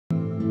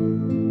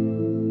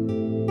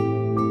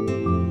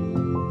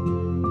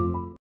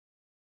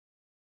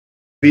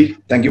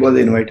Thank you for the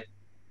invite.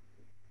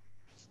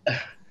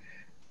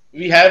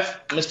 We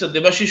have Mr.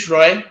 Debashish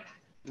Roy,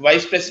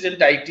 Vice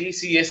President IT,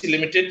 CAC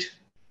Limited.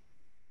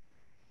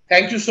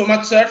 Thank you so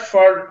much, sir,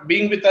 for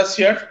being with us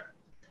here.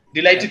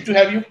 Delighted to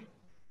have you.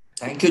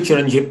 Thank you,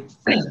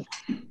 Chiranjeev.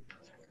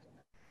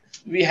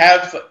 We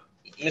have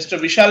Mr.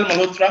 Vishal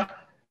Malhotra,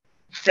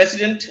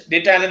 President,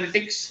 Data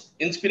Analytics,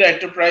 Inspira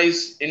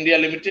Enterprise India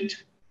Limited.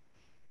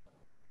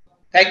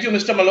 Thank you,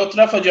 Mr.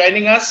 Malhotra, for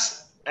joining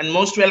us, and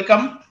most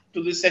welcome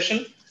to this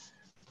session.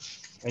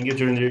 Thank you,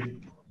 Chiranjeev.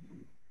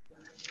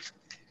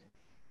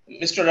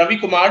 Mr. Ravi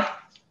Kumar,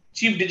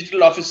 Chief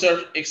Digital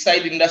Officer,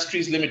 Exide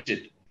Industries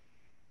Limited.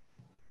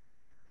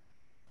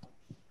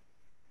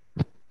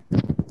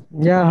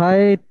 Yeah,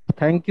 hi.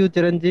 Thank you,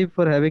 Chiranjeev,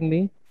 for having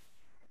me.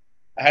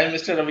 Hi,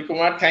 Mr. Ravi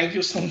Kumar. Thank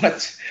you so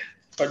much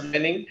for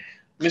joining.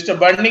 Mr.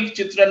 Barnik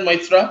Chitran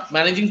Maitra,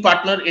 Managing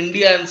Partner,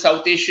 India and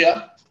South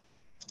Asia,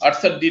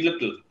 Arthur D.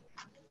 Little.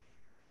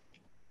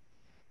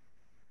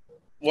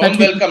 Warm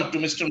welcome to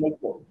Mr.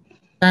 Moko.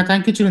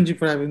 Thank you, Chiranjeev,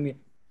 for having me.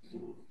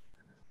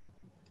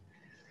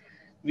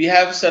 We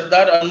have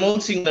Sardar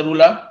Anmol Singh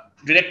Narula,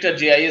 Director,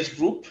 JIS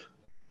Group.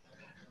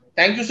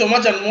 Thank you so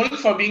much, Anmol,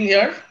 for being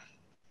here.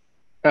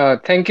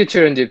 Thank you,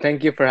 Chiranjeev.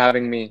 Thank you for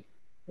having me.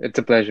 It's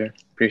a pleasure.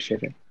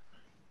 Appreciate it.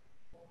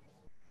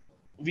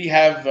 We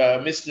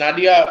have Ms.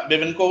 Nadia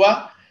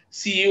Bevenkova,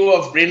 CEO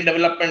of Brain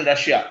Development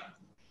Russia.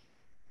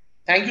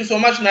 Thank you so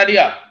much,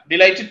 Nadia.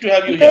 Delighted to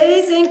have you here.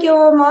 Thank you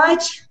very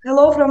much.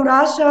 Hello from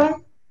Russia.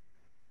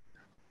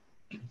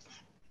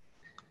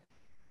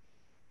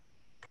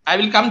 I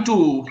will come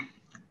to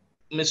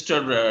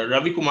Mr.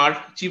 Ravi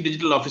Kumar, Chief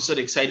Digital Officer,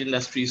 Exide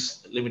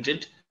Industries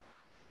Limited.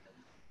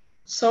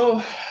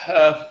 So,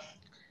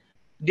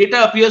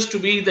 data appears to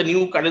be the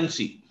new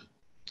currency.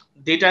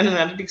 Data and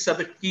analytics are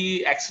the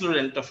key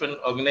accelerant of an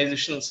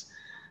organization's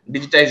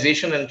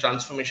digitization and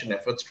transformation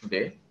efforts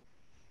today.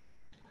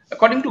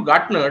 According to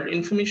Gartner,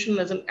 information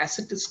as an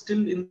asset is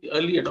still in the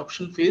early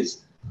adoption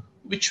phase,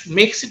 which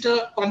makes it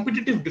a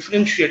competitive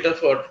differentiator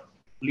for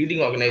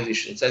leading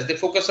organizations as they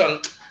focus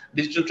on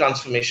digital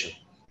transformation.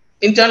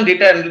 In turn,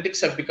 data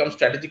analytics have become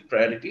strategic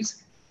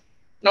priorities.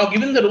 Now,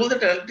 given the role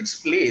that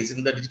analytics plays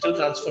in the digital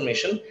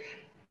transformation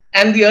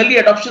and the early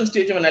adoption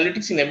stage of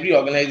analytics in every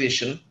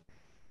organization,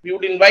 we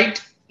would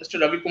invite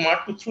Mr. Ravi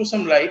Kumar to throw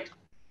some light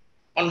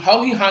on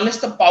how he harnessed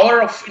the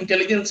power of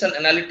intelligence and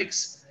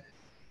analytics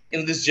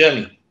in this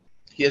journey.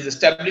 He has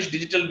established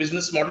digital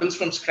business models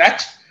from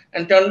scratch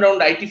and turned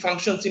around IT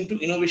functions into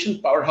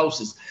innovation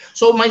powerhouses.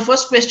 So my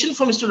first question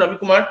for Mr. Ravi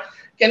Kumar,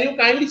 can you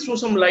kindly throw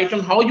some light on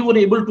how you were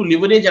able to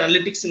leverage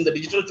analytics in the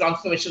digital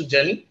transformation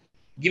journey,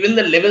 given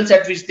the levels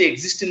at which they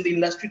exist in the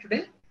industry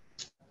today?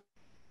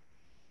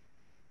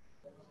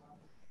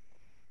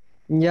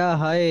 Yeah,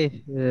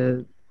 hi.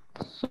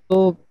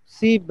 So,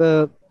 see,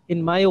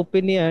 in my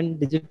opinion,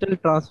 digital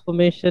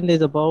transformation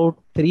is about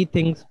three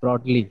things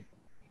broadly.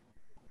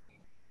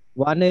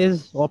 One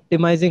is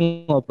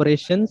optimizing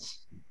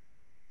operations.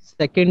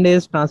 Second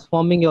is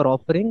transforming your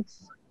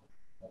offerings.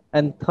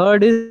 And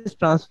third is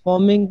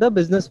transforming the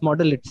business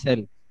model itself.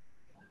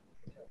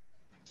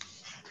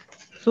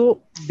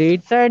 So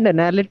data and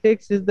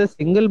analytics is the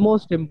single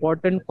most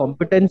important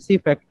competency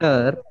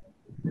factor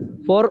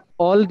for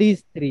all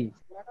these three.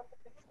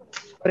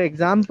 For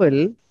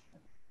example,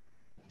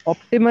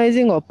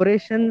 optimizing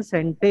operations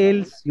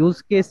entails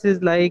use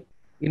cases like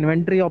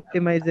inventory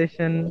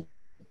optimization,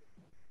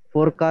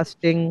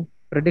 forecasting,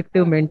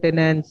 predictive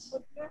maintenance,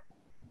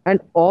 and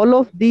all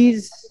of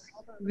these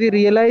we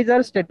realize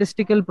are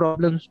statistical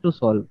problems to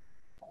solve.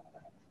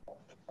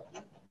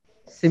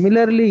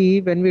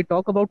 Similarly, when we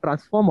talk about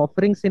transform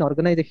offerings in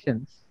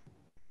organizations,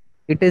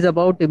 it is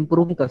about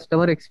improving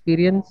customer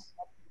experience,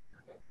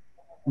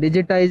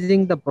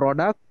 digitizing the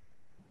product,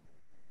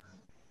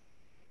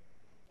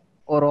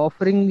 or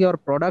offering your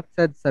products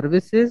as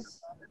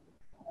services.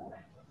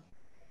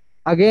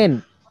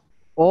 Again,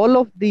 all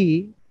of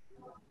these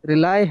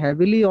rely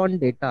heavily on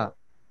data,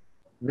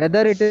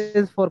 whether it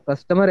is for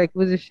customer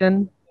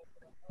acquisition,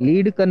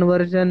 lead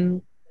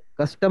conversion,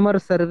 customer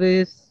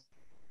service.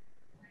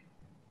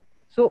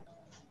 So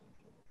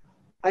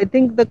I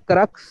think the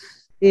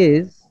crux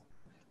is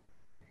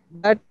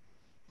that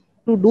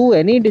to do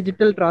any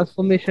digital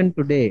transformation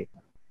today,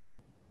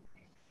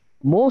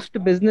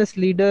 most business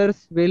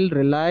leaders will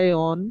rely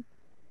on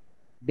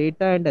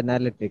data and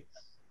analytics.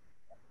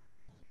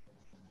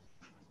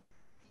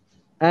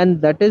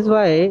 And that is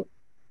why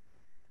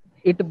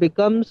it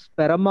becomes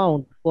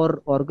paramount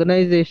for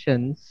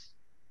organizations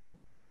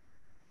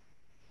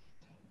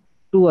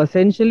to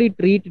essentially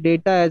treat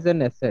data as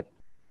an asset.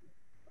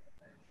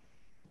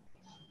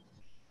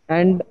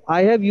 And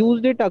I have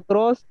used it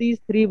across these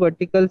three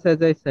verticals,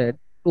 as I said,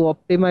 to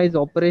optimize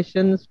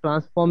operations,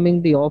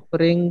 transforming the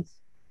offerings,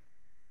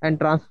 and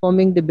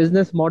transforming the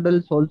business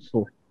models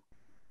also.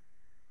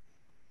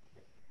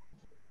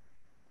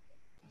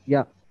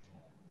 Yeah.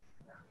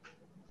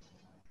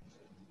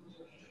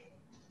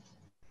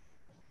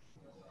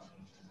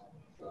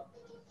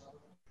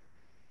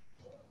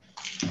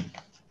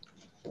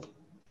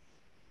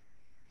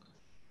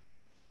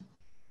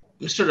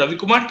 Mr. Ravi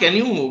Kumar, can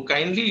you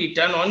kindly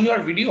turn on your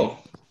video?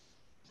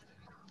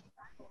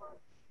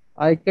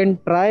 I can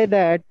try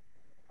that.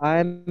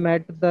 I'm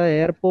at the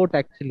airport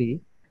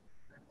actually.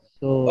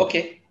 So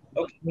Okay.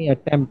 let me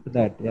attempt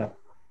that. Yeah.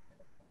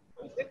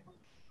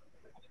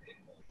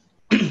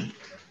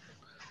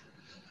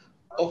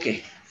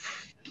 Okay.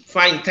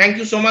 Fine. Thank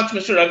you so much,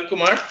 Mr. Ravi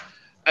Kumar.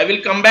 I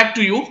will come back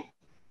to you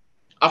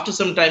after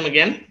some time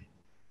again.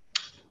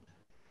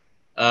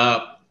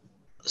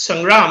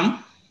 Sangram.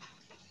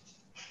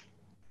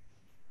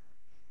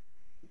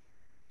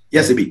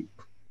 Yes, Ibi.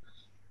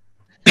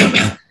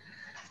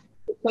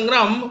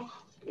 Sangram,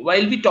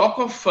 while we talk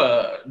of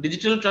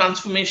digital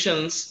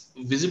transformations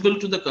visible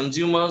to the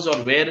consumers or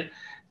where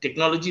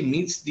technology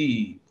meets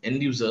the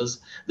end users,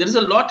 there is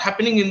a lot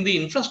happening in the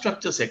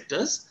infrastructure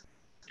sectors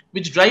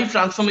which drive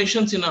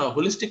transformations in a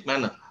holistic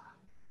manner.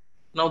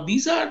 Now,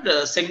 these are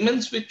the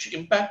segments which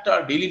impact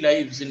our daily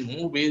lives in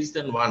more ways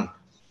than one.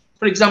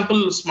 For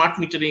example, smart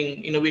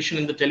metering, innovation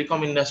in the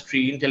telecom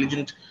industry,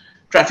 intelligent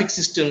traffic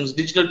systems,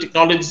 digital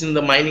technologies in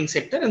the mining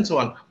sector, and so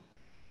on.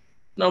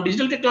 Now,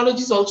 digital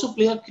technologies also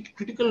play a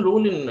critical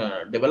role in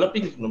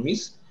developing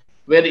economies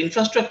where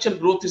infrastructure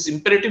growth is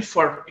imperative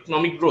for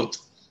economic growth.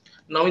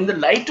 Now, in the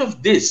light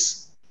of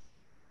this,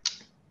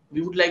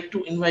 we would like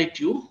to invite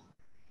you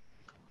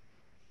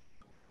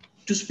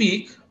to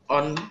speak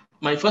on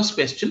my first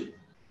question.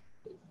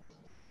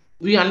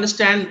 We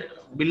understand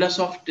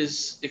Birlasoft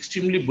is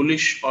extremely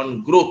bullish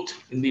on growth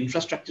in the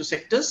infrastructure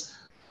sectors,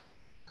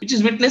 which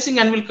is witnessing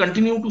and will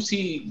continue to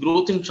see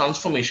growth in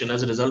transformation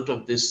as a result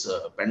of this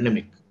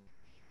pandemic.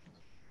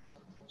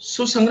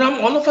 So,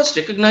 Sangram, all of us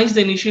recognize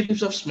the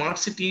initiatives of smart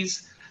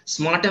cities,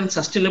 smart and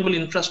sustainable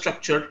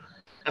infrastructure,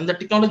 and the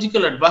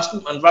technological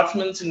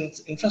advancements in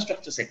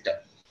infrastructure sector.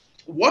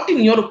 What,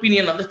 in your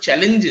opinion, are the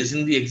challenges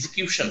in the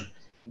execution,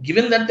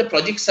 given that the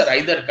projects are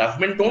either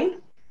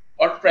government-owned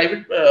or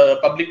private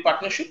public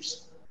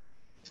partnerships?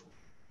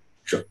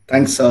 Sure.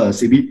 Thanks,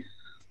 CB.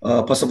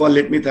 First of all,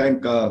 let me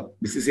thank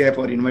BCCI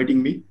for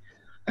inviting me.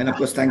 And of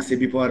course, thanks,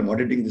 CB, for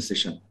moderating this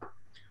session.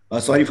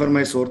 Sorry for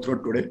my sore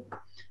throat today.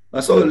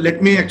 So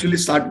let me actually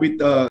start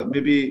with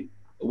maybe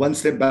one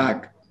step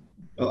back.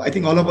 I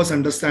think all of us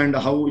understand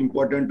how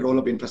important role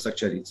of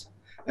infrastructure is.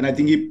 And I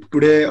think if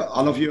today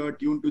all of you are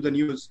tuned to the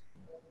news,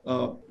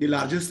 the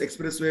largest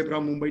expressway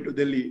from Mumbai to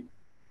Delhi,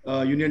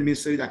 Union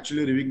Minister is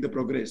actually reviewing the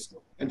progress.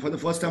 And for the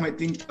first time, I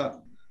think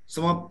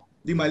some of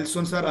the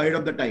milestones are ahead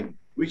of the time,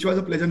 which was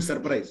a pleasant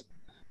surprise.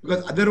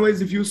 Because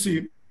otherwise, if you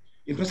see,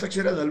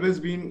 infrastructure has always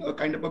been a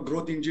kind of a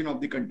growth engine of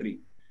the country.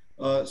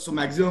 So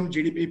maximum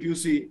GDP, if you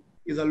see,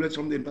 is always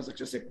from the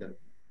infrastructure sector.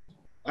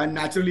 And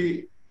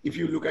naturally, if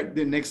you look at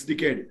the next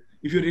decade,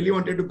 if you really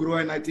wanted to grow,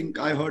 and I think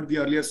I heard the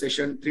earlier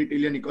session, 3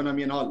 trillion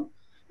economy and all,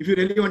 if you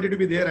really wanted to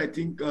be there, I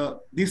think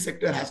this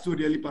sector has to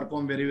really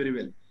perform very, very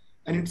well.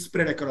 And it's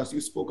spread across. You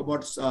spoke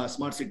about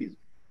smart cities.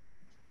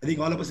 I think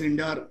all of us in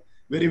India are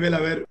very well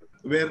aware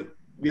where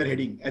we are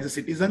heading as a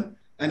citizen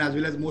and as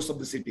well as most of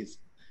the cities.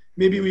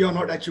 Maybe we are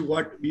not actually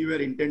what we were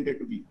intended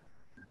to be.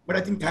 But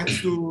I think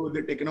thanks to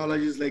the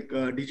technologies like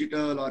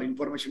digital or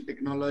information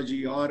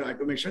technology or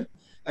automation,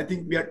 I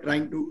think we are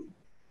trying to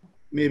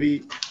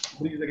maybe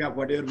bridge the gap,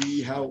 whatever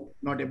we have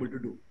not able to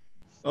do.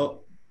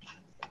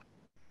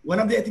 One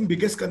of the, I think,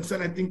 biggest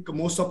concern I think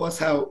most of us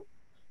have,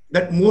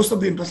 that most of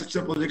the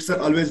infrastructure projects are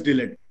always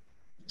delayed.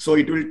 So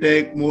it will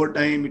take more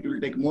time, it will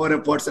take more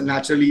efforts, and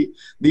naturally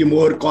the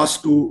more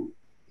cost to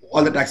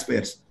all the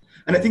taxpayers.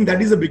 And I think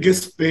that is the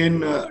biggest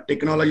pain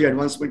technology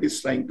advancement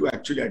is trying to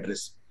actually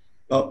address.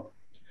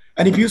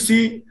 And if you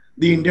see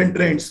the Indian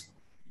trends,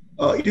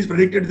 it is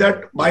predicted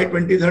that by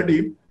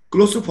 2030,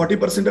 close to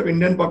 40% of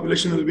Indian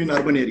population will be in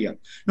urban area.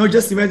 Now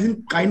just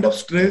imagine kind of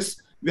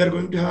stress we are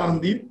going to have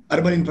on the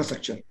urban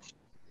infrastructure.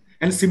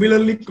 And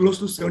similarly, close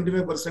to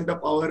 75%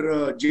 of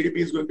our GDP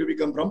is going to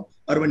become from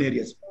urban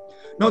areas.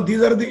 Now,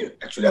 these are the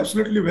actually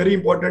absolutely very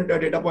important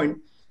data point.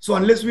 So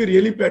unless we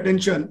really pay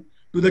attention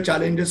to the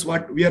challenges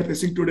what we are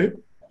facing today,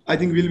 I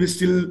think we'll be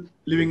still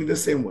living in the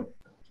same way.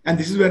 And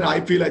this is where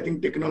I feel I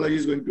think technology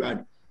is going to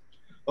add.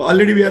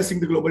 Already we are seeing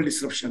the global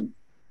disruption.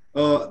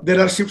 There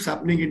are shifts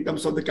happening in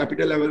terms of the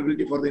capital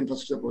availability for the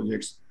infrastructure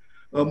projects.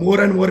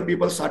 More and more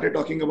people started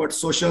talking about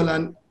social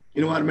and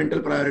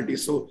environmental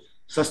priorities. So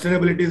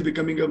sustainability is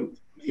becoming an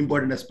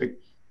important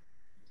aspect.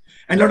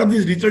 And a lot of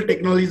these digital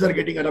technologies are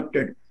getting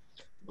adopted.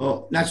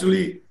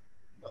 Naturally,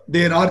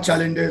 there are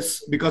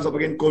challenges because of,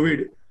 again,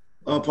 COVID,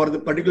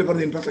 particularly for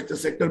the infrastructure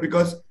sector,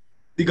 because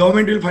the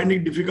government will find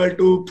it difficult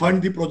to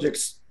fund the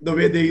projects the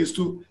way they used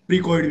to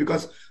pre-COVID,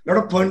 because a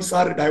lot of funds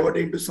are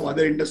diverted into some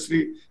other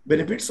industry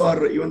benefits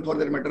or even for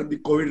that matter, the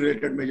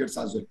COVID-related measures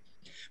as well.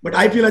 But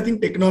I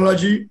think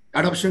technology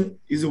adoption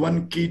is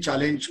one key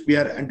challenge we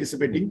are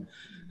anticipating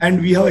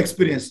and we have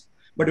experienced.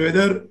 But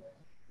whether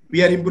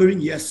we are improving,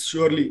 yes,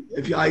 surely.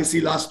 If I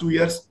see last 2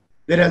 years,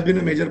 there has been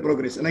a major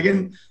progress. And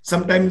again,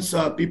 sometimes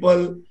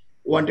people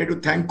wanted to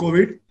thank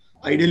COVID.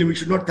 Ideally, we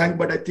should not thank,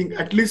 but I think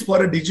at least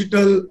for a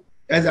digital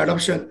as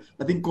adoption,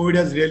 I think COVID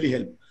has really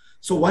helped.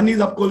 So one is,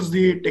 of course,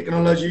 the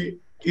technology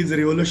is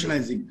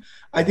revolutionizing.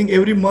 I think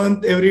every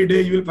month, every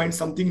day, you will find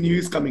something new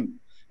is coming,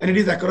 and it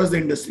is across the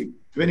industry.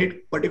 When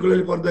it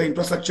particularly for the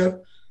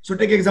infrastructure, so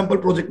take example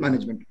project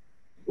management.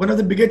 One of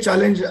the biggest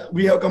challenge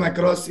we have come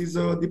across is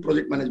the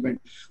project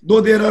management.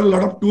 Though there are a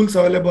lot of tools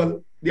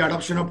available, the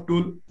adoption of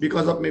tool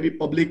because of maybe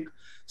public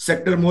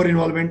sector more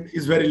involvement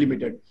is very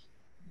limited.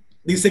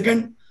 The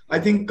second, I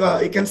think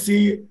you can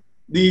see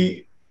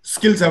the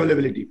skills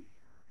availability.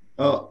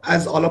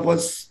 As all of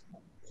us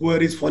who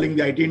are following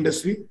the IT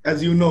industry,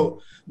 as you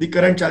know, the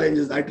current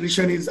challenges,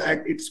 attrition is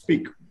at its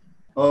peak.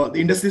 The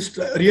industry is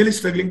really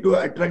struggling to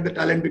attract the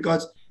talent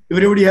because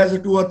everybody has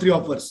 2 or 3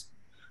 offers.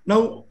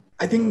 Now,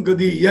 I think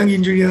the young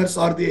engineers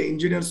or the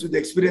engineers with the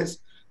experience,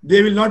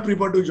 they will not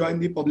prefer to join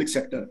the public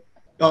sector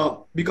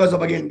because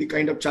of, again, the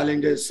kind of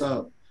challenges.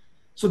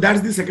 So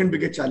that's the second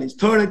biggest challenge.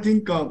 Third, I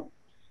think a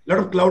lot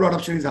of cloud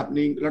adoption is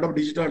happening, a lot of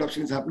digital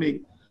adoption is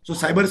happening. So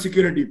cyber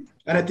security,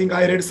 and I think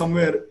I read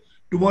somewhere,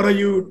 tomorrow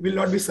you will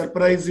not be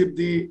surprised if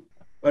the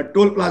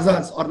toll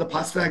plazas or the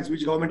fast tags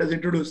which government has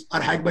introduced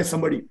are hacked by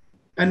somebody.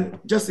 And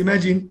just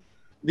imagine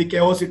the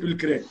chaos it will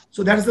create.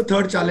 So that is the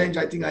third challenge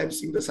I think I am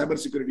seeing, the cyber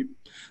security.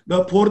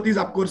 The fourth is,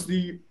 of course,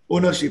 the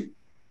ownership.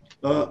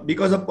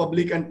 Because of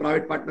public and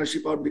private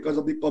partnership, or because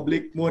of the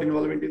public more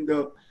involvement in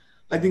the,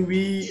 I think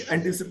we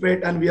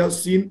anticipate and we have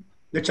seen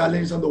the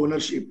challenge on the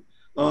ownership.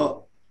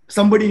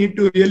 Somebody need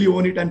to really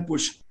own it and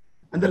push.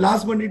 And the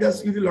last one, it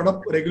has a lot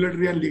of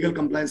regulatory and legal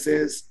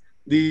compliances,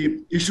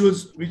 the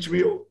issues which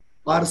we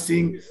are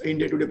seeing in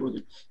day-to-day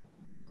projects.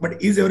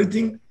 But is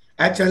everything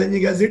as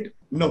challenging as it?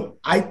 No.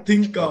 I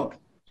think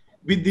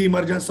with the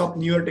emergence of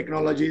newer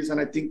technologies,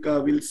 and I think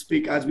we'll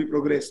speak as we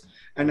progress.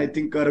 And I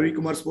think Ravi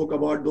Kumar spoke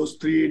about those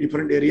 3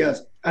 different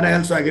areas. And I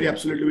also agree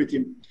absolutely with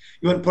him.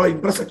 Even for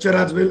infrastructure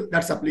as well,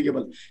 that's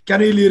applicable.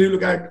 Can we really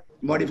look at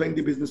modifying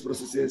the business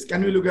processes?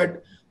 Can we look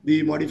at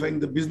the modifying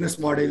the business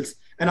models?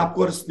 And of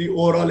course, the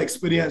overall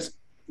experience,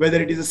 whether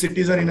it is a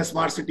citizen in a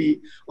smart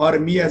city or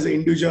me as an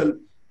individual,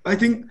 I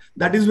think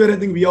that is where I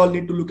think we all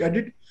need to look at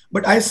it.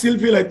 But I still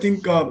feel, I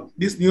think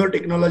this newer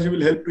technology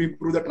will help to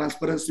improve the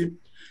transparency.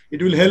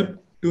 It will help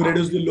to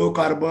reduce the low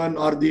carbon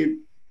or the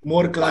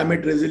more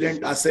climate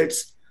resilient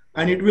assets.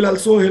 And it will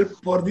also help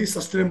for the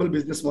sustainable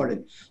business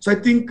model. So I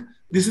think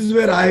this is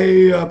where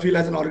I feel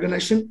as an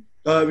organization,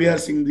 we are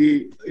seeing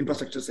the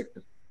infrastructure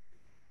sector.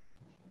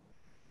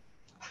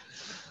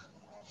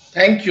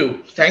 Thank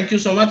you. Thank you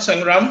so much,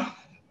 Sangram.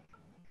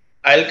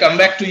 I'll come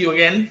back to you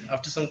again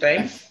after some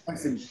time.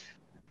 Thanks.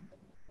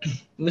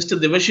 Mr.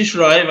 Devashish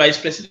Roy, Vice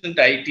President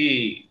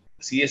IT,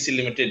 CSC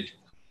Limited.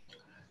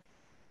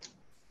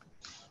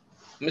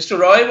 Mr.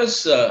 Roy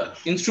was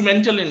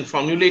instrumental in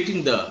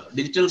formulating the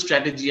digital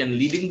strategy and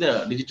leading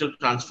the digital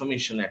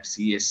transformation at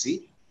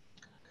CSC.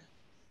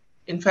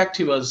 In fact,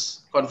 he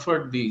was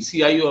conferred the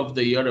CIO of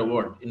the Year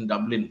award in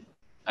Dublin,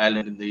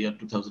 Ireland in the year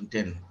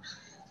 2010.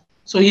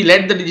 So he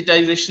led the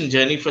digitization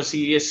journey for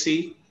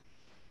CSC.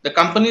 The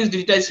company's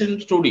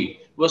digitization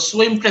story was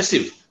so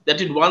impressive that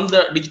it won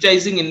the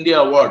Digitizing India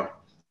Award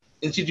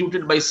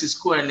instituted by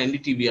Cisco and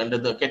NDTV under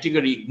the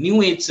category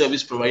New Age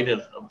Service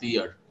Provider of the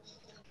Year.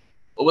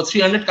 Over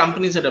 300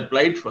 companies had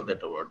applied for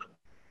that award.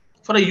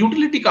 For a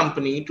utility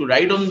company to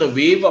ride on the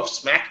wave of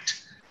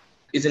SMACT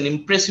is an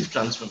impressive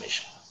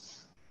transformation.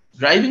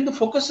 Driving the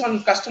focus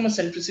on customer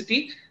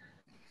centricity,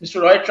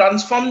 Mr. Roy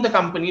transformed the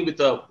company with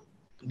a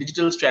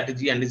digital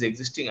strategy and his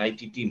existing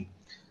IT team.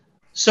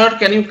 Sir,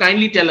 can you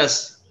kindly tell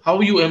us how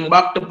you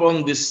embarked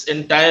upon this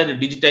entire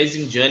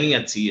digitizing journey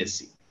at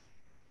CSC?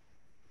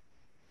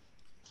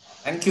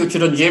 Thank you,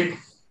 Chiranjeev,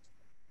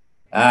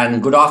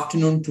 and good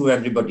afternoon to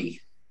everybody.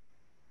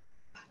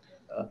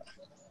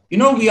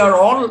 We are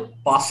all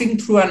passing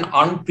through an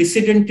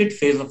unprecedented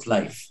phase of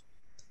life.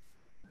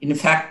 In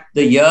fact,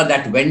 the year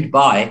that went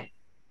by,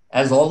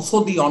 as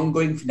also the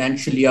ongoing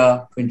financial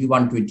year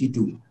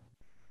 21-22,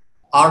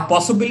 are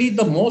possibly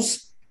the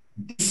most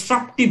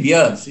disruptive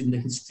years in the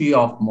history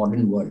of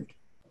modern world.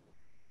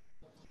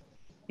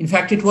 In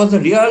fact, it was a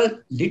real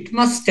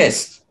litmus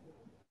test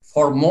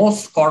for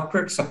most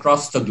corporates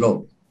across the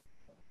globe.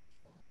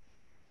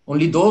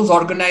 Only those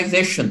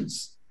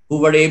organizations who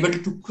were able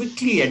to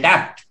quickly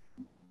adapt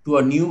to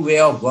a new way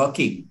of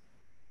working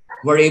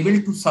were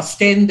able to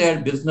sustain their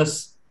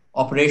business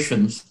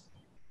operations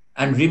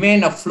and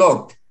remain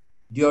afloat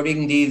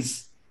during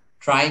these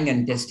trying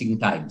and testing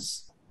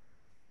times.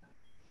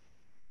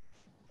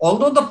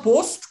 Although the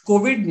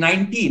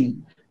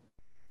post-COVID-19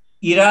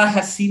 era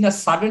has seen a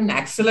sudden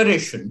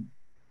acceleration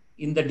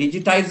in the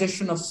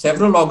digitization of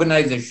several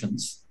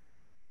organizations,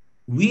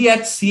 we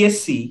at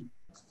CSC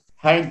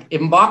had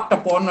embarked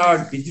upon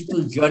our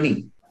digital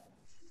journey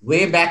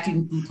way back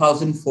in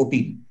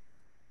 2014.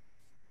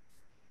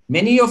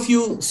 Many of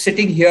you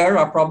sitting here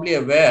are probably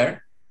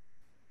aware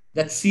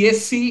that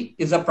CSC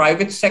is a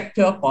private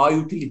sector power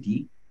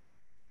utility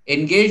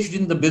engaged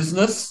in the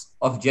business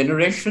of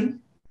generation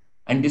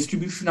and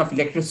distribution of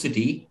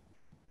electricity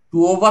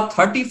to over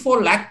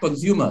 34 lakh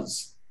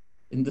consumers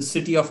in the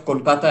city of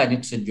Kolkata and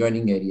its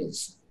adjoining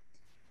areas.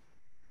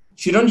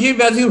 Chiranjeev,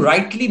 as you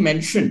rightly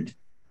mentioned,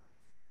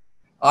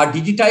 our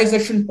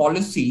digitization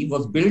policy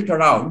was built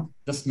around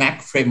the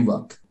SMAC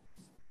framework,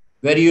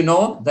 where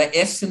the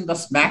S in the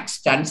SMAC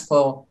stands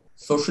for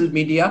social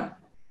media,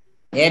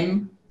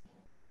 M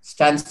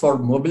stands for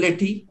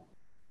mobility,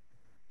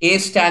 A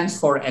stands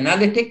for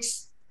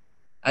analytics,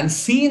 and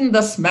C in the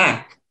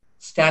SMAC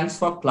stands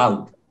for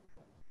cloud.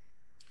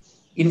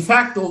 In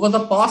fact, over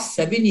the past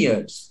 7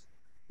 years,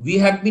 we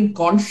have been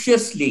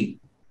consciously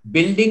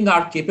building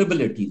our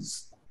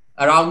capabilities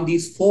around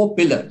these 4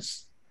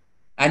 pillars,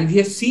 and we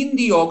have seen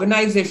the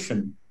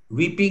organization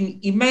reaping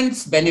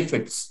immense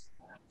benefits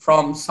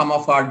from some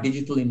of our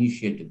digital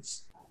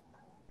initiatives.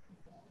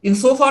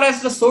 Insofar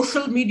as the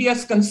social media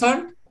is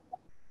concerned,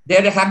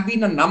 there have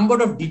been a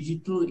number of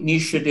digital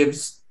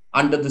initiatives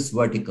under this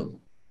vertical.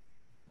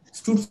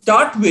 To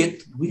start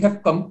with, we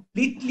have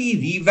completely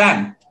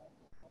revamped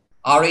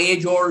our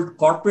age-old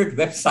corporate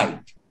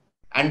website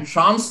and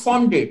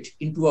transformed it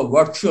into a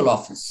virtual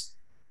office.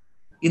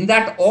 In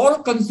that,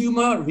 all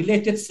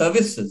consumer-related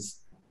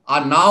services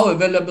are now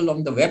available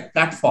on the web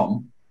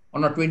platform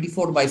on a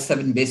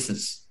 24/7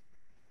 basis.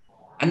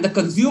 And the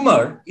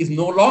consumer is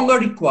no longer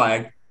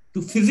required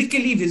to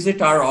physically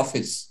visit our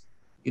office,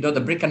 the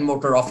brick and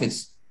mortar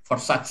office for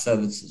such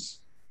services.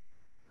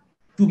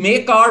 To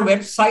make our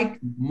website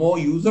more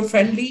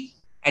user-friendly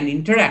and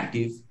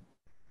interactive,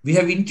 we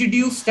have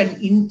introduced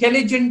an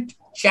intelligent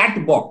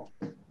chatbot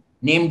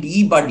named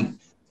eBuddy,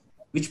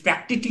 which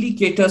practically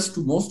caters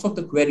to most of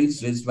the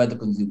queries raised by the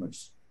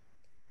consumers.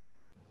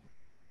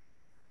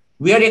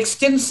 We are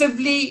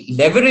extensively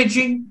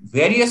leveraging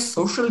various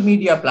social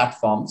media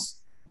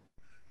platforms.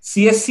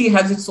 CSC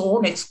has its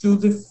own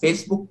exclusive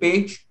Facebook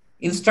page,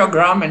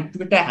 Instagram, and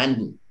Twitter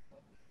handle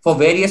for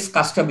various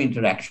customer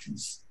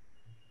interactions.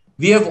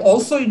 We have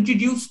also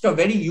introduced a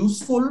very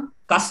useful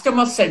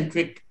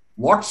customer-centric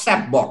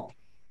WhatsApp bot,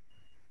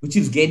 which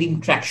is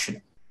gaining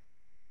traction.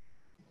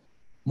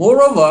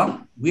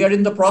 Moreover, we are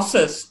in the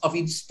process of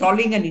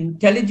installing an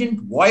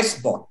intelligent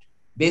voice bot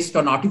based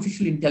on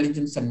artificial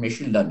intelligence and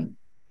machine learning.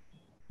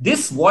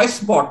 This voice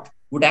bot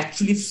would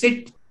actually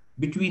sit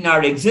between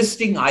our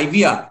existing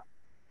IVR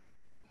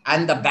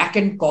and the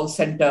backend call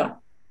center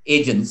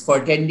agents for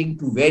attending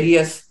to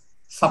various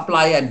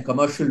supply and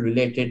commercial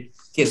related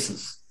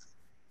cases.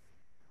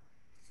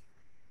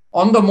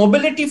 On the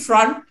mobility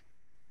front,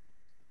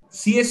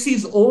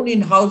 CSC's own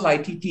in-house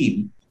IT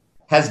team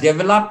has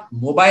developed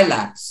mobile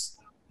apps,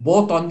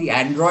 both on the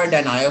Android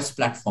and iOS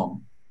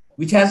platform,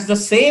 which has the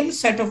same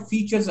set of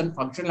features and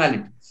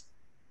functionalities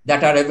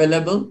that are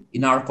available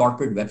in our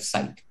corporate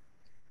website.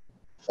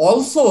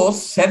 Also,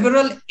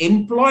 several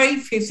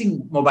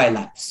employee-facing mobile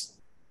apps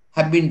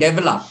have been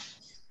developed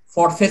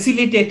for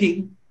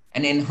facilitating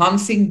and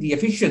enhancing the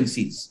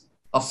efficiencies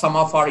of some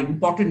of our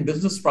important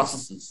business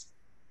processes,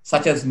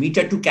 such as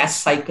meter-to-cash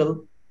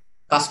cycle,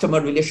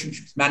 customer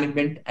relationships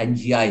management, and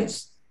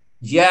GIS.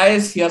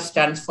 GIS here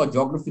stands for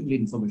Geographical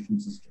Information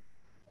System.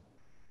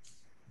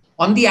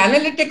 On the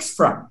analytics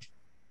front,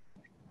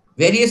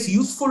 various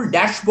useful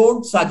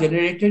dashboards are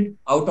generated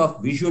out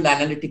of visual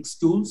analytics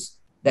tools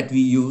that we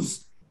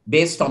use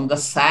based on the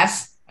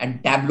SAS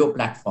and Tableau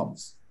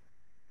platforms.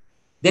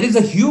 There is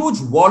a huge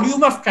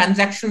volume of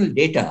transactional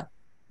data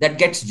that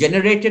gets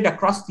generated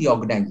across the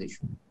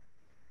organization.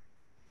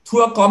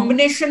 Through a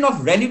combination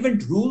of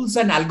relevant rules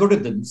and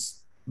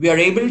algorithms, we are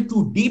able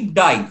to deep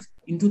dive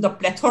into the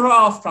plethora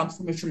of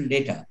transformational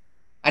data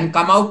and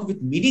come out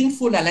with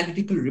meaningful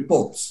analytical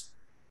reports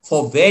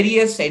for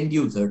various end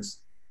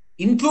users,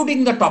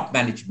 including the top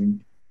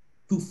management,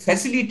 to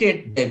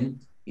facilitate them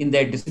in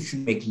their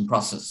decision-making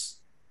process.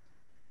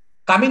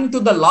 Coming to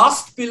the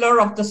last pillar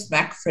of the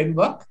SMAC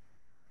framework,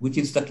 which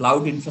is the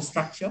cloud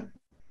infrastructure,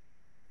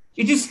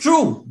 it is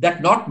true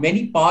that not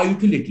many power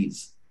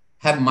utilities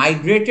have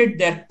migrated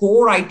their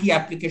core IT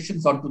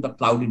applications onto the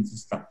cloud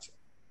infrastructure.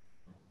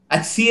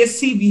 At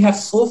CSC, we have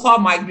so far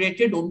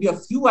migrated only a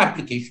few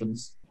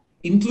applications,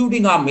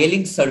 including our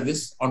mailing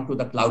service, onto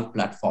the cloud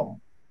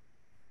platform.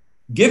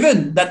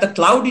 Given that the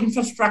cloud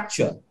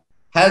infrastructure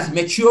has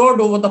matured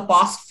over the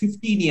past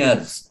 15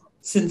 years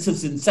since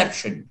its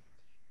inception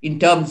in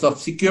terms of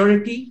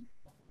security,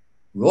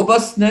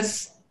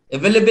 robustness,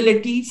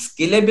 availability,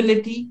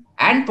 scalability,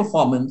 and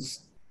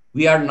performance,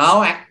 we are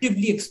now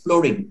actively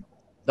exploring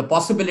the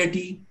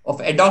possibility of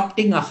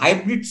adopting a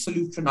hybrid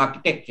solution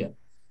architecture,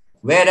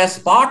 where as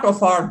part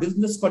of our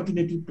business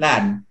continuity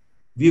plan,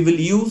 we will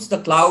use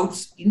the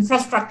cloud's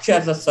infrastructure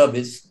as a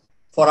service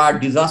for our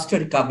disaster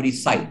recovery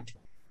site,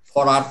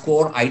 for our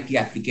core IT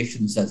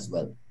applications as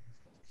well.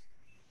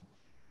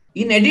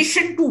 In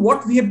addition to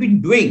what we have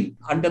been doing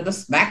under the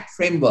SMAC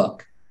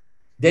framework,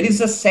 there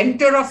is a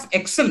center of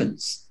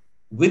excellence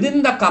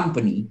within the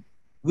company,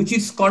 which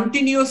is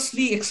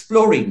continuously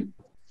exploring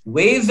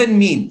ways and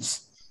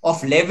means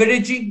of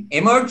leveraging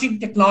emerging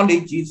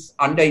technologies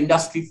under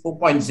Industry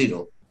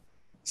 4.0,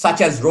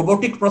 such as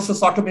robotic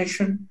process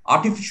automation,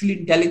 artificial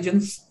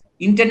intelligence,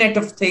 Internet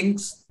of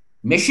Things,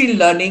 machine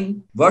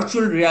learning,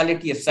 virtual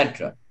reality,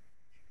 etc.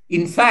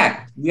 In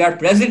fact, we are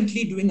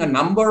presently doing a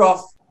number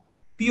of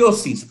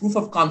POCs, proof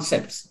of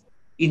concepts,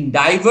 in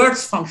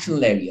diverse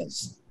functional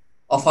areas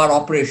of our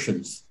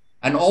operations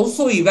and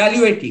also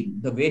evaluating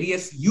the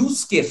various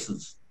use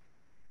cases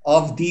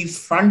of these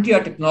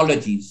frontier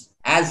technologies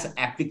as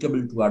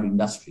applicable to our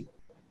industry.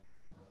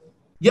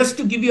 Just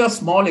to give you a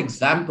small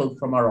example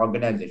from our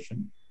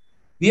organization,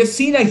 we have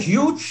seen a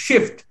huge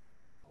shift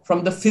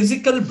from the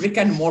physical brick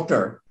and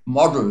mortar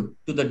model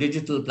to the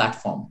digital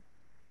platform.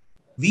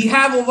 We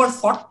have over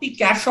 40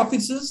 cash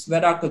offices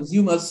where our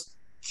consumers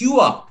queue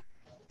up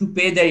to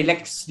pay their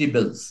electricity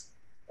bills.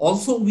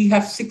 Also, we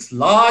have 6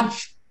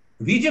 large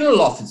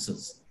regional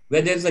offices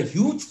where there's a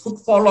huge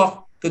footfall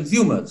of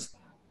consumers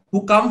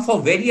who come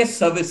for various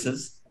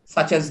services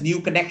such as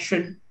new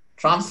connection,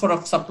 transfer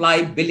of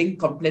supply, billing,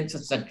 complaints,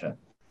 etc.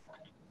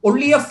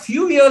 Only a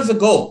few years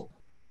ago,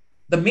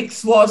 the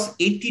mix was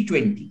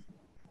 80-20,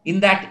 in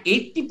that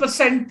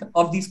 80%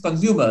 of these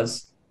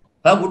consumers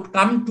would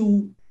come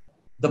to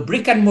the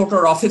brick and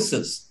mortar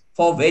offices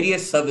for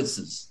various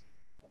services.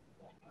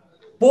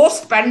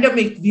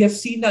 Post-pandemic, we have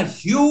seen a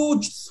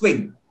huge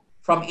swing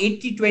from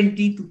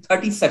 80-20 to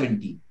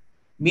 30-70,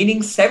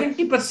 meaning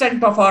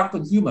 70% of our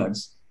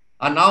consumers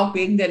are now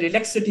paying their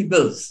electricity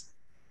bills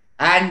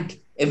and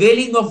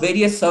availing of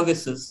various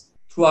services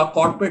through our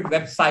corporate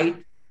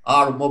website,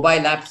 our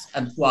mobile apps,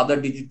 and through other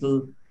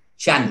digital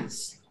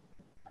channels.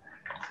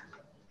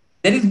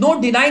 There is no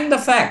denying the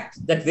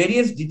fact that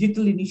various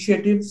digital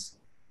initiatives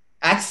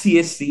at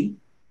CSC,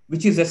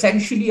 which is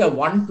essentially a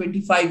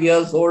 125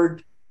 years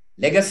old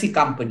legacy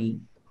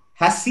company,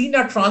 has seen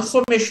a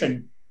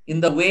transformation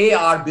in the way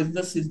our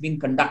business is being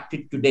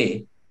conducted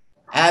today,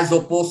 as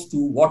opposed to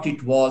what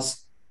it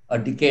was a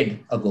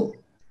decade ago.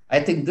 I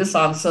think this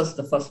answers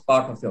the first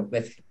part of your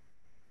question.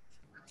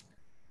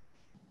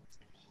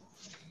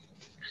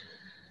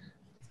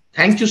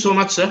 Thank you so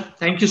much, sir.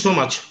 Thank you so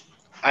much.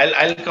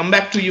 I'll come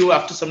back to you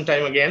after some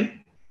time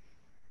again.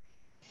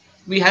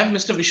 We have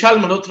Mr. Vishal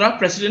Malhotra,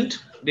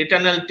 President, Data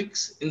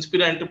Analytics,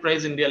 Inspira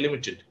Enterprise India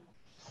Limited.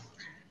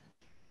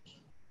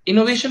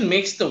 Innovation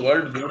makes the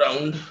world go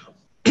round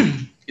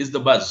is the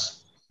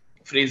buzz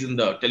phrase in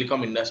the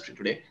telecom industry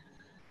today.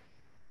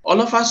 All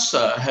of us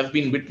have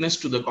been witness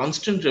to the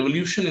constant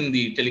revolution in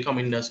the telecom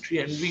industry,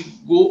 and we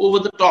go over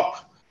the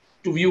top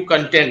to view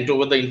content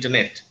over the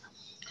internet.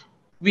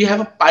 We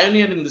have a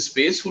pioneer in this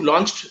space who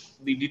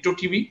launched the Ditto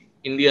TV,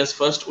 India's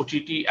first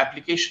OTT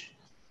application.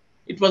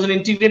 It was an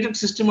integrated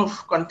system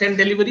of content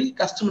delivery,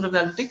 customer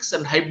analytics,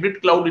 and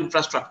hybrid cloud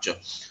infrastructure,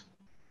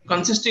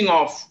 consisting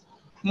of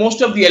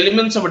most of the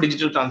elements of a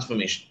digital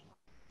transformation: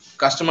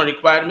 customer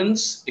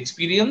requirements,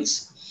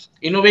 experience,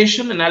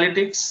 innovation,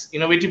 analytics,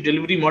 innovative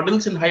delivery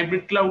models, and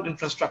hybrid cloud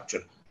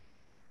infrastructure.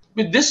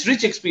 With this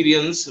rich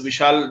experience,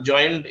 Vishal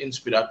joined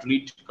Inspira to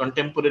lead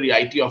contemporary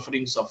IT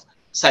offerings of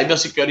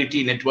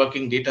cybersecurity,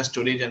 networking, data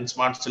storage, and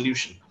smart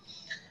solution.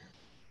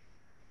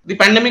 The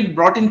pandemic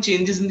brought in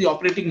changes in the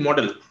operating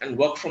model, and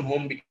work from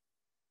home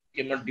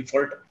became a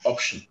default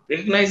option.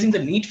 Recognizing the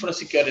need for a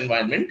secure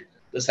environment,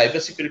 the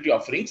cybersecurity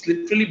offerings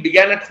literally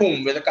began at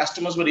home, where the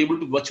customers were able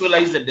to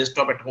virtualize their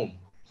desktop at home.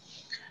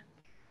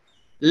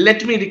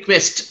 Let me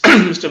request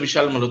Mr.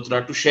 Vishal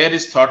Malhotra to share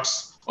his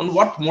thoughts on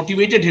what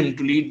motivated him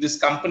to lead this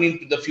company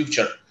into the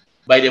future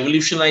by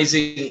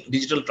revolutionizing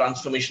digital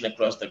transformation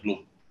across the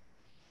globe.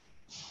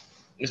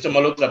 Mr.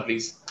 Malhotra,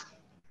 please.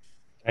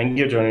 Thank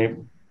you, Johnny.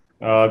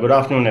 Good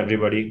afternoon,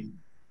 everybody.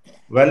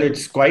 Well,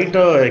 it's quite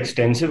an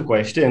extensive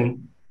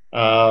question.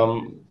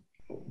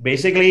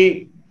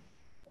 Basically,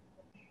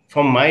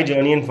 from my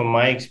journey and from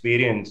my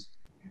experience,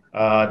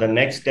 the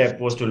next step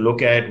was to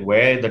look at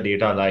where the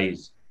data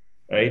lies,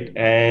 right?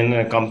 And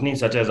a company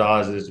such as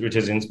ours, which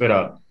is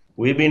Inspira,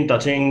 we've been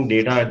touching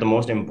data at the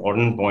most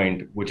important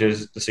point, which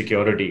is the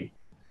security.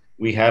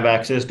 We have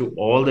access to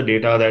all the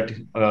data that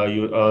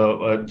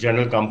a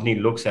general company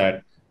looks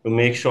at to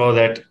make sure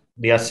that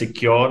they are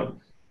secure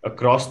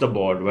across the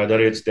board, whether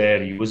it's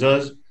their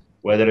users,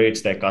 whether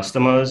it's their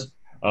customers,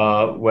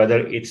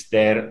 whether it's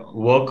their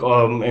work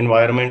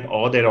environment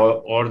or their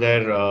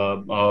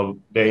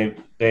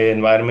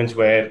environments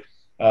where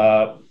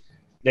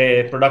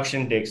their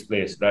production takes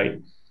place,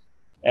 right?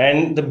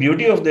 And the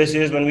beauty of this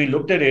is when we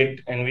looked at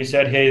it and we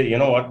said, hey, you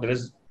know what, there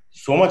is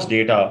so much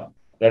data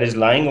that is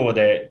lying over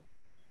there.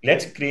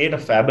 Let's create a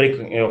fabric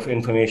of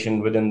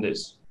information within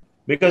this,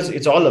 because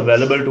it's all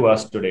available to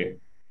us today,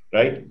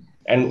 right?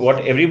 And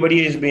what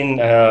everybody has been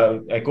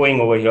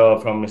echoing over here,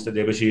 from Mr.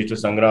 Debashish to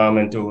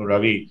Sangram and to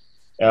Ravi,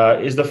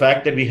 is the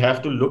fact that we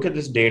have to look at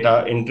this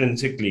data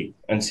intrinsically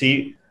and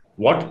see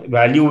what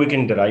value we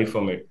can derive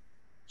from it.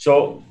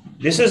 So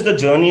this is the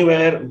journey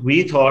where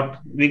we thought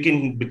we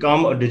can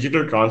become a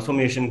digital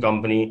transformation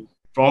company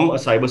from a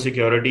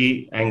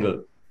cybersecurity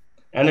angle.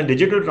 And a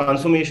digital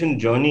transformation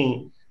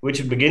journey,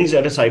 which begins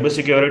at a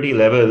cybersecurity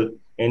level,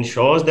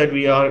 ensures that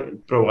we are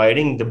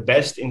providing the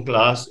best in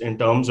class in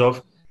terms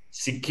of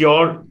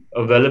secure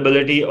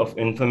availability of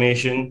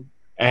information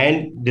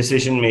and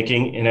decision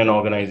making in an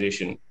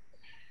organization.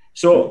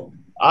 So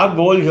our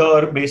goal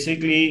here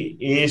basically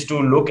is to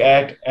look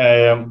at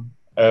a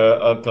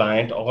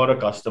client or a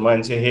customer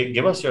and say, hey,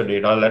 give us your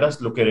data, let us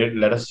look at it,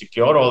 let us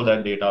secure all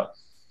that data,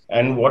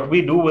 And what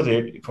we do with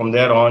it from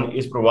there on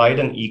is provide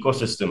an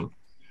ecosystem.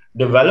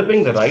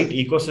 Developing the right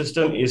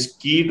ecosystem is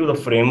key to the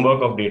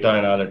framework of data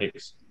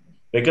analytics,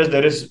 because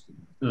there is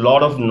a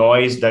lot of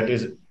noise that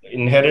is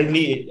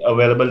inherently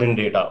available in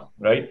data,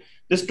 right?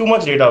 There's too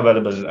much data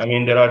available. I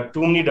mean, there are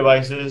too many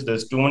devices,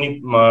 there's too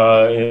many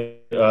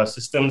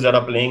systems that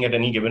are playing at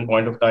any given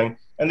point of time,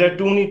 and there are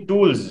too many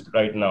tools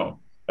right now,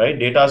 right?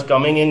 Data is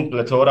coming in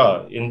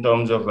plethora in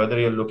terms of whether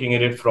you're looking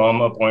at it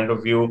from a point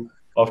of view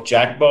of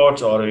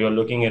chatbots, or you're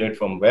looking at it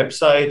from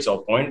websites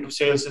or point of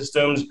sale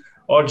systems,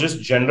 or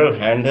just general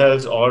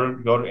handhelds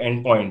or your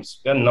endpoints.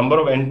 There are a number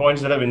of endpoints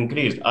that have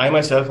increased. I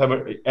myself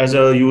as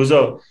a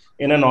user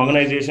in an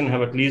organization,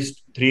 have at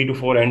least 3 to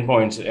 4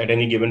 endpoints at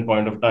any given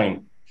point of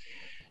time.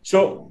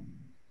 So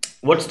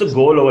what's the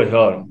goal over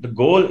here? The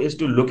goal is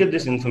to look at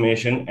this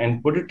information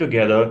and put it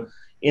together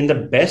in the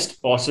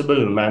best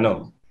possible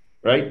manner,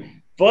 right?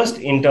 First,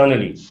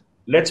 internally,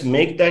 let's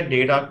make that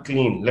data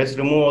clean. Let's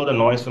remove all the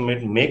noise from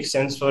it, make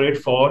sense for it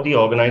for the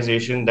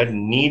organization that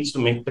needs to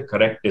make the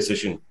correct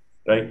decision,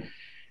 right?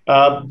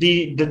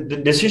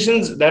 The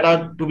decisions that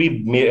are to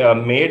be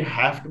made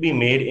have to be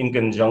made in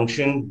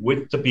conjunction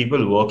with the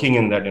people working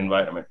in that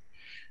environment.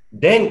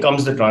 Then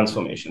comes the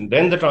transformation.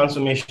 Then the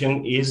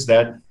transformation is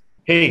that,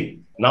 hey,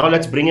 now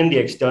let's bring in the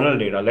external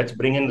data. Let's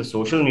bring in the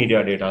social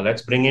media data.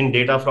 Let's bring in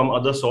data from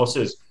other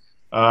sources.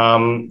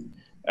 And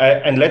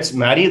let's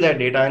marry that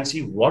data and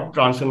see what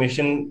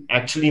transformation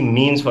actually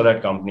means for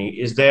that company.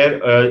 Is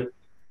there a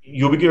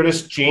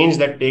ubiquitous change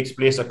that takes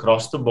place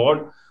across the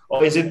board?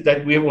 Or is it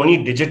that we have only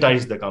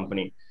digitized the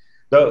company?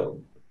 The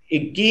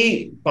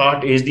key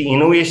part is the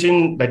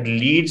innovation that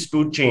leads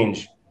to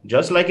change.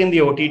 Just like in the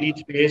OTT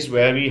space,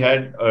 where we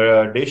had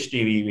Dish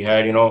TV, we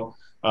had,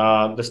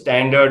 the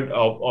standard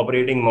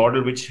operating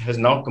model, which has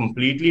now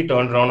completely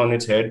turned around on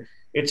its head.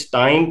 It's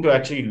time to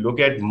actually look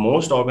at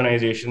most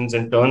organizations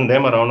and turn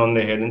them around on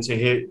their head and say,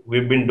 hey,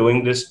 we've been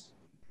doing this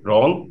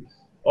wrong,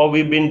 or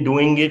we've been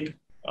doing it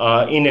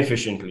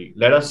inefficiently.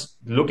 Let us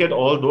look at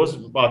all those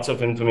parts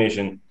of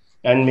information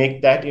and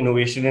make that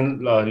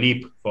innovation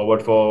leap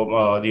forward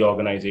for the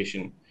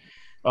organization.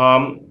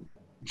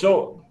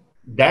 So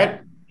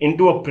that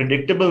into a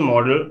predictable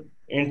model,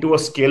 into a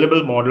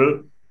scalable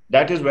model,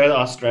 that is where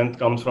our strength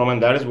comes from.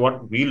 And that is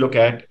what we look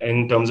at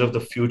in terms of the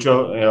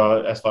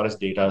future as far as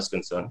data is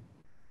concerned.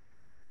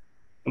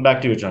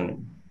 Back to you,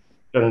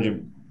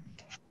 Charanjit.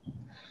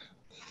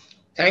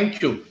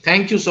 Thank you.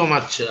 Thank you so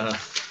much.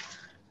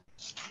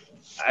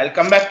 I'll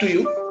come back to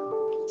you.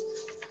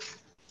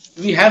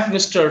 We have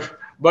Mr.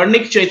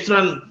 Barnik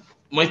Chaitran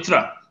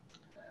Moitra,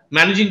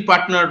 Managing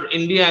Partner,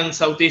 India and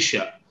South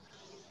Asia,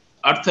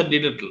 Arthur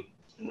Digital.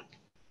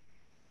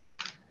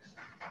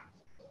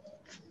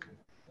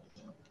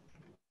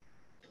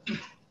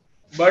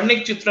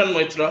 Barnik Chaitran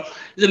Moitra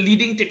is a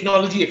leading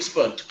technology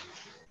expert,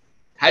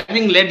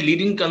 having led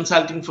leading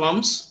consulting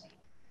firms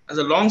as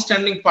a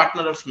long-standing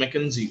partner of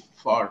McKinsey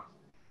for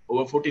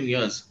over 14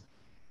 years,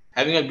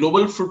 having a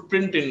global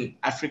footprint in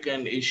Africa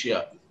and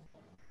Asia,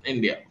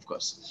 India, of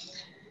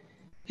course.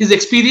 His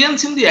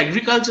experience in the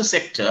agriculture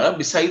sector,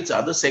 besides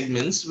other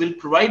segments, will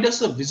provide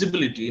us a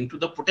visibility into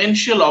the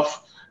potential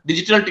of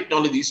digital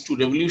technologies to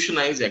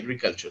revolutionize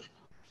agriculture.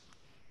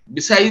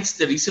 Besides,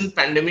 the recent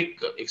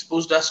pandemic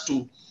exposed us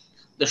to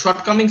the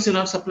shortcomings in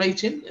our supply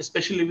chain,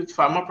 especially with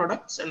pharma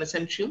products and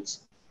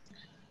essentials.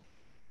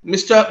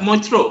 Mr.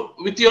 Moitra,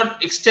 with your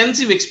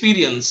extensive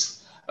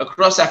experience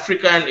across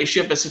Africa and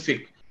Asia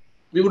Pacific,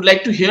 we would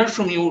like to hear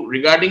from you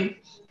regarding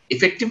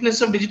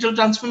effectiveness of digital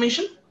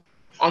transformation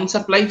on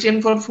supply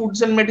chain for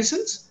foods and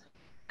medicines.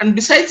 And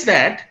besides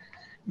that,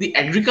 the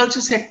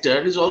agriculture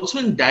sector is also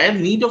in dire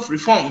need of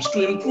reforms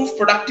to improve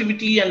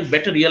productivity and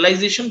better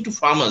realization to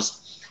farmers.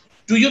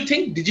 Do you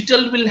think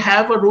digital will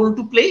have a role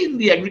to play in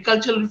the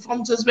agricultural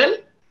reforms as well?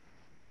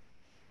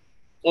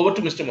 Over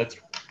to Mr. Moitra.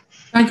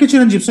 Thank you,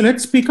 Chiranjeev. So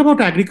let's speak about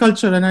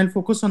agriculture, and I'll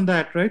focus on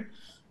that, right?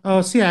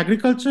 See,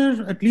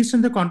 agriculture, at least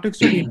in the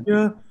context of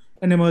India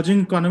and emerging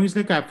economies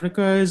like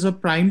Africa, is a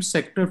prime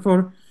sector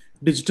for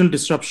digital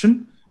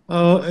disruption.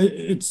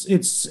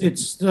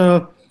 It's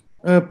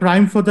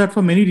prime for that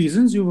for many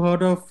reasons. You've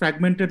heard of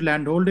fragmented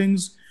land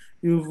holdings.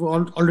 You've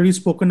already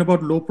spoken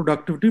about low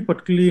productivity,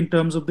 particularly in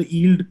terms of the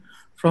yield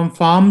from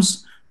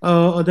farms.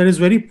 There is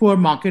very poor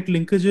market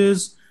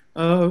linkages.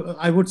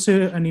 I would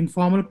say an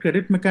informal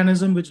credit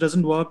mechanism which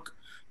doesn't work,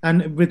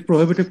 and with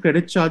prohibitive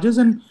credit charges,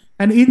 and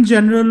in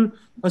general,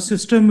 a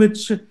system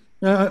which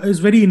is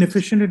very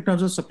inefficient in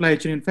terms of supply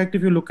chain. In fact,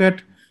 if you look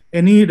at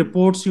any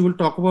reports, you will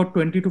talk about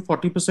 20 to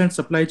 40%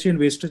 supply chain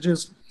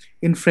wastages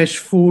in fresh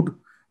food,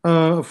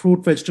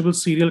 fruit,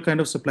 vegetables, cereal kind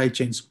of supply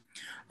chains.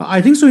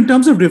 I think so. In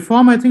terms of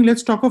reform, I think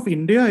let's talk of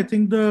India. I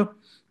think the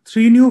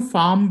 3 new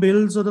farm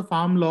bills or the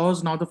farm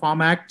laws, now the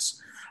farm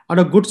acts, are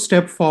a good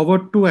step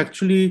forward to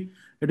actually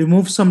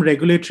remove some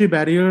regulatory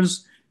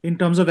barriers in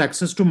terms of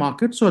access to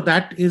market. So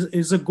that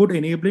is a good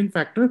enabling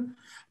factor.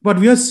 But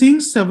we are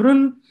seeing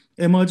several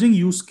emerging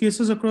use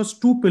cases across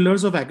 2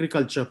 pillars of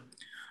agriculture.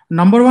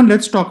 Number one,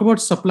 let's talk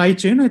about supply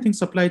chain. I think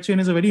supply chain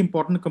is a very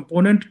important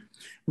component.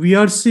 We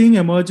are seeing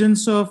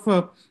emergence of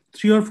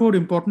 3 or 4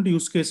 important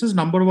use cases.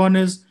 Number one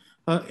is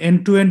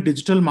end-to-end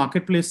digital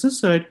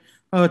marketplaces, right?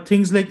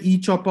 Things like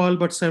eChopal,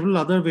 but several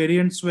other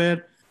variants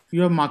where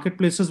you have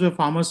marketplaces where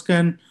farmers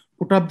can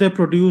put up their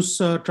produce,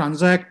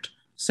 transact,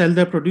 sell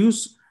their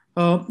produce.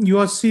 You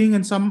are seeing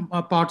in some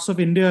parts of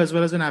India as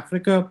well as in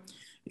Africa,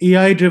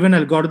 AI-driven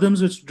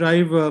algorithms which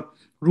drive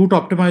route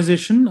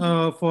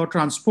optimization for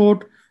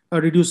transport,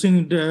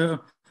 reducing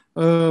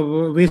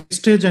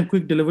wastage and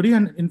quick delivery.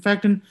 And in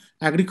fact, in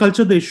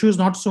agriculture, the issue is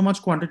not so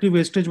much quantity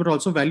wastage, but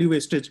also value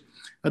wastage.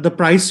 The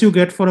price you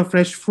get for a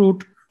fresh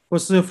fruit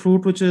versus a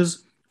fruit which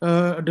is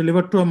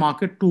delivered to a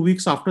market 2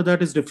 weeks after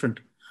that is different.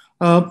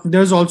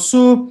 There's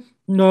also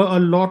a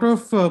lot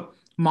of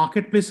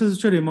marketplaces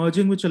which are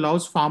emerging, which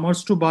allows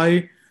farmers to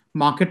buy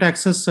market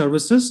access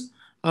services,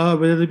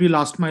 whether it be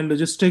last mile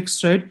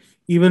logistics, right?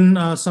 Even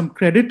some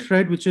credit,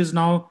 right? Which is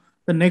now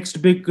the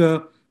next big,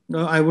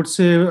 I would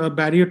say, a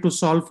barrier to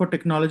solve for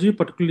technology,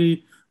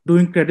 particularly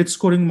doing credit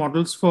scoring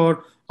models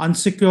for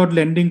unsecured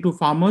lending to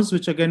farmers,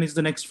 which again is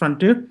the next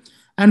frontier.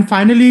 And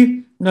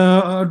finally,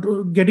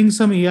 getting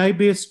some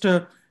AI-based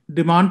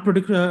demand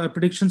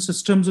prediction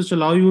systems, which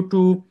allow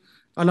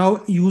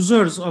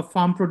users of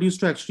farm produce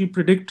to actually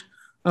predict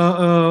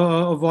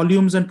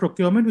volumes and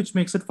procurement, which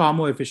makes it far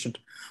more efficient.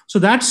 So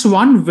that's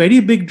one very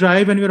big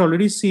drive, and we're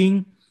already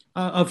seeing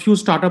a few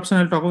startups, and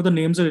I'll talk about the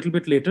names a little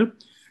bit later.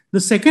 The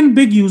second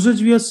big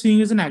usage we are seeing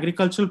is in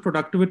agricultural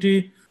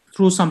productivity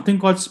through something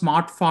called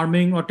smart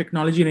farming or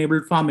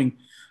technology-enabled farming.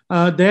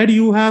 There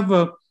you have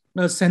a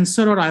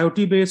sensor or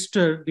IoT-based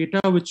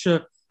data, which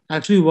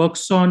actually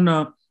works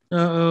on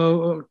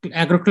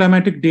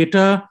agroclimatic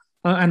data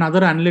and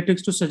other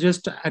analytics to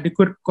suggest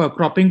adequate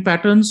cropping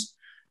patterns.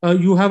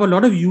 You have a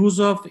lot of use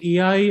of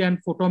AI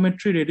and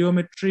photometry,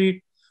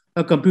 radiometry,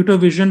 computer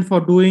vision for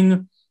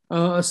doing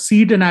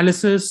seed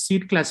analysis,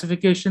 seed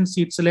classification,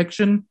 seed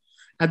selection.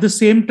 At the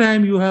same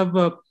time, you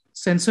have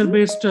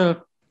sensor-based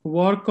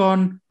work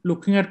on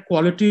looking at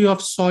quality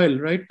of soil,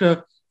 right?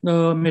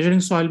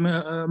 Measuring soil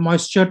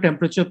moisture,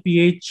 temperature,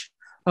 pH.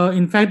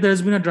 In fact, there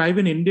has been a drive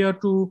in India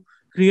to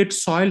create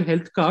soil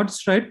health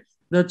cards, right?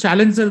 The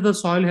challenge is that the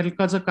soil health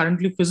cards are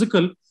currently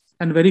physical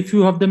and very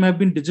few of them have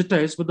been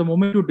digitized. But the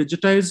moment you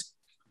digitize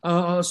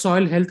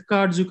soil health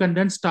cards, you can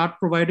then start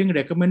providing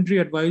recommendatory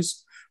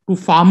advice to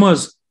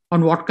farmers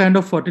on what kind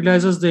of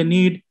fertilizers they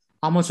need,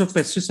 how much of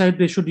pesticide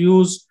they should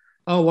use,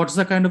 what's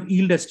the kind of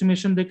yield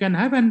estimation they can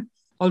have, and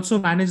also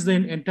manage the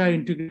entire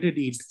integrated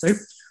yield, right?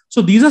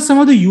 So these are some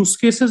of the use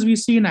cases we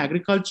see in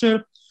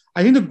agriculture.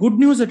 I think the good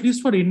news, at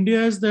least for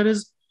India, is there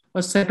is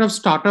a set of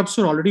startups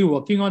who are already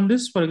working on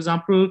this. For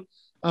example,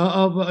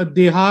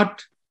 Dehat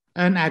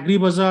and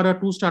AgriBazaar are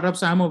 2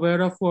 startups I'm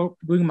aware of for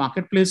doing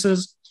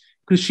marketplaces.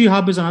 Krishi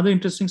Hub is another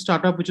interesting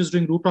startup which is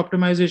doing route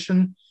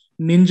optimization.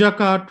 Ninja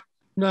Cart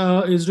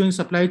is doing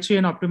supply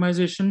chain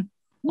optimization.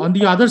 On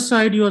the other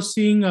side, you are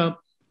seeing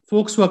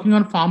folks working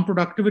on farm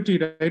productivity,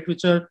 right,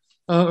 which are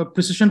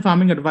precision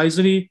farming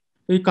advisory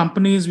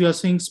companies. We are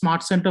seeing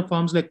smart center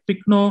firms like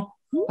Picno.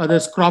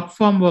 There's Crop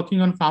Farm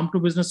working on farm to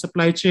business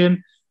supply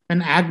chain,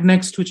 and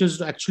AgNext, which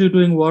is actually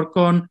doing work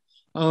on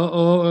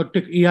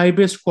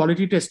AI-based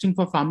quality testing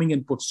for farming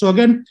inputs. So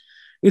again,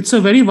 it's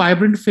a very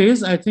vibrant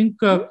phase. I think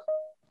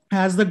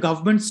as the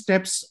government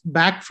steps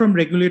back from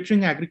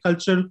regulating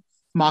agricultural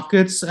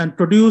markets and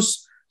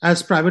produce,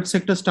 as private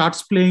sector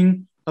starts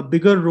playing a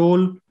bigger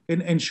role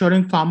in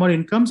ensuring farmer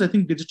incomes, I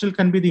think digital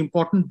can be the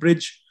important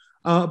bridge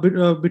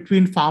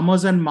between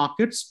farmers and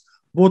markets,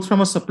 both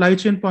from a supply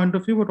chain point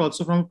of view, but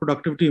also from a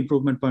productivity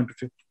improvement point of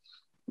view.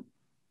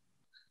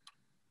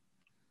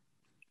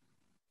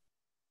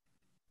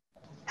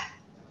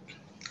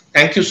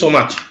 Thank you so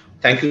much.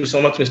 Thank you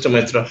so much, Mr.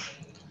 Mitra.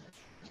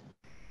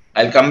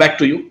 I'll come back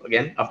to you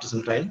again after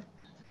some time.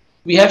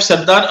 We have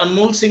Sardar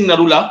Anmol Singh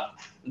Narula,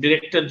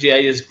 Director,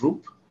 GIS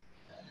Group.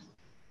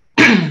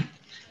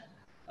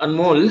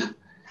 Anmol,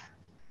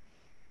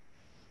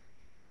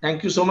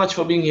 thank you so much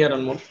for being here,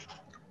 Anmol.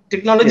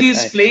 Technology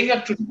is playing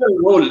a critical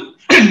role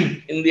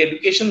in the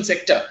education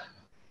sector,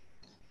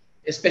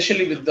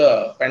 especially with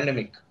the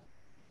pandemic.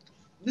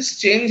 This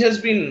change has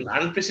been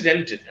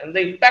unprecedented and the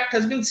impact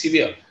has been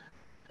severe,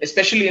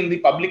 especially in the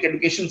public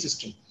education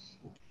system.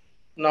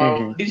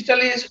 Now,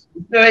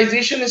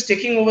 digitalization is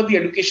taking over the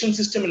education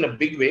system in a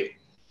big way,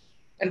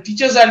 and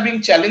teachers are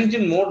being challenged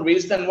in more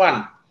ways than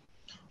one.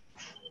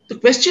 The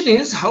question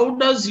is, how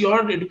does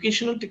your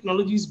educational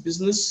technologies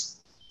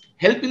business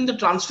help in the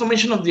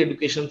transformation of the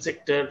education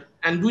sector,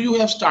 and do you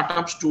have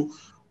startups to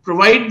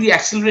provide the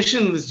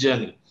acceleration in this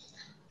journey?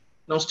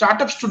 Now,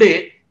 startups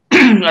today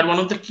are one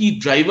of the key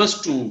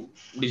drivers to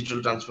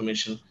digital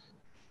transformation,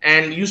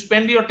 and you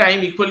spend your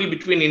time equally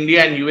between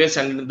India and US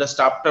and the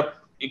startup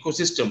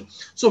ecosystem.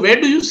 So where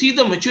do you see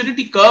the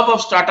maturity curve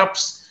of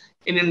startups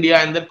in India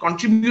and their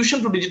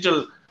contribution to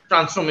digital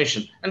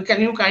transformation? And can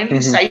you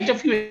kindly cite a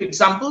few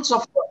examples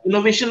of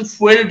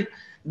innovation-fueled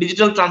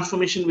digital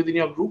transformation within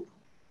your group?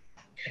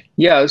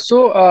 Yeah,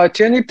 so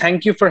Chiranjeev,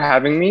 thank you for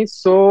having me.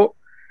 So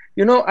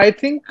I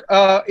think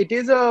it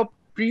is a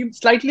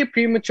slightly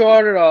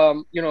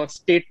premature,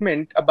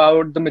 statement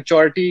about the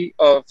maturity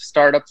of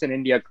startups in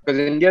India, because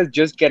India is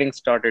just getting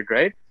started,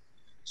 right?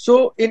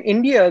 So in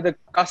India, the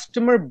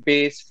customer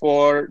base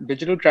for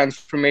digital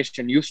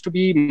transformation used to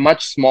be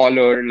much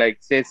smaller, like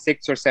say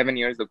 6 or 7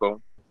 years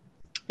ago.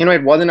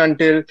 It wasn't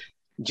until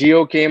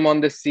Geo came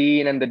on the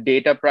scene and the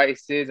data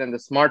prices and the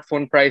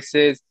smartphone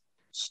prices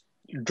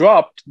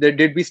dropped that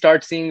did we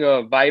start seeing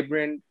a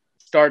vibrant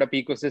startup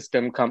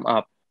ecosystem come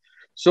up.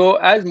 So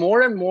as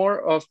more and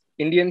more of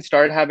Indians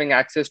started having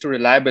access to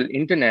reliable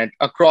internet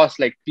across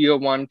like tier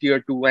 1, tier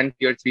 2, and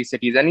tier 3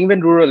 cities, and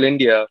even rural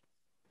India,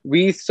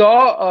 we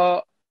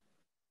saw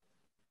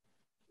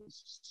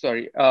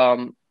sorry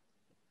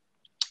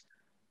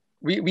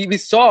we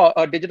saw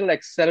a digital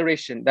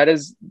acceleration that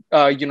is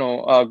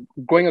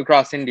going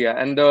across India,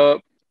 and the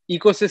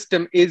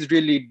ecosystem is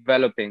really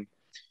developing.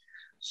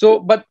 So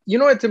but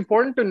it's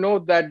important to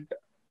note that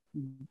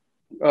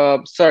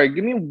sorry,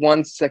 give me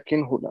 1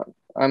 second, hold on,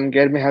 I'm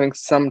having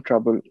some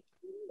trouble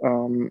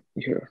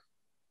here.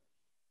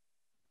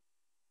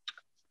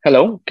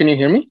 Hello, can you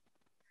hear me?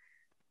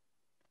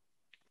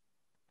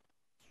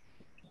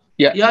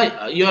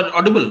 Yeah, you are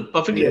audible,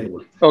 perfectly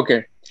audible.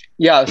 Okay.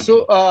 Yeah.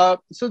 So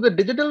the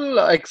digital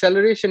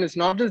acceleration is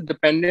not just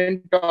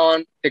dependent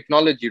on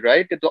technology,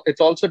 right?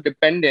 It's also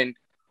dependent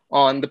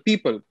on the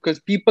people,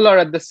 because people are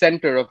at the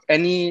center of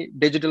any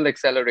digital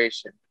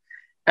acceleration.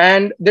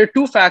 And there are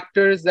two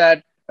factors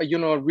that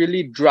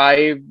really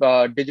drive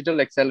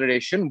digital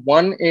acceleration.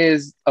 One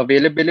is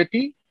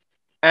availability,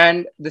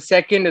 and the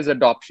second is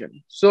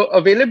adoption. So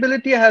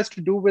availability has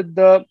to do with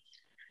the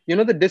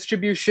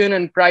distribution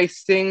and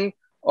pricing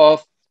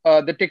of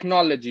the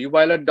technology,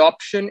 while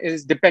adoption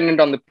is dependent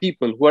on the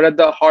people who are at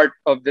the heart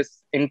of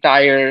this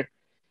entire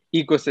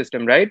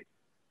ecosystem, right?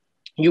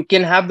 You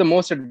can have the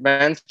most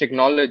advanced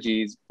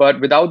technologies, but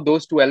without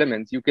those two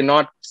elements, you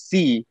cannot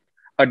see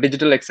a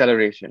digital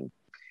acceleration.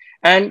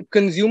 And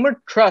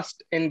consumer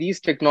trust in these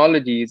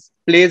technologies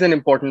plays an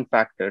important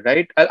factor,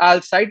 right?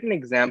 I'll cite an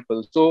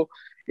example. So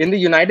in the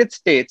United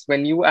States,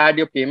 when you add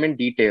your payment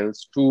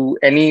details to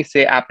any,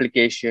 say,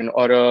 application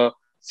or a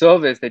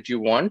service that you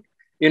want,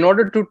 in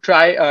order to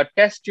try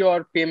test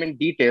your payment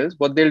details,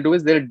 what they'll do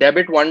is they'll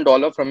debit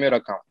 $1 from your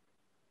account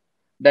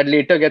that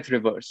later gets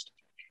reversed.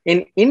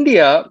 In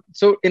India,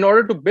 so in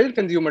order to build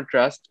consumer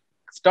trust,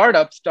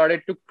 startups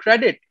started to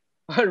credit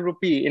a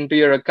rupee into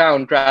your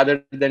account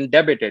rather than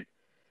debit it.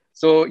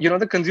 So,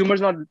 the consumer's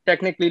not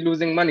technically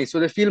losing money. So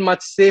they feel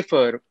much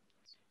safer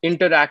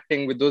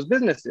interacting with those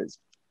businesses.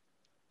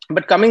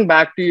 But coming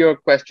back to your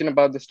question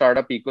about the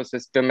startup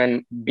ecosystem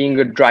and being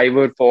a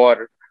driver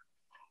for,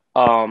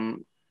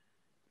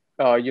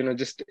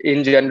 just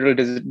in general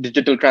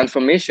digital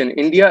transformation,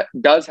 India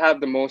does have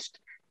the most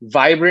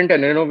vibrant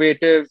and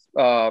innovative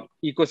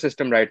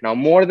ecosystem right now,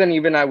 more than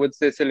even I would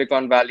say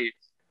Silicon Valley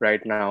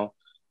right now.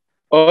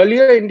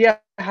 Earlier, India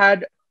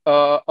had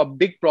a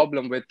big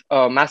problem with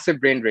massive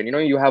brain drain.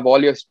 You have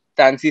all your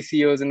fancy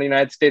CEOs in the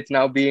United States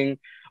now being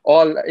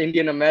all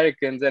Indian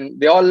Americans, and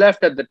they all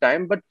left at the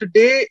time. But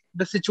today,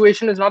 the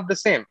situation is not the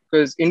same,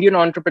 because Indian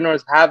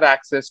entrepreneurs have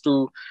access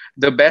to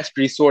the best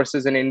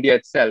resources in India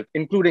itself,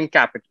 including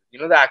capital.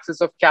 The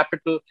access of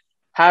capital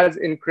has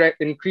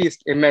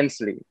increased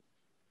immensely.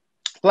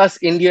 Plus,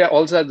 India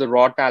also has the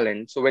raw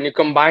talent. So when you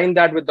combine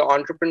that with the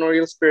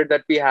entrepreneurial spirit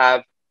that we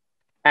have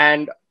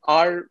and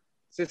our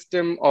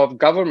system of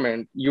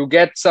government, you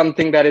get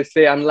something that is,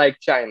 say, unlike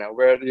China,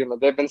 where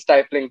they've been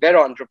stifling their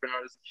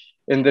entrepreneurs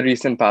in the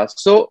recent past.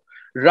 So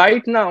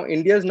right now,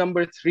 India is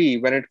number 3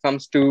 when it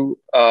comes to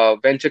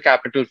venture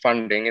capital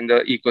funding in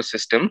the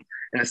ecosystem,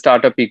 in the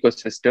startup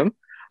ecosystem.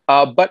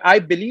 But I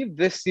believe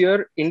this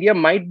year, India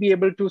might be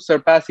able to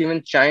surpass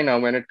even China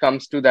when it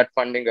comes to that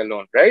funding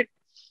alone, right?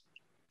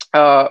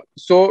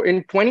 So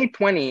in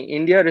 2020,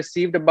 India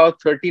received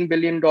about $13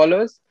 billion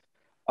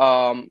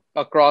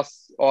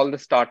across all the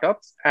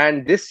startups.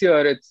 And this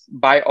year, it's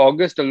by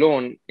August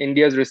alone,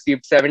 India's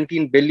received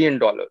 $17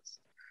 billion.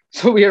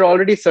 So we are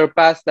already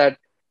surpassed that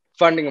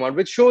funding amount,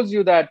 which shows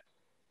you that,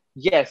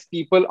 yes,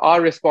 people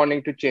are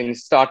responding to change.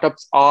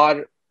 Startups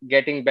are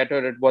getting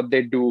better at what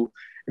they do.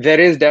 There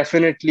is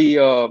definitely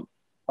a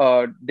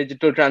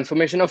digital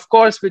transformation, of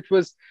course, which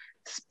was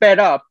sped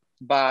up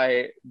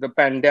by the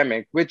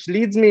pandemic, which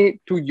leads me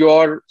to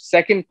your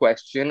second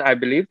question, I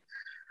believe.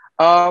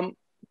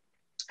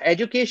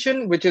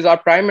 Education, which is our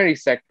primary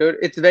sector,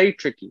 it's very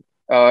tricky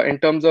in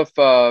terms of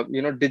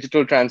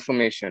digital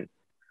transformation.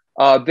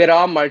 There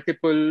are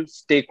multiple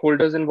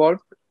stakeholders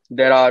involved.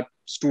 There are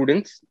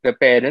students, their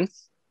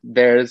parents,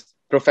 there's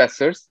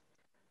professors,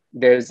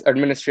 there's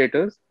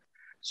administrators.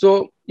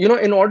 So,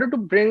 in order to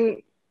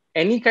bring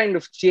any kind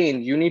of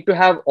change, you need to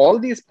have all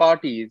these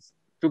parties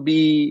to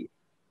be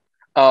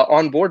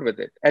on board with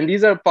it. And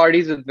these are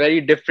parties with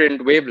very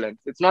different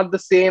wavelengths. It's not the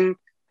same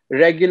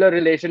regular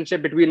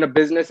relationship between a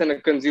business and a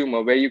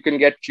consumer where you can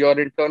get your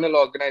internal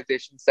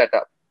organization set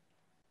up.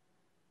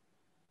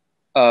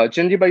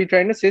 Chinjib, are you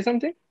trying to say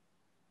something?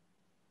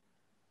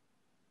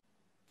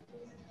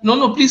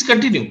 No, please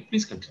continue.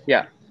 Please continue.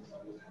 Yeah.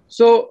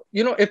 So,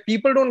 if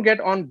people don't get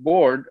on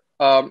board,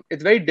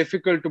 it's very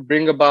difficult to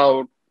bring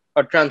about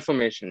a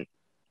transformation.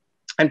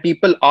 And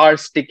people are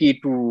sticky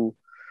to,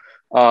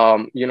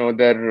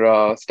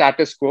 their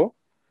status quo.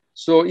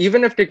 So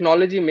even if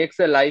technology makes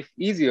their life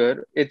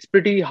easier, it's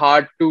pretty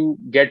hard to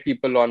get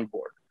people on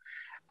board.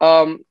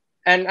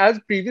 And as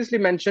previously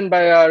mentioned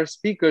by our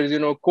speakers,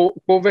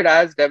 COVID,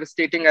 as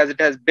devastating as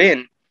it has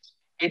been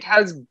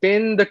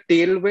the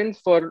tailwind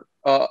for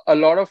a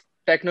lot of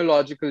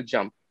technological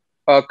jump.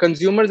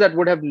 Consumers that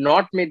would have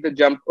not made the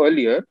jump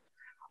earlier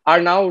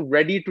are now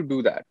ready to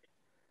do that.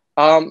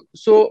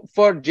 So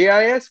for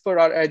JIS, for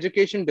our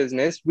education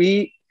business,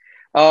 we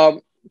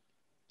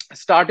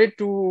started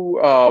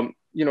to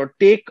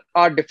take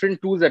our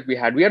different tools that we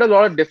had. We had a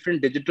lot of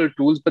different digital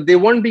tools, but they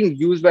weren't being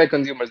used by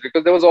consumers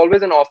because there was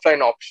always an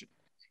offline option,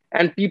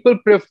 and people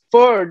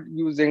preferred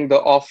using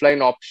the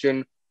offline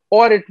option,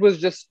 or it was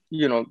just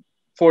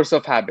force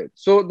of habit.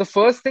 So the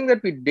first thing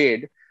that we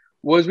did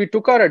was we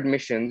took our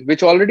admissions,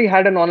 which already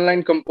had an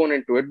online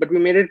component to it, but we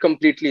made it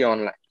completely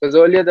online. Because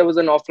earlier there was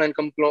an offline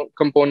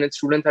component,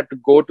 students had to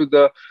go to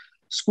the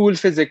school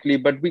physically,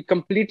 but we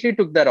completely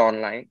took that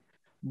online.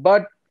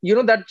 But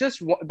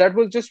that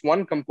was just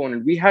one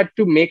component. We had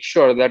to make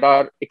sure that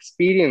our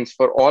experience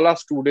for all our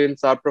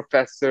students, our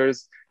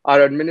professors,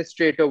 our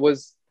administrator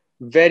was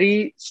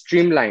very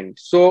streamlined.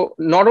 So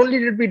not only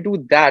did we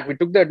do that, we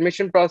took the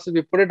admission process,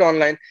 we put it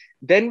online.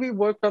 Then we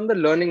worked on the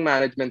learning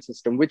management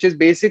system, which is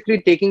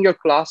basically taking your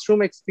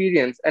classroom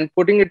experience and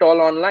putting it all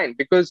online,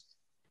 because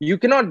you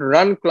cannot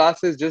run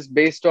classes just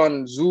based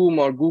on Zoom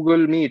or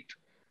Google Meet,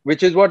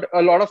 which is what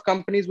a lot of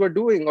companies were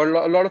doing, or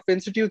a lot of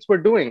institutes were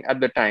doing at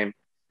the time,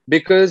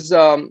 because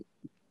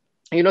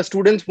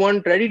students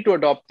weren't ready to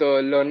adopt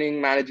the learning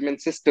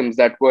management systems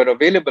that were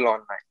available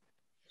online.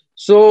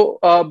 So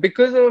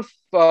because of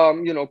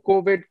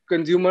COVID,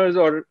 consumers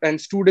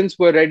and students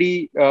were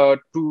ready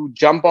to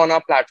jump on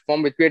our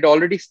platform, which we had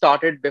already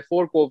started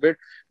before COVID,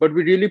 but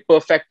we really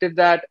perfected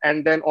that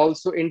and then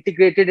also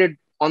integrated it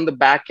on the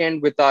back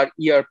end with our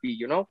ERP.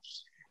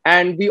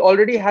 And we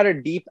already had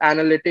a deep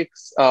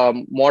analytics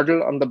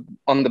model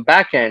on the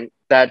back end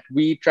that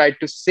we tried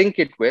to sync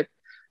it with,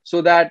 so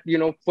that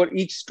for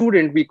each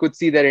student we could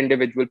see their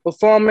individual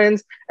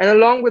performance, and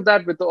along with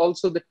that, with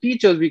also the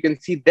teachers, we can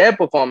see their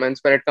performance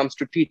when it comes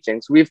to teaching.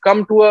 So we've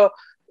come to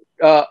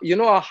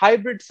a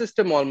hybrid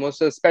system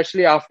almost,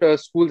 especially after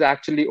schools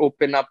actually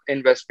open up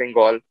in West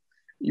Bengal.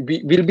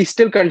 We'll be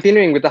still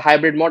continuing with the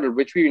hybrid model,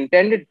 which we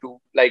intended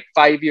to like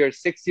 5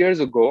 years, 6 years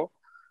ago,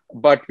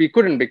 but we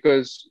couldn't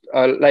because,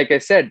 like I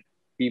said,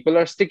 people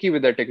are sticky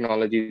with their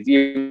technologies,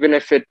 even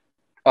if it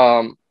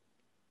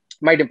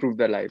might improve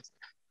their lives.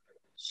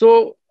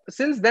 So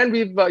since then,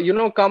 we've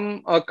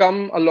come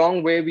a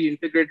long way. We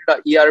integrated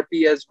our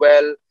ERP as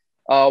well.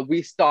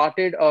 We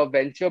started a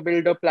venture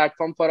builder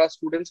platform for our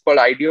students called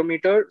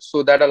Ideometer,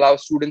 so that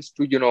allows students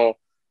to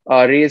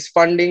raise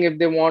funding if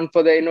they want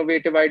for their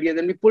innovative ideas,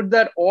 and we put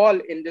that all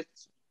in this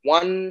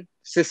one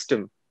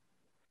system.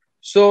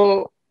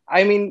 So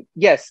I mean,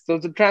 yes, so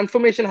the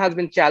transformation has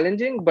been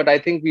challenging, but I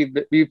think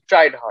we've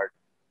tried hard.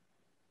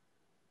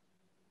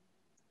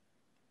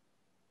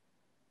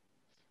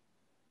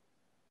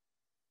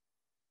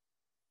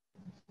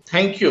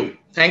 Thank you.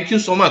 Thank you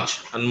so much,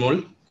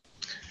 Anmol.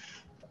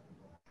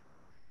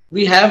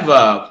 We have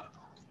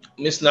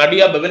Ms.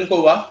 Nadia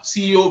Babenkova,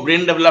 CEO,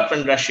 Brain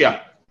Development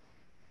Russia.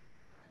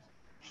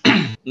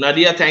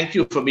 Nadia, thank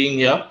you for being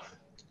here.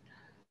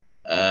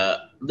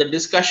 The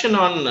discussion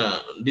on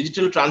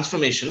digital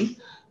transformation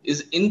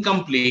is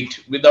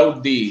incomplete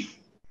without the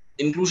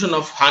inclusion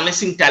of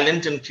harnessing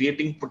talent and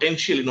creating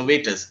potential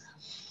innovators.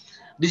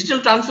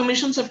 Digital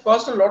transformations have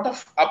caused a lot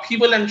of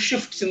upheaval and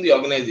shifts in the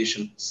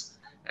organizations.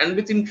 And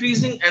with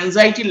increasing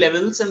anxiety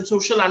levels and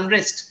social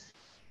unrest,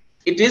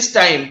 it is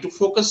time to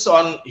focus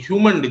on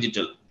human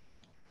digital.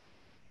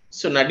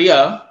 So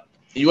Nadia,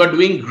 you are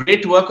doing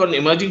great work on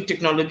emerging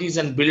technologies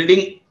and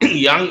building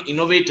young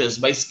innovators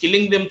by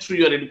skilling them through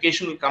your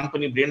educational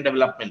company, Brain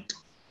Development.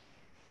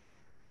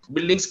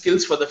 Building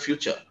skills for the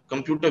future,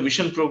 computer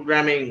vision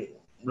programming,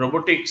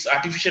 robotics,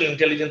 artificial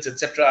intelligence,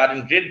 etc. are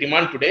in great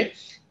demand today.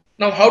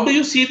 Now, how do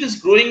you see this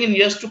growing in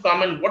years to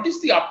come, and what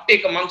is the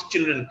uptake amongst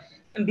children?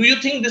 And do you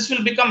think this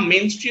will become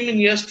mainstream in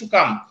years to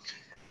come?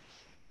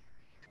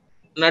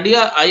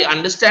 Nadia, I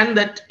understand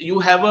that you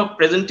have a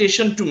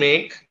presentation to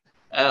make.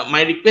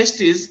 My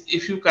request is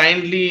if you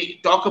kindly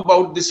talk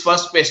about this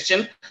first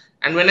question,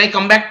 and when I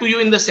come back to you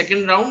in the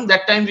second round,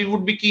 that time we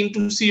would be keen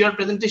to see your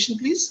presentation,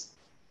 please.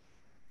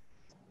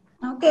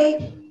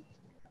 Okay.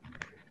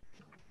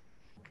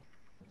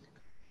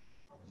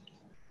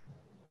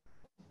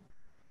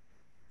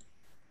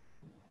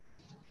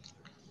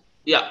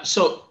 Yeah,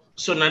 so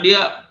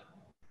Nadia,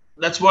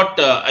 that's what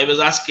I was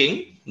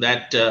asking,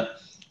 that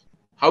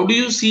how do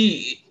you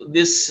see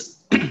this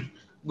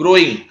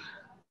growing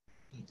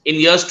in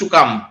years to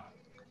come,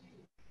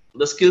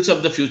 the skills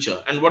of the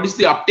future, and what is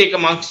the uptake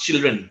amongst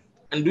children?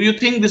 And do you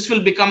think this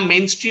will become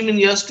mainstream in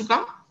years to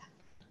come?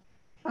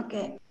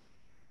 Okay.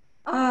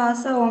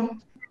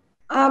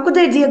 Good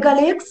day, dear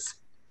colleagues.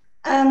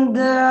 And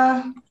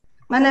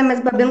my name is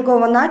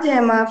Babinkova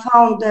Nadia. I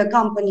found the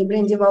company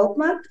Brain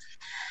Development.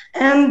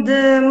 And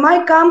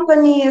my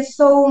company is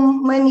so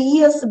many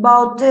years,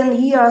 about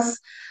 10 years,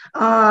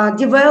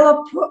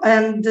 develop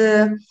and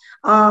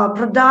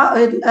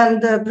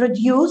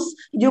produce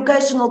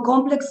educational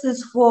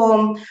complexes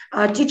for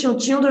teaching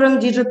children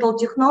digital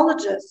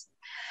technologies.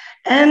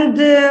 And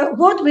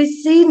what we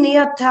see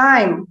near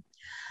time.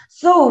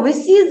 So we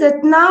see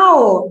that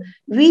now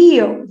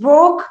we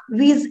work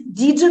with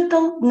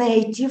digital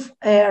native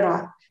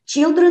era.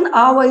 Children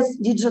are always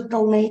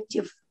digital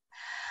native.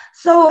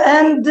 So,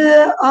 and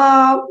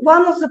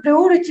one of the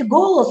priority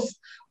goals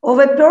of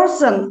a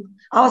person,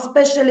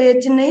 especially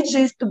a teenager,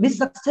 is to be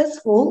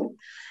successful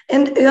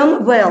and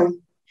earn well.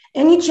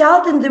 Any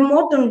child in the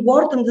modern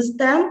world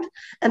understands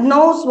and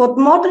knows what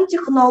modern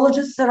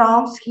technology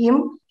surrounds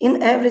him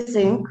in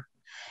everything.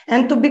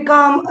 And to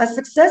become a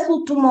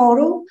successful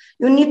tomorrow,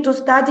 you need to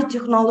study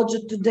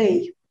technology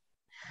today.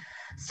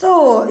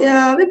 So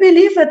we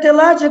believe at a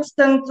large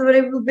extent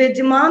there will be a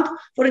demand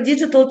for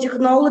digital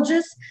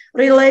technologies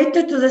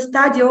related to the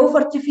study of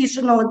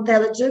artificial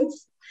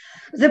intelligence,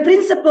 the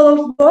principle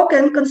of work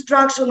and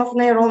construction of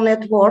neural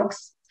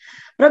networks,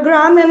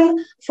 programming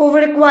for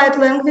required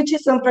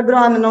languages and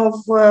programming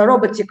of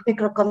robotic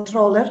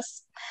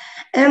microcontrollers,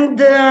 and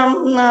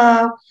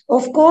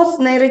of course,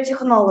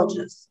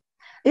 neurotechnologies.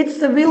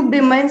 It will be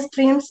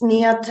mainstreams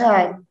near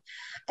time.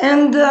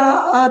 And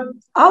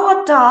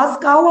our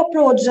task, our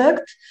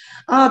project,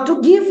 to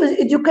give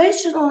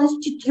educational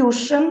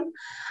institution,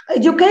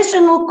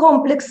 educational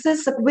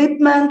complexes,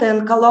 equipment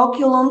and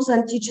curriculums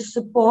and teacher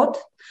support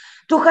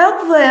to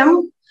help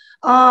them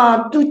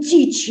to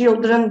teach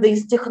children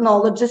these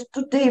technologies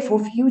today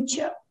for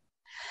future.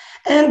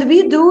 And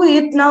we do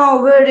it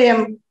now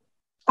very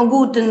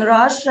good in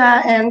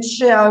Russia and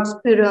share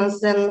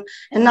experience in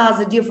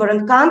other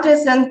different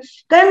countries. And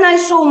can I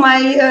show my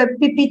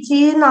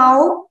PPT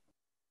now?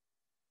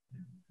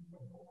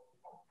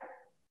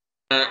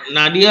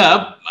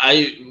 Nadia,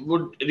 I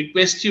would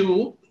request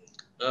you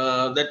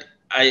that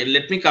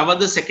let me cover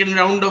the second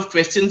round of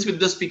questions with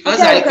the speakers.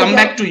 Okay, I'll come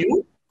back to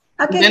you.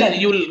 Okay, then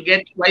you'll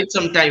get quite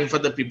some time for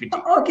the PPT.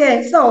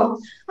 Okay, so,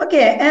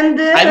 okay. And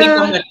I will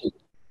come back to you.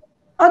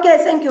 Okay,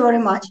 thank you very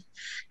much.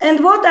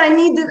 And what I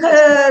need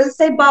to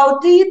say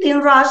about it,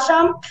 in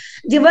Russia,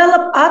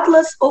 develop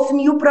atlas of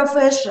new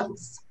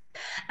professions.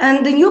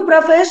 And the new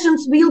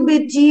professions will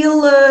be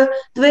till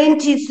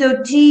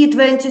 2030,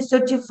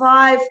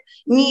 2035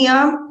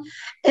 near.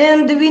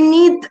 And we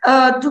need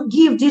to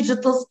give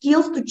digital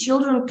skills to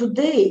children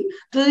today.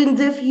 So in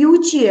the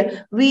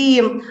future, we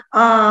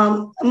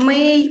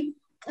may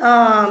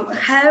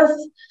have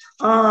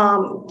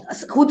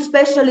good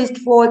specialists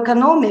for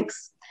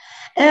economics.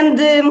 And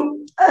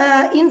in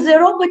the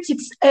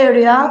robotics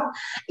area,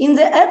 in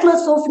the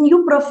atlas of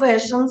new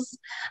professions,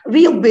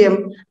 will be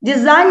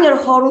designer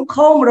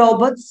home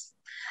robots,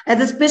 and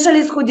the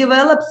specialist who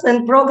develops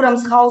and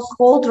programs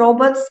household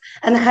robots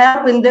and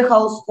help in the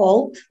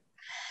household.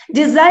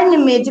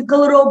 Designing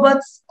medical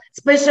robots,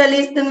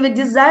 specialist in the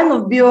design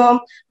of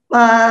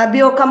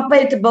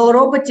biocompatible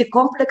robotic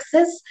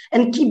complexes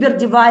and cyber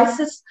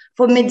devices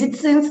for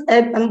medicines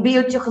and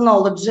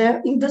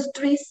biotechnology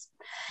industries.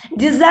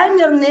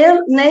 Designer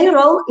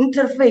neural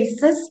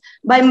interfaces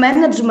by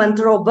management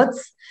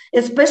robots,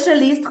 a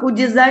specialist who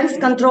designs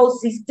control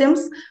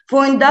systems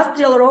for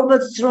industrial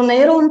robots through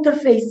neural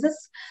interfaces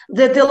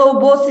that allow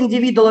both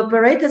individual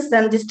operators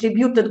and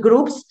distributed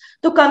groups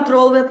to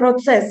control the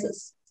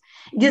processes.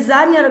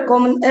 Designer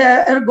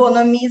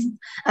ergonomist,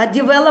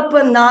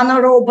 developer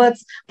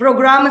nanorobots,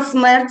 program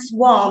smart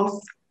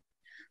swarms.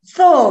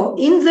 So,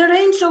 in the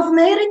range of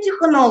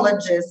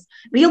neurotechnologies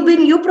will be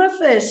new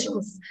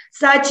professions,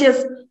 such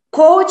as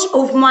coach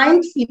of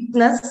mind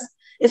fitness,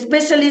 a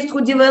specialist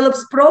who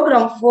develops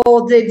programs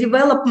for the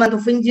development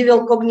of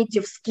individual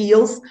cognitive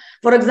skills,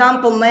 for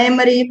example,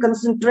 memory,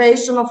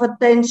 concentration of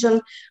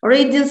attention,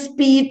 reading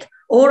speed,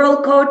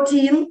 oral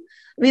correction,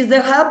 with the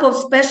help of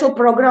special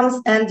programs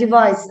and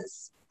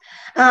devices.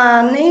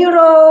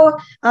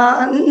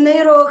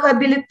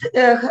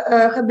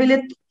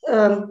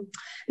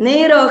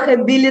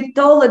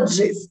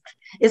 Neurohabilitologist,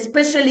 a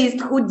specialist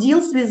who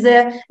deals with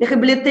the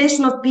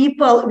rehabilitation of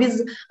people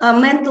with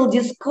mental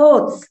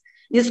discords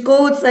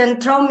and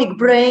traumatic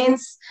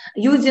brains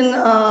using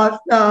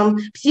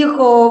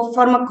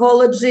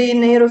psychopharmacology,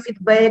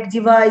 neurofeedback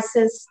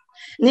devices.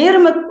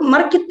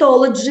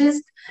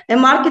 Neuromarketologist, a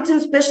marketing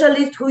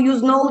specialist who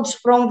uses knowledge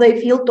from the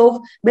field of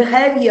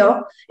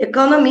behavior,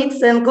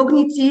 economics, and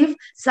cognitive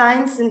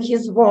science in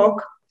his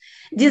work.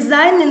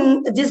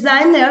 Designer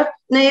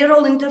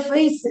neural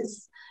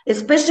interfaces, a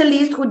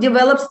specialist who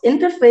develops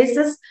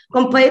interfaces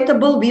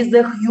compatible with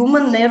the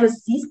human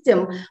nervous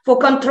system for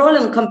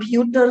controlling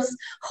computers,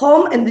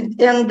 home and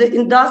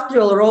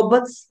industrial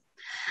robots.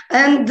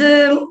 And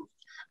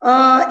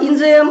in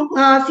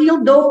the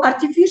field of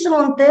artificial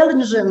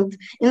intelligence,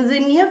 in the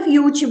near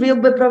future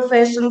will be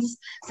professions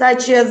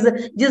such as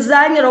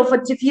designer of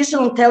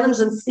artificial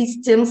intelligence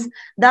systems,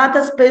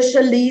 data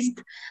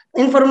specialist,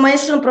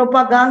 information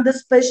propaganda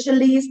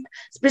specialist,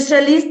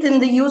 specialist in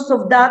the use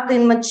of data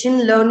in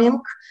machine learning,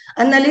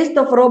 analyst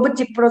of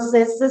robotic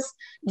processes,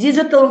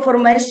 digital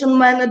information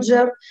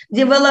manager,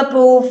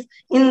 developer of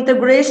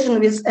integration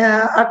with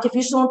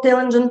artificial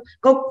intelligence,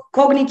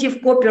 cognitive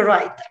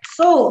copywriter.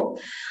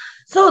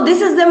 So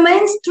this is the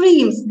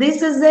mainstreams.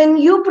 This is the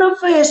new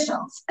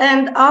professions,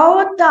 and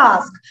our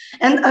task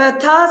in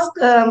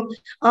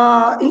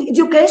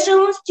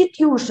educational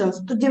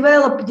institutions to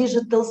develop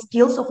digital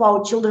skills of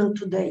our children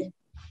today.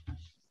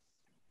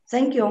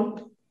 Thank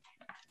you.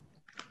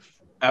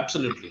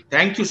 Absolutely.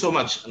 Thank you so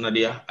much,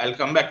 Nadia. I'll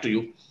come back to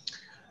you.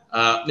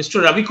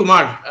 Mr. Ravi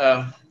Kumar,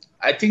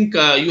 I think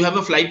you have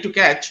a flight to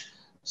catch.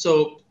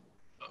 So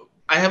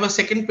I have a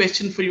second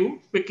question for you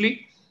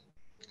quickly.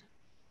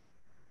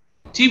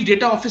 Chief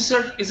Data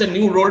Officer is a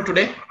new role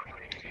today,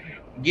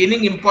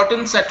 gaining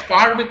importance at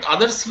par with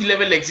other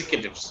C-level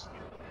executives.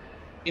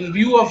 In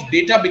view of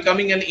data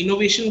becoming an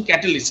innovation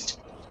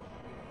catalyst,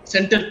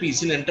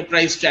 centerpiece in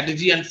enterprise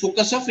strategy and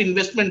focus of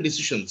investment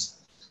decisions.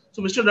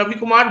 So Mr. Ravi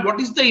Kumar,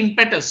 what is the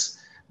impetus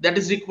that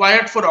is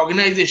required for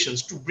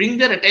organizations to bring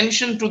their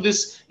attention to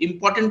this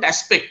important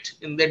aspect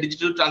in their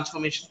digital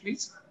transformation,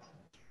 please?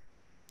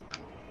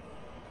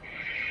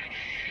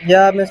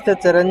 Yeah, Mr.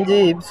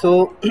 Charanjeev.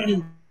 So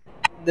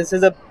this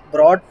is a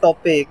broad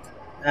topic,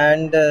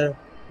 and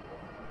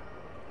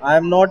I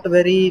am not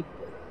very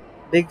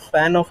big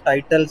fan of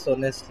titles,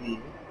 honestly.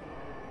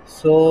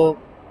 So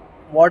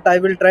what I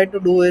will try to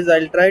do is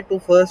I'll try to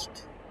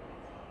first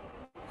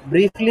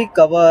briefly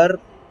cover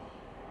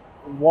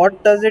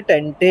what does it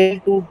entail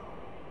to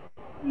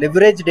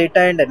leverage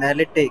data and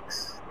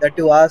analytics that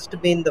you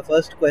asked me in the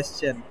first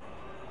question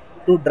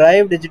to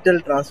drive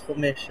digital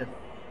transformation.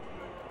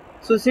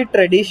 So see,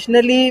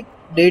 traditionally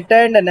data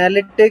and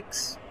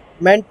analytics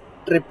meant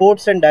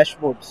reports and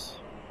dashboards.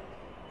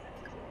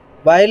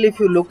 While if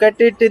you look at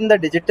it in the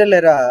digital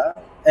era,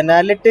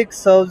 analytics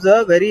serves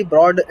a very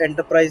broad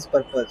enterprise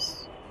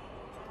purpose,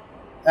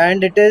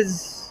 and it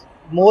is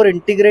more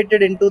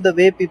integrated into the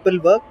way people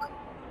work.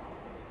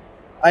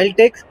 I'll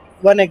take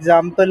one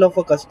example of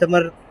a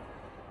customer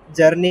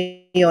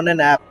journey on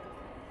an app.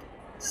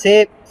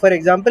 Say, for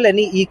example,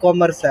 any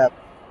e-commerce app.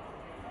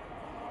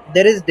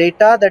 There is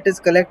data that is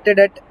collected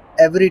at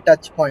every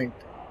touch point.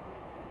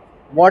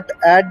 What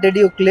ad did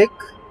you click?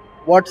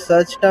 What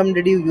search term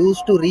did you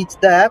use to reach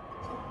the app?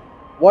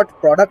 What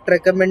product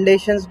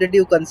recommendations did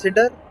you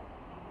consider?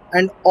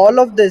 And all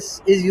of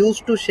this is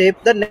used to shape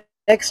the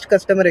next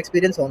customer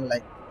experience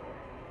online,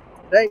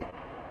 right?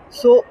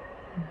 So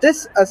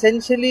this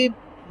essentially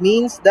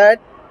means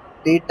that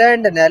data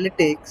and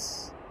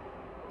analytics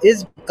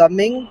is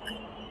becoming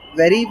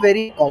very,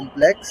 very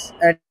complex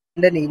and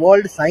an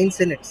evolved science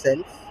in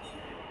itself,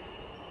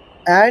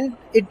 and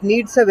it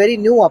needs a very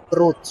new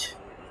approach.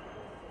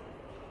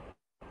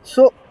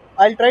 So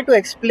I'll try to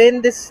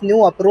explain this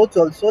new approach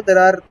also. There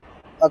are,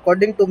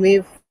 according to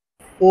me,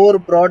 four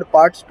broad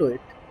parts to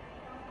it.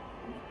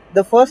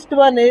 The first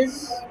one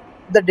is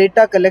the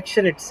data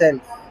collection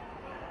itself,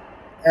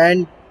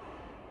 and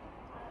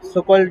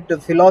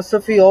so-called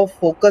philosophy of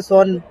focus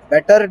on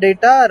better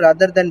data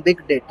rather than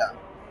big data.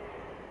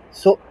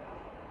 So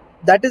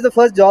that is the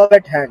first job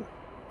at hand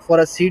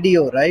for a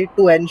CDO, right?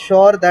 To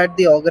ensure that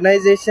the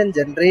organization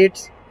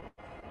generates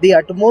the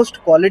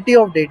utmost quality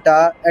of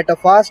data at a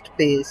fast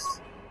pace.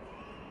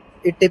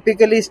 It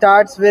typically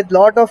starts with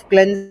lot of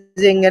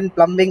cleansing and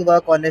plumbing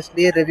work,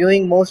 honestly,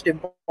 reviewing most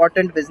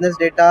important business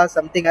data,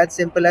 something as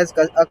simple as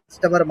a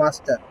customer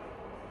master.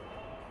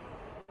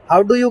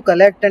 How do you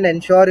collect and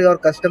ensure your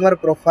customer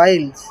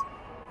profiles,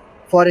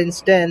 for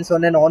instance,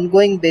 on an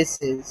ongoing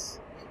basis,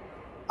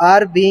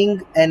 are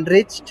being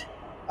enriched,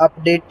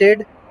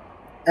 updated,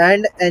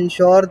 and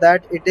ensure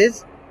that it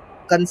is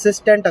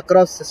consistent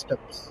across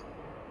systems?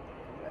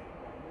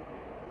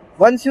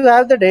 Once you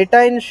have the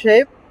data in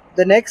shape,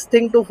 the next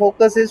thing to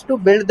focus is to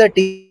build the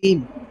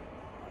team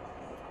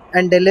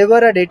and deliver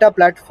a data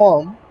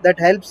platform that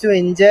helps you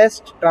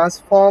ingest,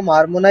 transform,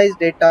 harmonize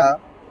data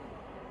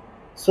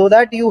so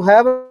that you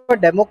have a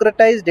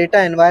democratized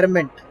data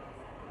environment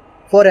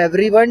for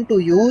everyone to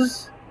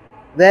use,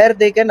 where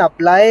they can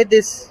apply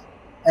this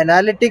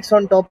analytics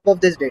on top of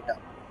this data.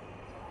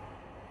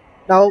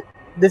 Now,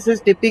 this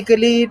is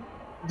typically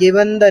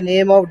given the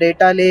name of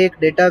data lake,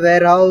 data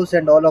warehouse,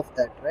 and all of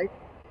that, right?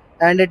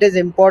 And it is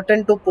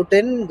important to put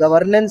in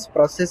governance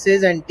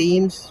processes and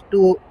teams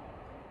to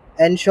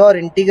ensure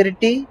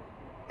integrity,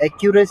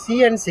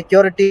 accuracy, and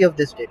security of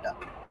this data.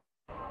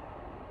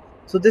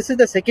 So this is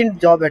the second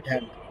job at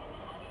hand.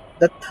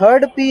 The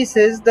third piece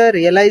is the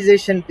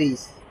realization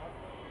piece.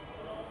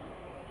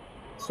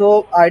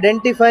 So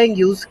identifying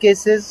use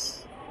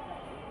cases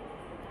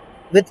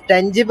with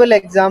tangible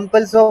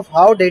examples of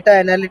how data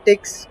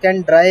analytics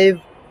can drive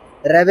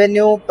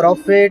revenue,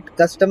 profit,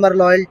 customer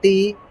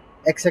loyalty,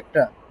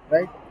 etc.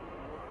 Right?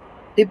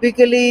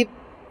 Typically,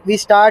 we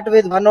start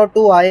with one or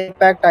two high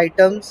impact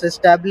items,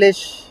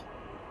 establish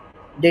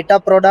data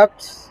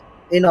products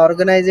in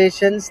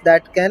organizations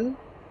that can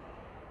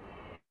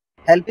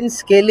help in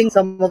scaling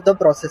some of the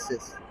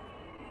processes.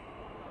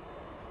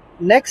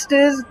 Next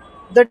is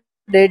the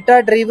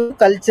data driven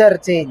culture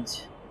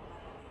change.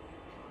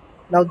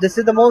 Now, this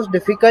is the most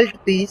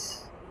difficult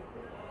piece,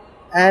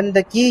 and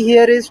the key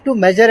here is to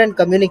measure and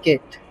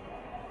communicate.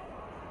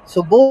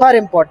 So, both are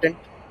important.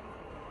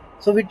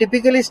 So, we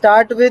typically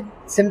start with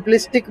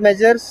simplistic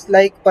measures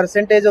like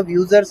percentage of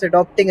users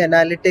adopting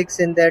analytics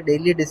in their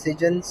daily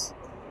decisions.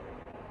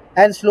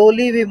 And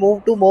slowly we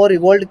move to more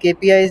evolved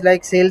KPIs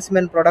like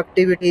salesman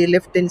productivity,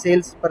 lift in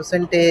sales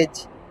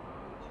percentage,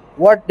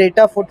 what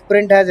data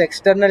footprint has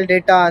external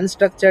data,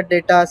 unstructured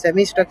data,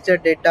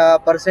 semi-structured data,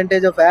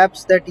 percentage of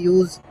apps that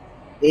use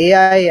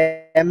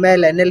AI,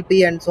 ML,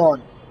 NLP, and so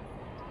on.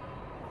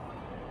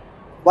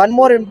 One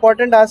more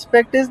important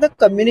aspect is the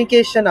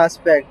communication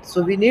aspect.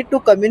 So we need to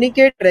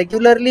communicate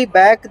regularly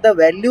back the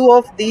value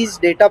of these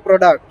data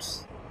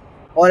products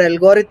or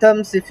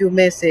algorithms, if you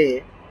may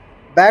say,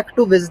 back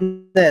to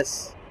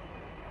business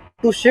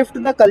to shift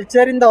the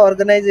culture in the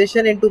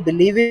organization into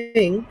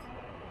believing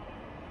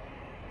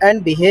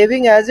and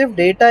behaving as if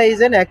data is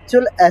an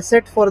actual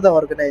asset for the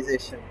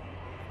organization.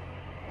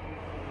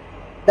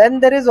 Then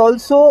there is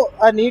also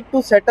a need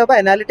to set up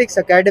an analytics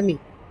academy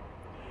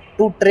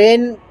to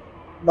train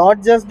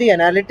not just the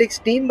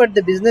analytics team but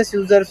the business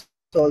users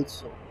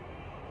also.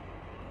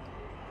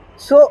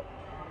 So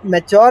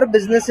mature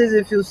businesses,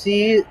 if you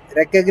see,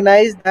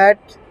 recognize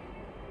that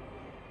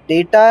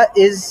data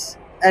is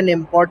an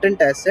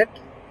important asset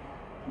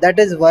that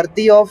is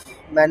worthy of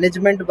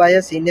management by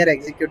a senior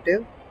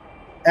executive,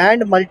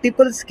 and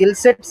multiple skill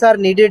sets are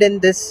needed in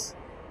this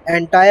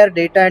entire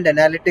data and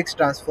analytics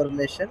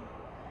transformation.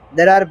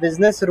 There are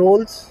business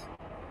roles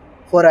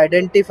for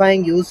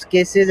identifying use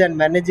cases and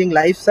managing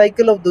life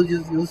cycle of those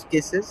use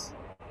cases.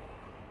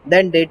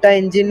 Then data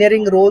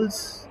engineering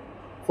roles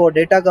for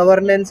data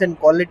governance and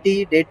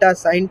quality, data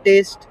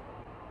scientists,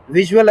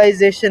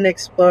 visualization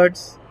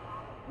experts,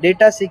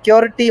 data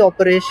security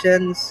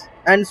operations,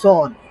 and so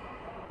on.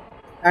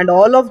 And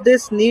all of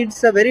this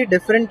needs a very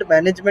different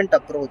management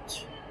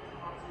approach.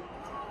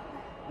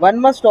 One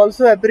must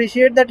also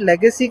appreciate that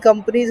legacy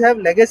companies have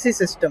legacy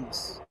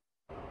systems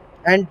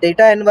and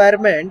data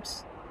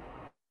environments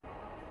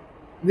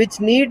which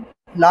need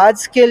large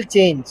scale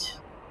change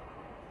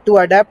to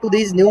adapt to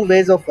these new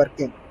ways of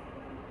working.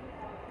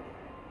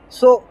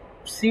 So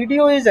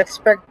CDO is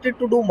expected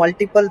to do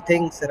multiple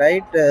things,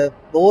 right?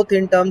 Both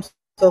in terms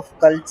of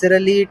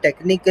culturally,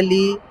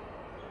 technically,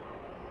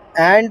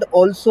 and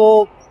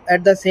also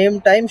at the same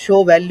time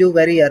show value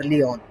very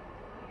early on.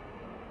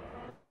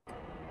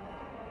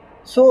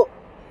 So,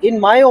 in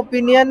my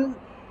opinion,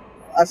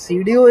 a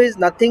CDO is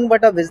nothing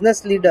but a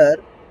business leader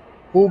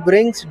who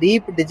brings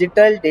deep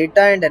digital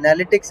data and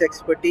analytics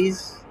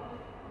expertise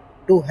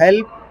to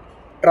help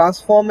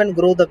transform and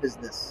grow the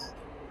business.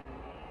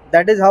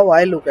 That is how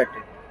I look at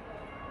it.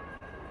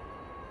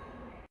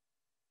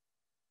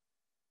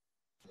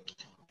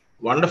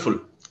 Wonderful.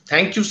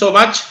 Thank you so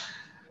much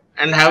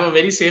and have a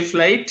very safe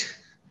flight.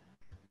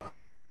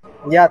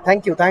 Yeah,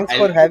 thank you. Thanks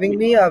for having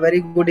me. A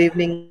very good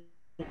evening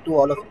to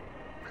all of you.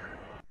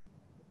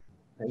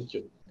 Thank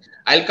you.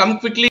 I'll come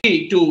quickly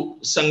to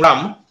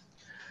Sangram.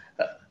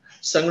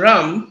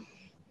 Sangram,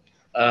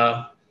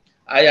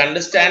 I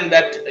understand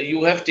that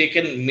you have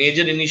taken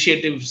major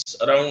initiatives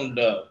around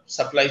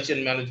supply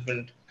chain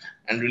management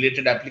and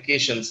related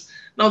applications.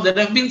 Now, there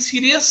have been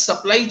serious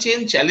supply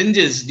chain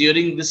challenges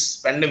during this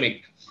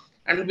pandemic.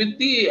 And with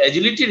the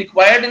agility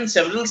required in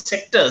several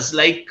sectors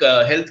like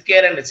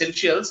healthcare and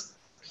essentials,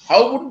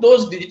 how would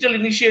those digital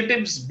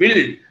initiatives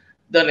build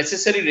the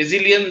necessary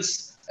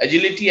resilience,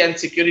 agility, and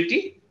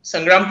security?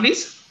 Sangram,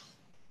 please.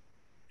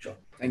 Sure.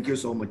 Thank you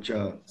so much,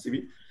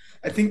 CB.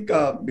 I think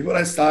before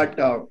I start,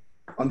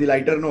 on the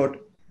lighter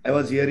note, I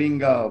was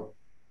hearing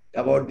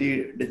about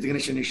the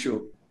designation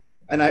issue.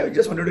 And I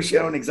just wanted to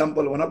share an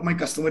example. One of my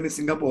customers in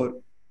Singapore,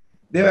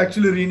 they have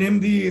actually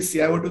renamed the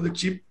CIO to the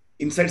Chief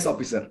Insights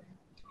Officer.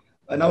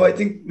 Now I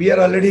think we are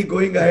already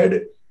going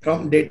ahead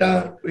from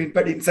data to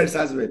impact insights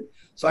as well.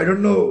 So I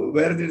don't know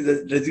where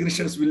the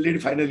designations will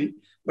lead finally,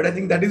 but I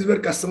think that is where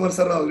customers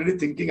are already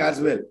thinking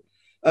as well,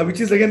 which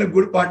is again a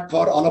good part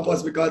for all of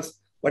us, because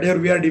whatever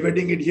we are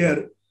debating it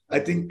here, I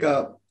think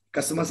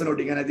customers are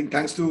noting. And I think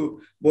thanks to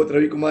both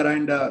Ravi Kumar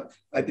and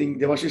I think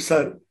Devashish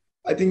sir,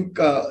 I think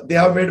they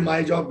have made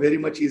my job very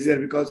much easier,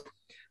 because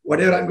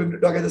whatever I'm going to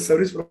talk as a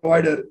service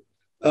provider,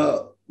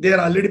 they are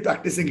already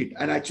practicing it,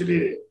 and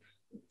actually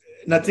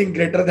nothing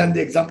greater than the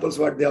examples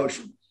what they have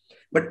shown.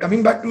 But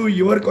coming back to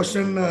your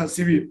question,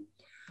 CV,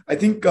 I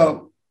think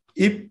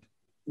if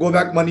go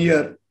back 1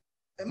 year,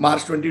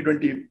 March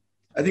 2020,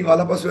 I think all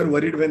of us were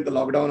worried when the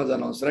lockdown was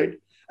announced, right?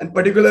 And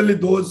particularly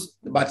those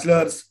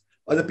bachelors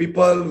or the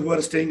people who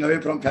are staying away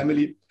from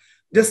family.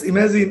 Just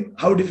imagine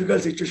how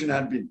difficult situation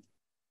had been.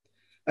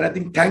 And I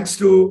think thanks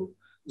to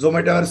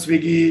Zomato or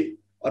Swiggy,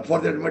 or for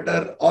that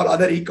matter, all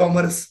other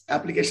e-commerce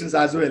applications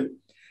as well,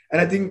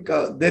 And I think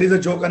there is a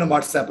joke on a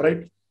WhatsApp,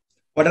 right?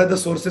 What are the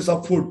sources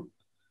of food?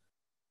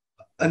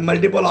 And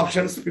multiple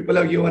options people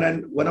have given,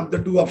 and one of the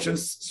two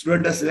options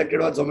student has selected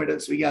was Zomato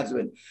and Swiggy as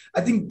well. I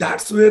think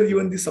that's where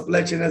even the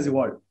supply chain has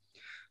evolved.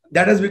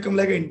 That has become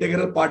like an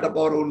integral part of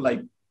our own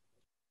life.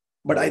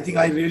 But I think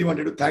I really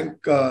wanted to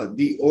thank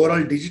the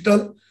overall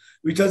digital,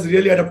 which has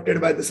really adopted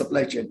by the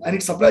supply chain. And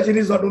its supply chain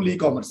is not only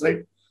e-commerce,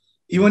 right?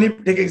 Even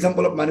if take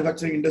example of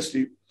manufacturing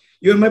industry,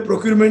 even my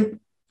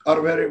procurement,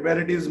 or where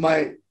it is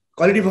my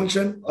quality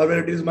function, or where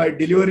it is my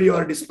delivery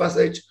or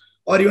dispatch,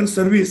 or even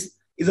service,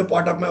 is a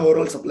part of my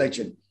overall supply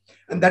chain.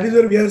 And that is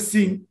where we are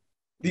seeing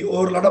the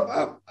overall lot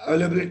of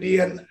availability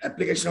and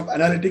application of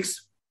analytics,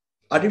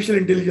 artificial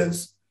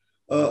intelligence,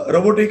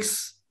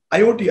 robotics,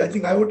 IoT. I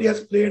think IoT has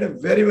played a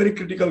very, very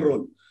critical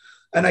role.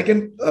 And I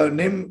can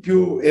name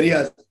few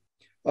areas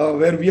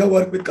where we have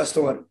worked with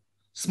customer.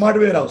 Smart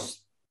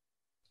warehouse.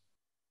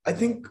 I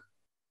think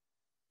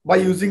by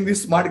using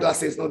these smart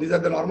glasses, now these are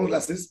the normal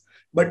glasses,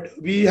 but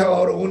we have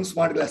our own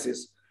smart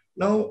glasses.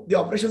 Now the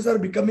operations are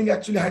becoming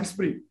actually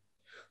hands-free.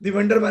 The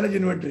vendor managed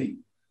inventory.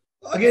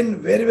 Again,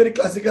 very, very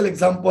classical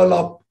example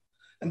of,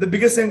 and the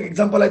biggest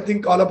example I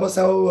think all of us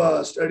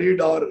have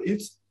studied or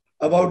is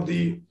about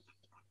the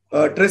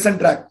trace and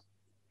track,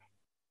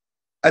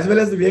 as well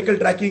as the vehicle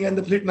tracking and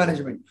the fleet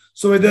management.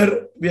 So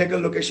whether vehicle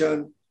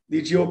location,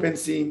 the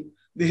geofencing,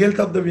 the health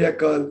of the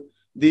vehicle,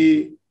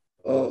 the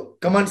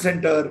command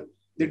center,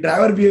 the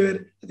driver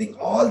behavior, I think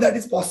all that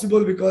is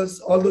possible because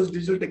all those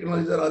digital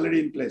technologies are already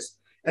in place.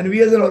 And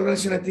we as an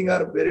organization, I think,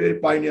 are very, very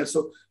pioneers.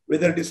 So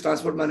whether it is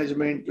transport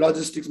management,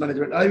 logistics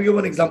management, I'll give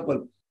one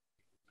example.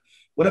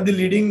 One of the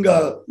leading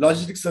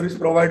logistics service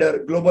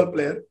provider, global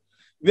player,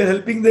 we are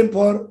helping them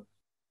for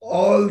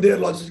all their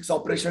logistics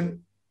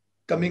operation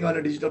coming on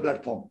a digital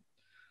platform.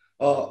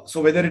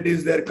 So whether it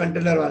is their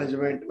container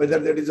management,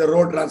 whether it is a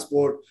road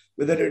transport,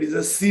 whether it is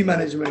a sea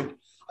management,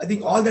 I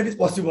think all that is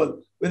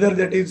possible. Whether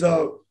that is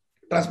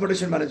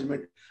transportation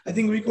management, I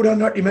think we could have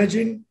not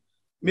imagined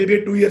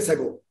maybe 2 years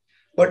ago.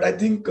 But I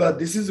think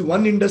this is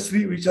one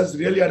industry which has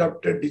really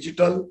adopted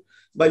digital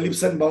by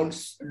leaps and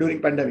bounds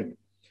during pandemic.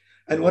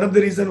 And one of the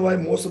reasons why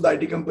most of the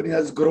IT company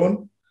has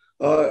grown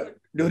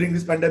during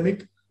this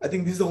pandemic, I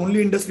think this is the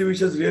only industry which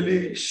has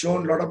really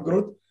shown a lot of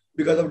growth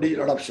because of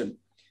digital adoption.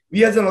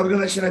 We as an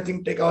organization, I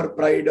think, take our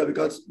pride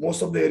because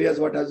most of the areas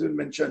what has been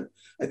mentioned,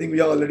 I think we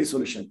have already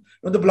solution.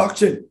 Now the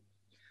blockchain,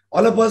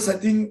 all of us, I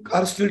think,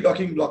 are still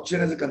talking blockchain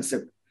as a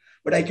concept.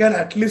 But I can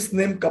at least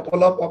name a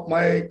couple of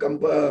my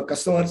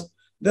customers.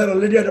 They're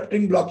already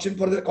adopting blockchain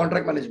for their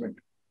contract management.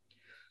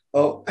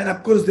 And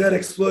of course, they are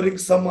exploring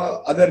some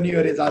other new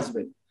areas as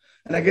well.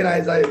 And again,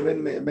 as I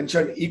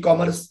mentioned,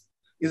 e-commerce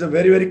is a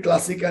very, very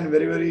classic and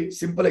very, very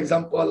simple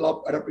example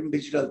of adopting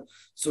digital.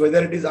 So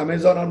whether it is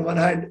Amazon on one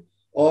hand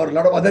or a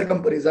lot of other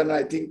companies, and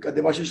I think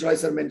Debashish Roy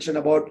sir mentioned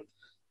about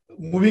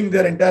moving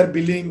their entire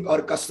billing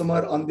or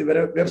customer on the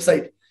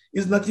website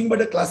is nothing but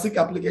a classic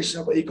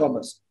application of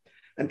e-commerce.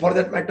 And for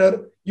that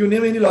matter, you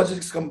name any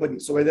logistics company.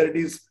 So whether it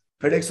is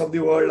FedEx of the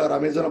world or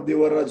Amazon of the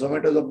world or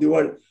Zomato of the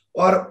world,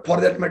 or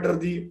for that matter,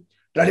 the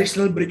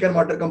traditional brick and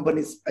mortar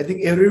companies, I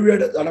think everywhere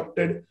has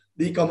adopted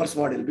the e-commerce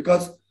model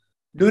because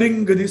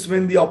during this,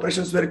 when the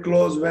operations were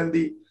closed, when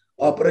the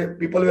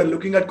people were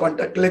looking at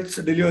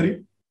contactless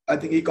delivery, I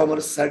think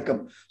e-commerce had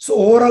come. So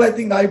overall, I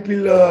think I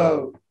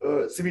feel,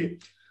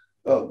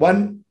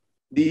 one,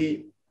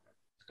 there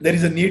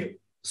is a need.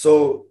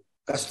 So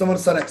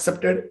customers are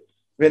accepted.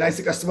 When I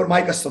say customer,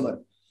 my customer.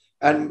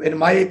 And when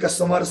my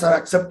customers are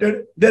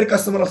accepted, their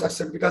customers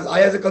accept. Because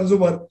I, as a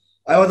consumer,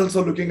 I was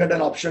also looking at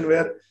an option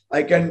where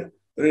I can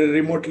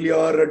remotely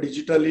or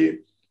digitally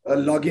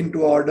log in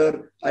to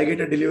order. I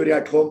get a delivery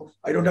at home.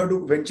 I don't have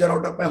to venture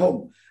out of my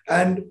home.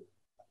 And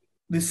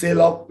the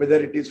sale of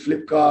whether it is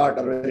Flipkart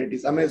or whether it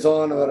is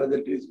Amazon or whether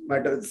it is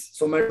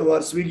Zomato or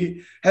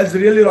Swiggy has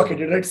really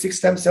rocketed, right? 6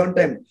 times, 7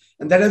 times.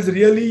 And that has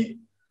really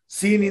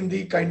seen in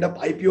the kind of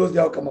IPOs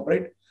they have come up,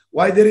 right?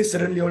 Why there is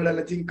suddenly old, and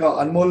I think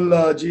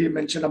Anmol ji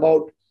mentioned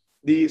about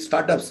the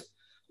startups.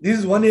 This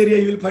is one area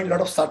you will find a lot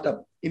of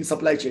startup in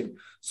supply chain.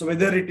 So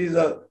whether it is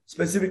a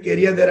specific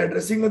area they're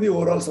addressing or the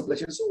overall supply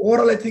chain. So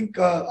overall, I think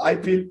I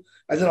feel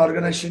as an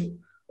organization,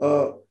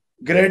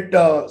 great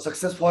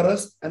success for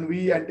us, and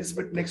we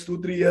anticipate next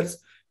 2-3 years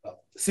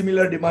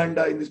similar demand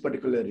in this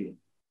particular area.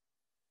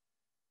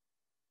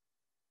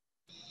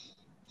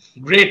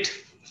 Great.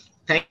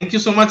 Thank you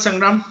so much,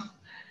 Sangram.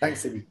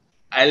 Thanks, Sebi.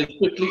 I'll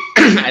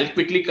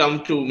quickly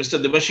come to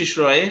Mr. Debashish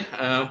Roy.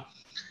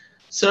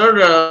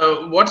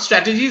 Sir, what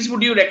strategies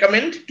would you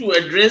recommend to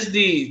address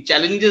the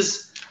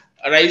challenges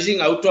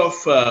arising out of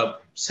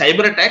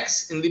cyber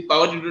attacks in the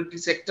power utility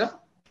sector?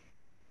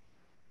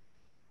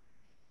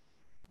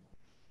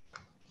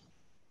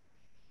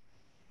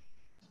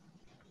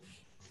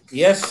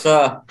 Yes,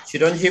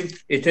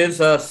 Chiranjeev, it is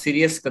a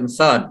serious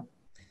concern.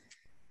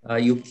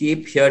 You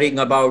keep hearing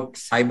about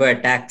cyber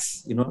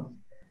attacks,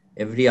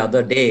 every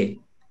other day.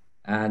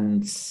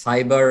 And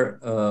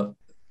cyber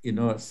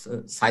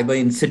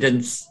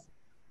incidents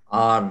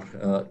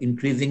are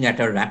increasing at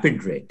a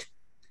rapid rate.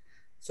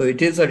 So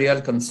it is a real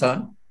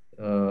concern.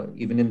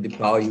 even in the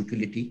power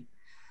utility.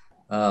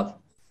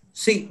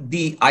 See,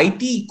 the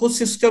IT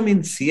ecosystem in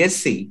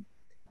CSC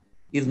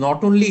is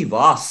not only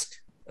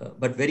vast,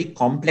 but very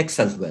complex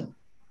as well.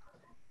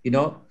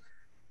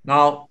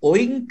 Now,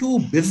 owing to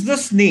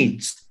business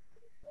needs,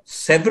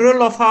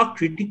 several of our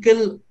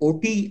critical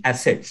OT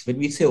assets, when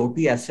we say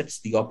OT assets,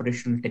 the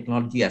operational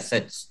technology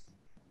assets,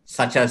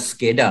 such as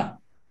SCADA.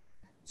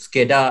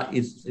 SCADA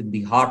is in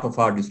the heart of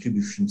our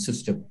distribution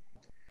system.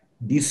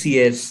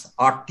 DCS,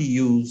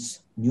 RTUs,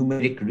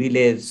 numeric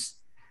relays,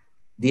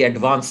 the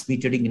advanced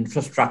metering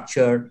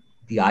infrastructure,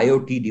 the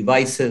IoT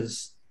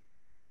devices.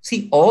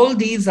 See, all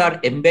these are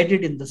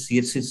embedded in the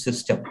CSC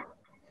system.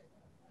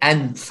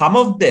 And some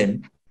of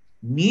them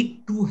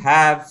need to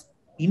have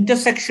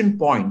intersection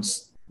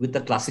points with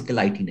the classical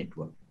IT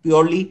network,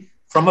 purely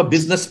from a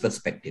business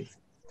perspective.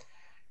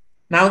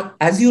 Now,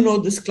 as you know,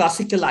 this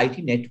classical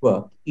IT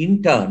network,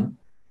 in turn,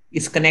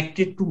 is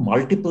connected to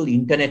multiple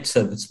internet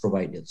service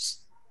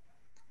providers,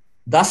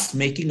 thus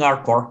making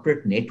our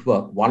corporate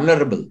network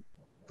vulnerable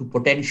to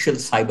potential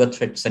cyber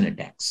threats and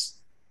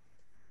attacks.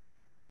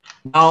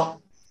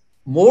 Now,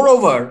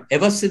 moreover,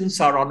 ever since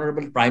our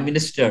Honorable Prime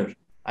Minister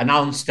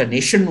announced a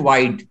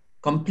nationwide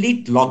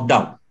complete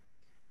lockdown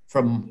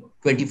from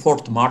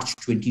 24th March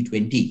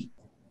 2020,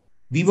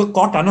 we were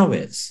caught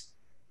unawares.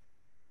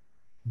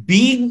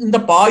 Being in the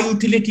power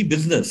utility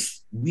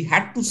business, we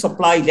had to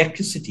supply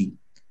electricity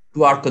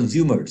to our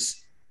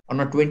consumers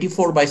on a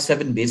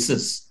 24/7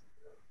 basis.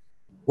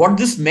 What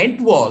this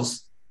meant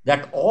was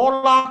that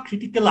all our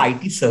critical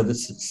IT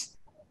services,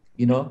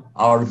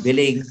 our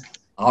billing,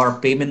 our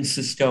payment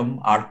system,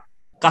 our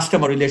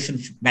customer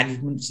relationship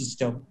management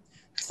system,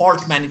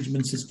 fault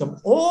management system,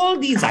 all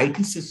these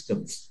IT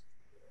systems,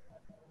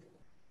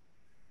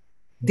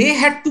 they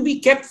had to be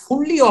kept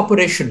fully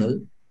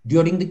operational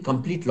during the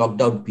complete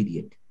lockdown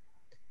period.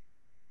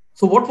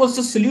 So what was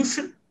the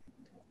solution?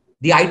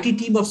 The IT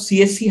team of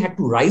CSC had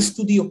to rise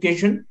to the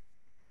occasion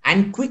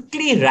and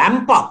quickly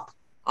ramp up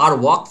our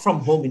work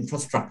from home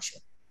infrastructure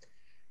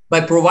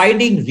by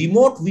providing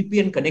remote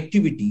VPN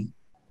connectivity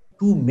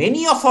to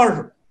many of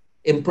our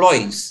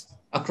employees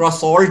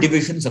across all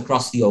divisions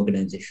across the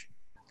organization,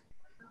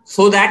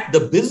 so that the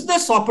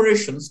business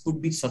operations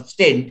could be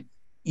sustained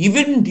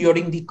even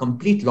during the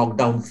complete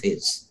lockdown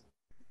phase.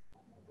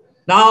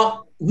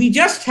 Now, we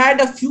just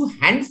had a few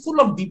handful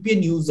of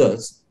VPN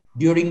users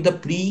during the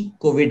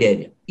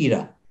pre-COVID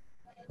era,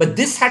 but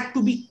this had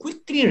to be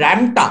quickly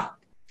ramped up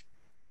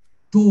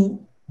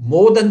to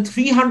more than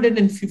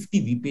 350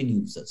 VPN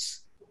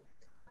users.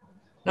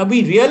 Now,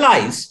 we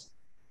realized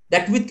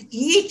that with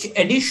each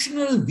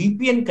additional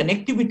VPN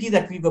connectivity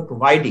that we were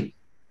providing,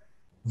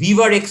 we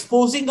were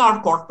exposing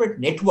our corporate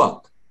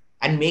network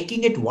and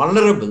making it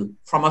vulnerable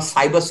from a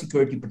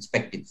cybersecurity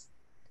perspective.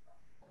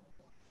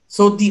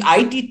 So the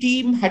IT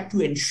team had to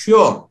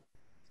ensure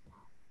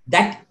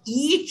that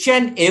each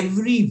and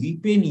every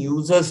VPN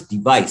user's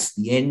device,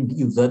 the end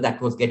user that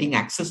was getting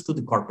access to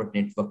the corporate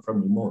network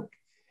from remote,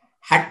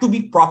 had to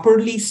be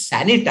properly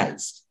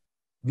sanitized.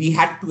 We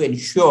had to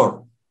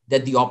ensure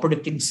that the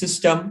operating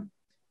system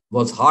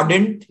was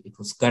hardened, it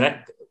was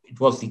correct, it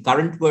was the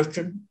current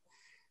version,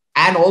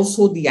 and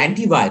also the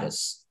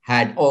antivirus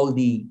had all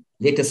the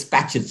latest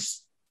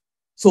patches.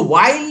 So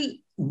while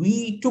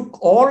we took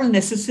all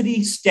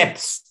necessary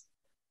steps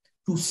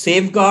to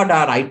safeguard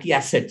our IT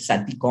assets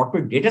at the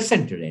corporate data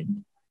center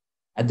end,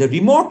 at the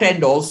remote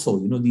end also,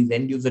 these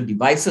end user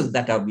devices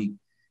that are being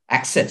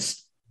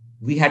accessed,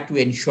 we had to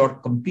ensure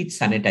complete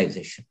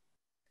sanitization.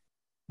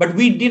 But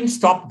we didn't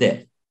stop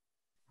there.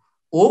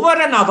 Over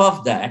and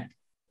above that,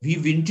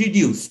 we've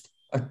introduced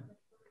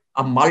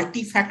a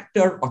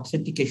multi-factor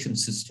authentication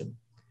system,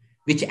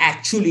 which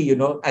actually,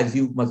 as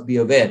you must be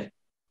aware,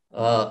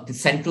 the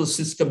central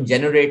system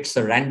generates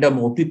a random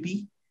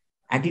OTP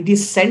and it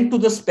is sent to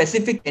the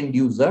specific end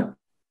user.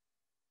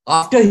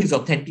 After he's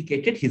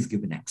authenticated, he's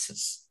given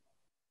access.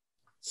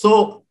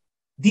 So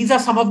these are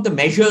some of the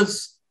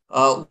measures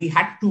we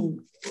had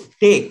to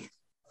take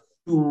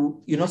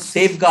to,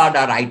 safeguard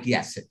our IT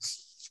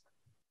assets.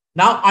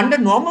 Now, under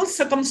normal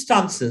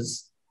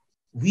circumstances,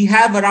 we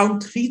have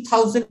around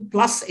 3,000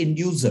 plus end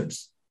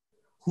users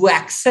who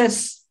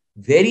access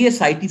various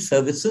IT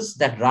services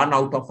that run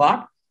out of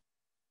our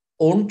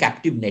own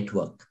captive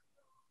network.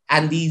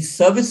 And these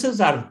services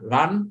are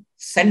run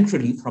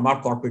centrally from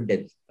our corporate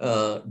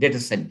data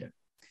center.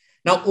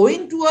 Now,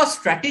 owing to a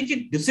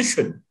strategic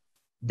decision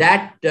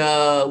that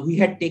we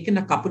had taken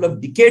a couple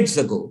of decades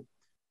ago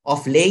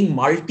of laying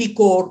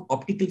multi-core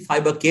optical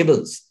fiber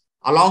cables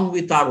along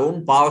with our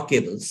own power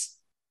cables,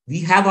 we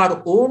have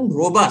our own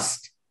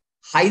robust,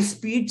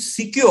 high-speed,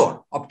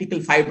 secure optical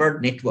fiber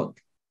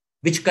network,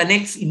 which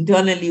connects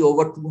internally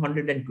over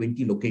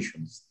 220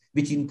 locations,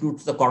 which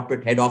includes the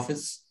corporate head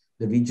office,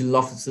 the regional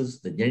offices,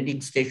 the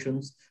generating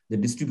stations, the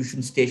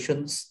distribution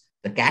stations,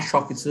 the cash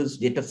offices,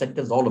 data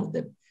centers, all of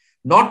them.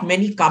 Not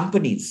many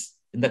companies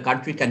in the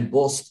country can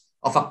boast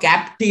of a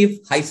captive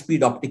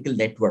high-speed optical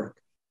network,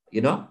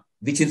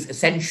 which is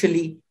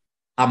essentially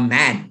a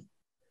man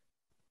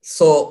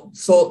So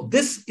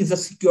this is a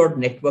secured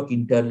network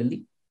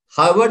internally.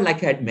 However,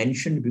 like I had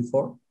mentioned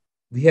before,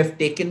 we have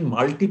taken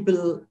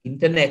multiple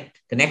internet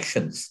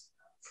connections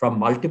from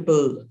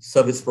multiple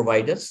service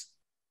providers,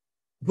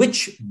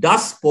 which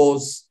does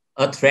pose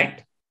a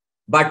threat.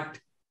 But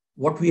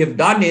what we have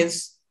done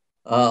is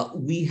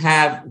we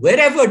have,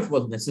 wherever it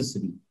was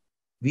necessary,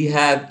 we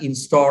have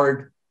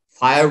installed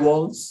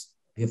firewalls,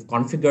 we have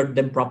configured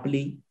them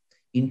properly,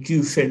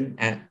 intrusion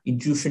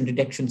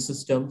detection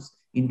systems,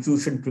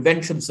 intrusion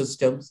prevention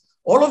systems,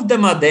 all of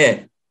them are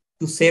there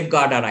to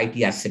safeguard our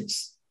IT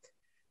assets.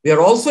 We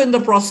are also in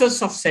the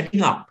process of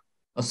setting up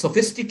a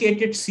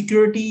sophisticated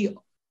security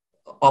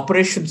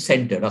operations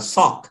center, a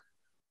SOC,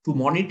 to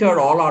monitor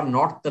all our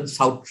north and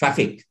south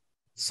traffic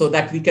so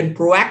that we can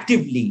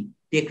proactively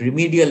take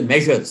remedial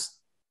measures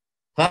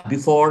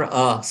before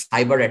a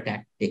cyber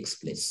attack takes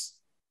place.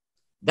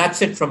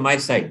 That's it from my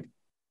side,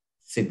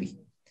 Sibi.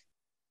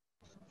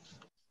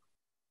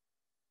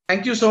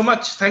 Thank you so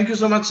much. Thank you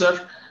so much,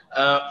 sir.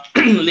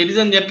 Ladies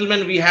and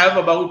gentlemen, we have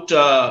about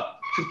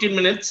 15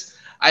 minutes.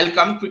 I'll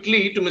come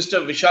quickly to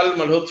Mr. Vishal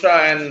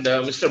Malhotra and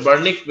Mr.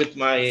 Burnick with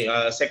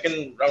my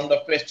second round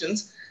of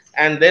questions.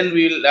 And then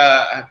we'll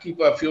keep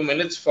a few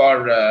minutes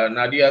for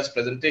Nadia's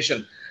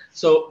presentation.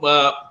 So,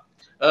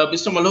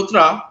 Mr.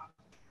 Malhotra.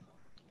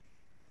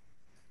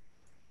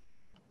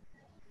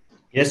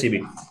 Yes,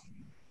 EB.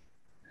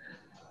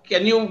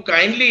 Can you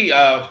kindly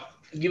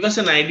give us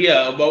an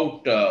idea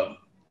about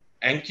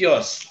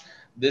Ankios,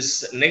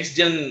 this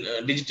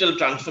next-gen digital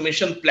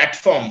transformation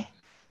platform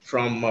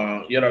from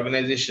your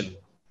organization?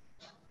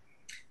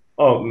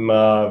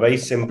 Very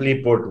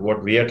simply put,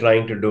 what we are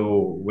trying to do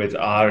with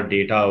our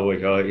data over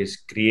here is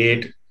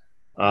create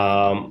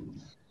a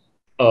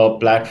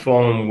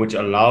platform which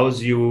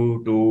allows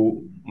you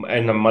to,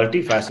 in a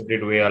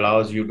multifaceted way,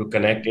 allows you to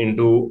connect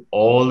into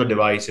all the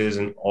devices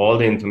and all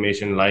the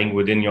information lying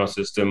within your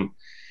system,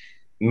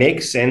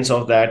 make sense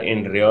of that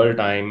in real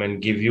time,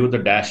 and give you the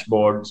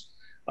dashboards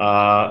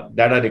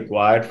that are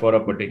required for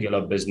a particular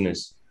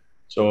business.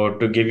 So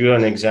to give you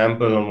an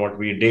example on what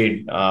we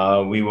did,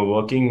 we were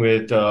working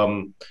with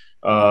one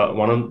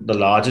of the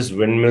largest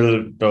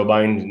windmill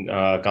turbine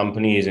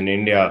companies in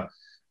India.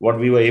 What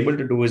we were able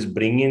to do is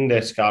bring in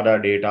their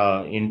SCADA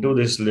data into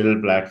this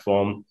little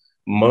platform,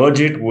 merge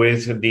it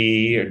with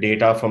the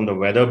data from the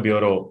Weather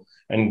Bureau,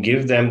 and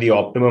give them the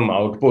optimum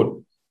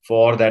output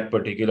for that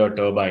particular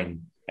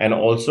turbine, and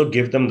also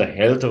give them the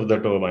health of the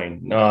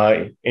turbine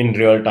in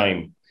real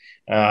time.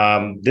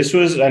 This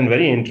was a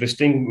very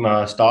interesting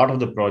start of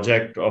the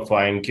project of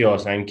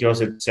Ankios. Ankios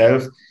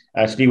itself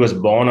actually was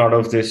born out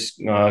of this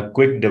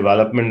quick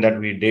development that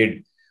we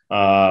did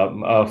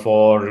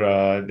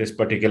for this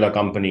particular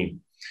company.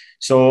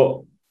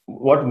 So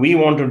what we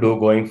want to do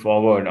going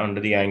forward under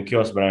the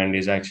Ankios brand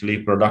is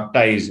actually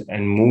productize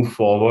and move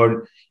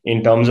forward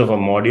in terms of a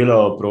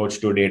modular approach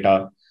to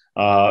data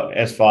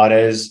as far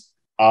as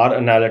our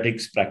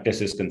analytics practice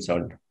is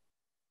concerned.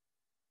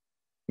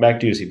 Back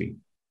to you, CB.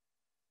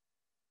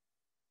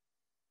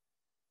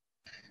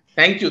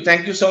 Thank you.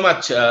 Thank you so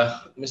much,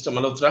 Mr.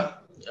 Malhotra.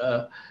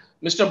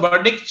 Mr.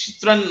 Burnick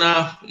Chitran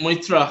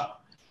Moitra,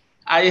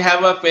 I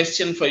have a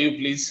question for you,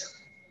 please.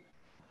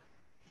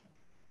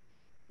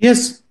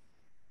 Yes.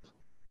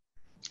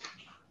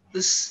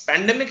 This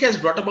pandemic has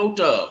brought about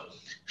a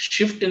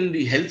shift in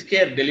the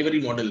healthcare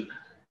delivery model,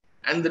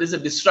 and there is a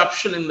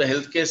disruption in the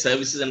healthcare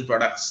services and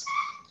products.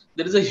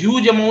 There is a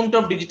huge amount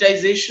of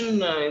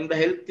digitization in the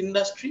health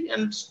industry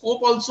and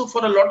scope also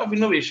for a lot of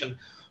innovation.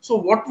 So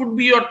what would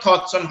be your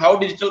thoughts on how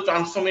digital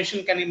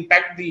transformation can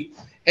impact the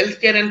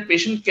healthcare and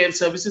patient care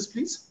services,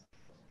 please?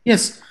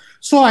 Yes.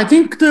 So I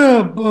think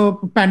the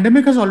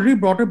pandemic has already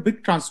brought a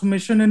big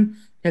transformation in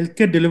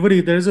healthcare delivery.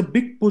 There is a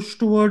big push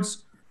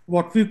towards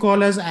what we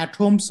call as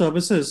at-home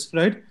services,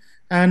 right?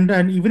 And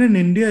even in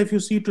India, if you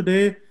see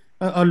today,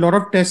 a lot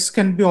of tests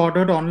can be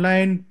ordered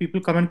online. People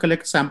come and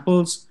collect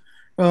samples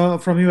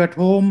from you at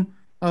home.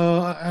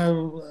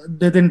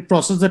 They then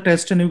process the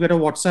test and you get a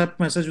WhatsApp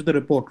message with the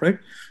report, right?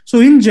 So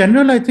in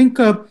general, I think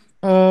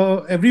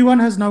everyone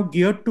has now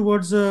geared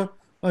towards a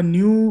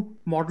new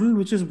model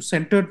which is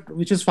centered,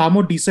 which is far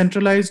more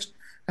decentralized,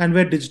 and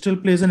where digital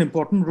plays an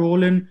important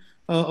role in,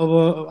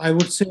 I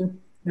would say,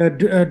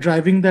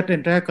 driving that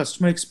entire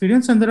customer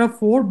experience. And there are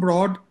four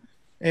broad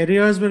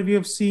areas where we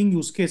have seen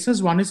use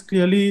cases. One is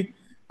clearly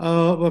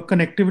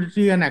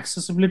connectivity and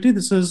accessibility.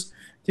 This is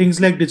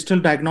things like digital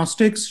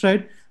diagnostics,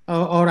 right?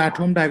 Or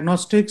at-home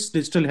diagnostics,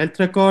 digital health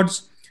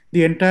records,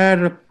 the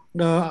entire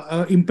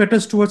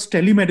impetus towards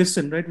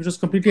telemedicine, right, which was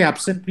completely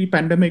absent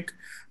pre-pandemic,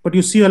 but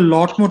you see a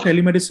lot more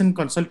telemedicine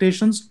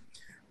consultations.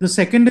 The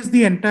second is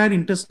the entire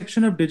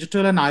intersection of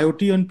digital and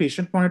IoT and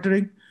patient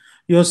monitoring.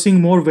 You're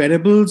seeing more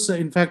wearables.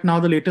 In fact, now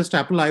the latest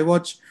Apple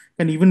iWatch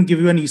can even give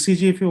you an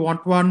ECG if you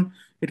want one.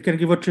 It can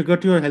give a trigger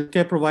to your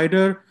healthcare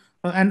provider,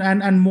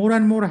 and more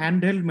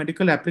handheld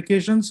medical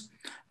applications.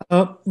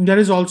 There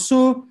is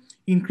also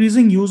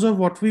increasing use of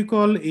what we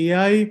call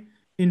AI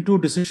into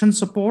decision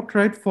support,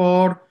 right,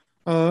 for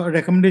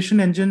recommendation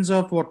engines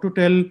of what to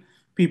tell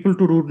people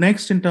to do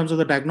next in terms of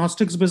the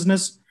diagnostics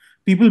business.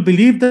 People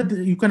believe that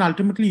you can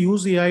ultimately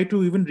use AI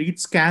to even read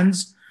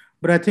scans,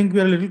 but I think we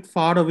are a little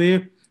far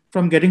away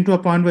from getting to a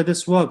point where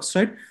this works,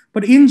 right?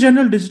 But in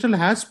general, digital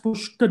has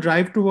pushed the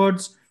drive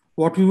towards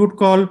what we would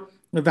call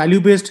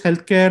value-based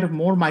healthcare,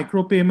 more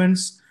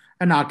micropayments,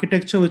 and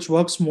architecture which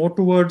works more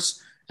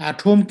towards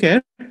at-home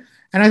care.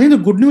 And I think the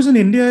good news in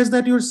India is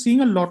that you're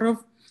seeing a lot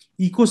of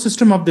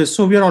ecosystem of this.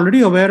 So we are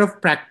already aware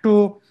of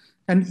Practo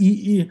and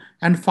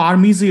and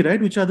PharmEasy,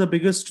 right, which are the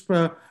biggest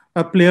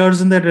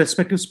players in their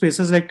respective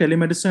spaces like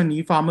telemedicine and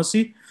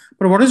e-pharmacy.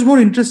 But what is more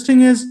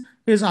interesting is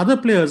other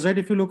players, right?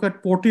 If you look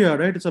at Portia,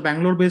 right, it's a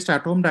Bangalore-based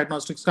at-home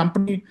diagnostics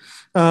company.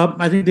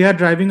 I think they are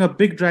driving a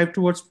big drive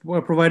towards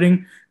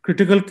providing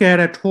critical care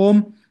at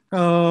home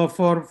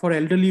for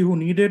elderly who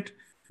need it.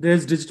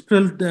 There's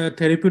digital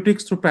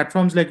therapeutics through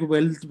platforms like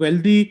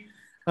Weldy.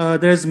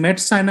 There's Med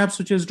Synapse,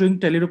 which is doing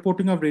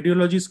telereporting of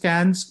radiology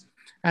scans.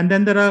 And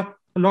then there are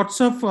lots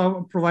of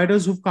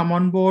providers who've come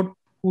on board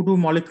who do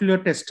molecular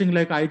testing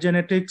like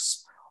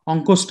iGenetics,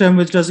 OncoStem,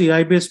 which does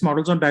AI-based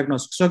models on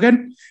diagnostics. So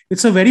again,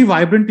 it's a very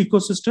vibrant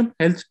ecosystem.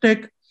 Health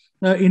tech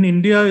in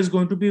India is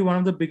going to be one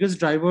of the biggest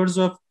drivers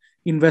of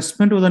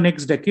investment over the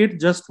next decade,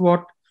 just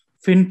what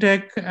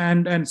fintech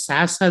and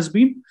SaaS has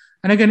been.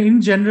 And again,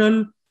 in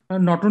general,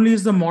 not only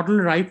is the model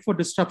ripe for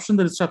disruption,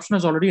 the disruption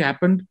has already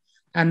happened.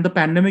 And the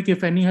pandemic,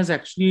 if any, has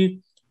actually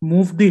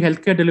moved the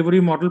healthcare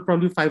delivery model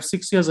probably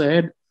 5-6 years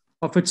ahead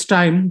of its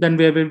time than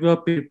where we were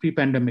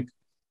pre-pandemic.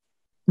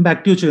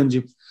 Back to you,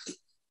 Chiranjeev.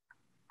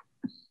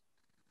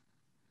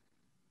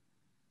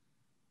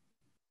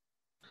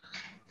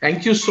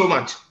 Thank you so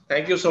much.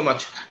 Thank you so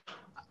much.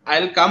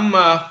 I'll come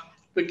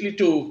quickly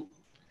to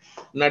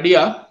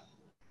Nadia.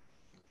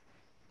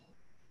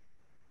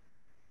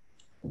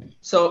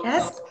 So,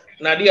 yes.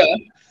 Nadia,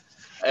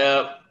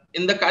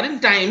 in the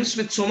current times,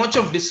 with so much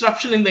of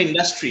disruption in the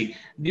industry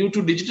due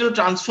to digital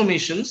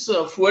transformations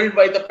fueled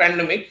by the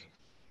pandemic,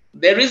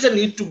 there is a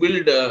need to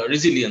build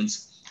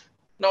resilience.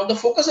 Now, the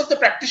focus of the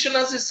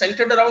practitioners is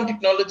centered around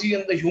technology,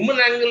 and the human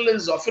angle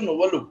is often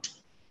overlooked.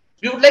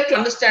 We would like to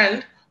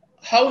understand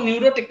how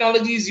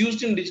neurotechnology is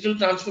used in digital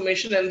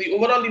transformation and the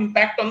overall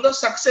impact on the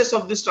success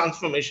of this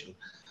transformation.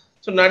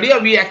 So, Nadia,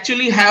 we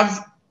actually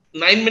have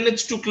 9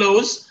 minutes to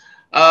close.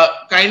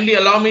 Kindly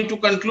allow me to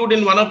conclude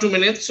in 1 or 2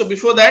 minutes. So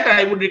before that,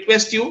 I would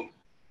request you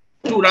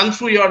to run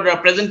through your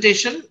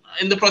presentation.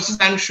 In the process,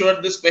 I'm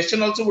sure this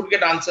question also would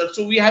get answered.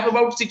 So we have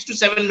about 6 to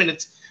 7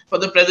 minutes for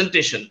the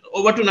presentation.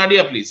 Over to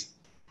Nadia, please.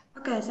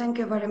 Okay, thank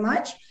you very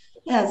much.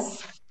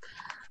 Yes,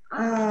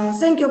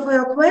 thank you for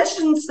your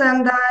questions.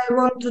 And I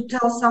want to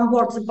tell some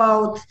words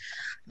about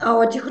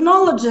our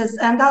technologies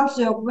and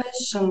answer your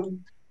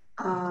question.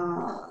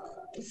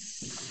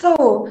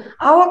 So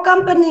our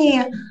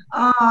company,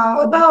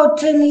 about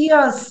 10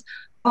 years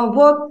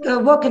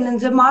working in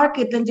the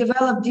market and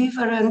develop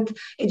different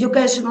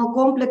educational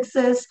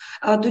complexes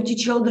to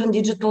teach children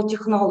digital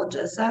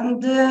technologies.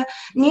 And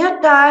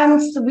near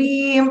times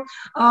we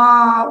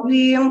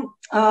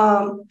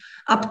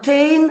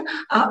obtain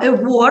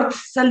award,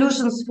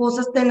 Solutions for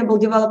Sustainable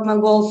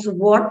Development Goals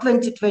Award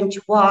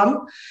 2021,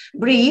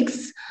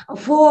 BRICS,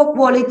 for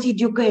quality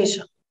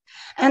education.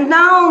 And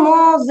now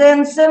more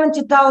than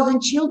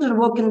 70,000 children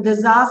working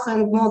with us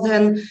and more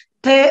than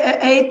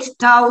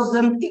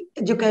 8,000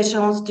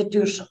 educational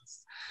institutions.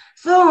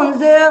 So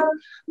the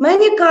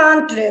many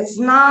countries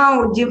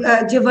now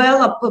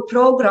develop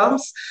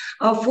programs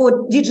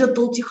for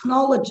digital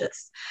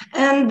technologies.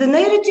 And the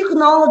native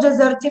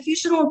technologies,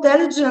 artificial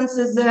intelligence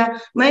is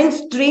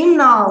mainstream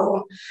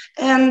now.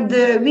 And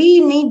we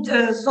need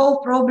to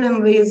solve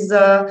problem with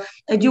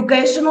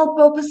educational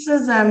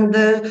purposes and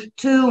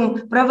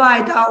to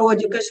provide our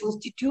educational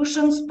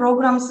institutions,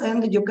 programs,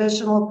 and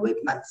educational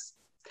equipments.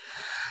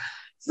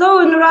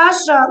 So in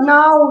Russia,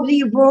 now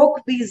we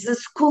work with the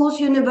schools,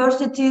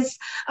 universities,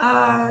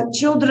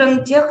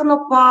 children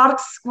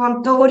technoparks,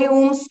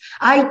 quantoriums,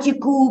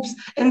 IT clubs,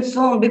 and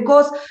so on,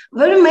 because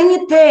very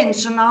many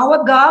attention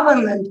our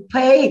government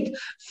paid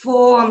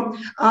for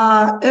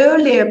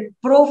early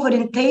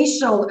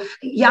pro-orientation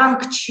young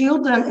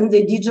children in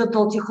the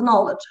digital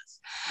technologies.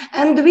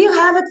 And we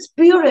have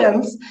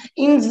experience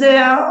in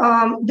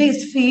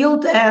this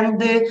field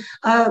and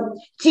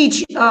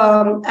teach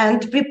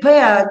and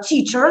prepare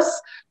teachers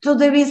to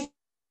this.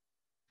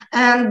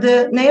 And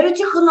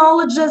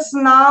neurotechnologies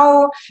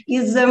now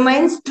is the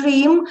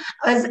mainstream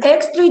as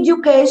extra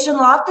education,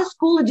 after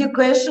school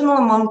education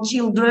among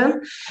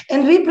children.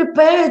 And we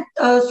prepare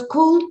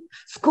school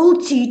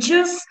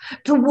teachers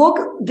to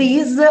work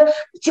this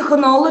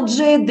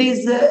technology,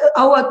 this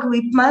our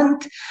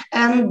equipment,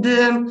 and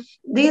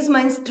this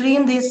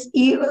mainstream this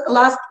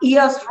last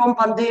years from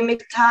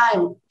pandemic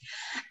time.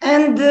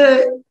 And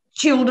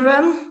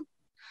children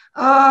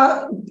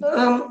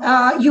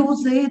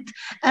use it,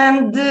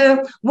 and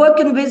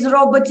working with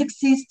robotic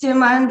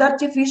system and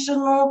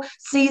artificial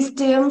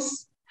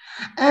systems,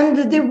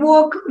 and they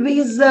work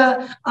with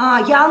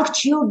young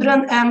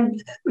children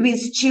and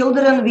with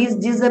children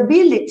with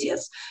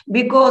disabilities,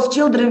 because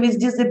children with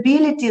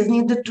disabilities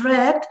need to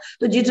attract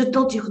to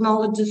digital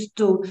technologies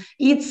too.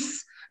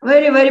 It's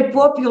very, very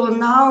popular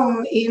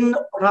now in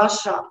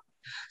Russia.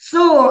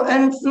 So,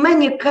 and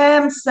many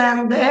camps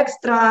and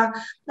extra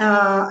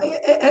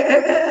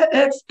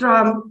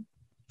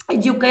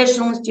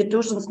educational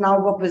institutions now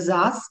work with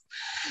us.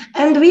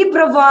 And we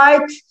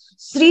provide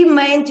three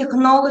main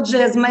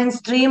technologies,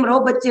 mainstream,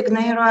 robotic,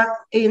 neuro,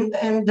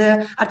 and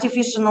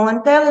artificial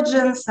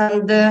intelligence,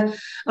 and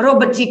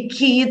robotic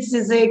kids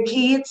is a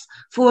kids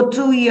for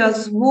 2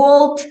 years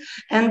old,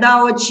 and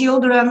our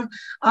children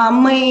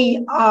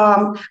may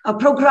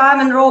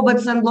program in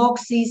robots and log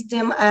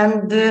system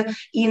and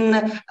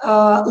in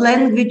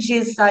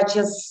languages such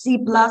as C++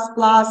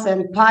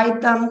 and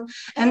Python,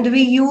 and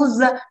we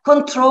use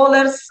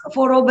controllers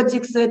for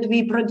robotics that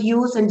we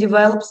produce and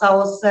develop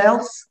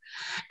ourselves,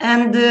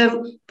 and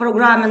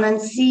programming in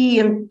C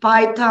and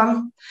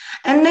Python.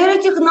 And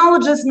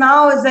nanotechnologies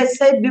now, as I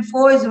said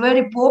before, is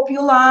very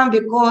popular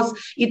because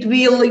it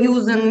will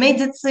use in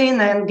medicine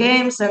and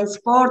games and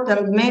sport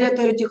and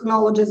military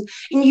technologies.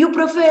 In new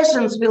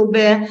professions will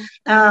be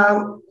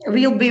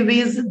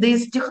with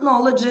these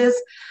technologies,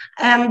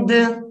 and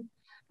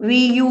we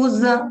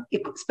use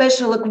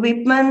special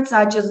equipment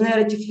such as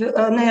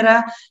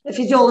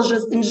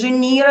neurophysiologist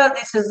engineer.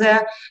 This is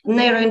a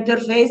neuro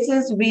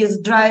interfaces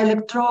with dry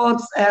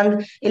electrodes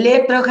and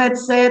electro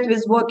headset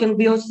with working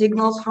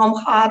biosignals from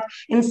heart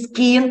and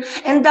skin.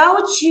 And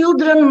our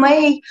children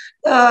may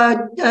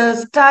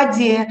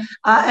study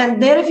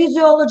and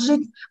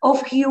neurophysiology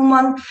of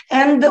human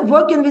and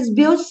working with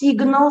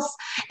biosignals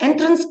and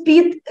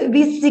transmit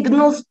these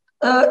signals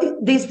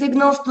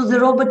to the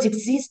robotic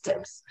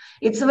systems.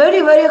 It's very,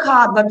 very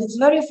hard, but it's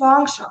very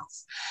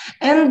functions.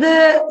 And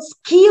the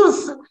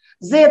skills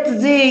that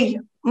they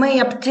may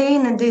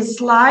obtain in this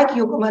slide,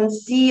 you can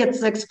see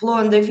it's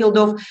exploring the field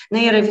of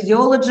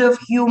neurophysiology of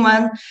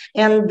human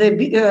and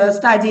the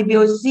study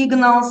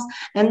biosignals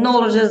and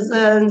knowledge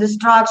in the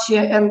structure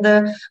and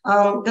the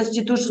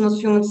constitution of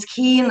human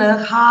skin,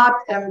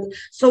 heart, and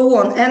so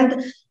on.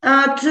 And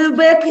to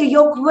back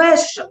your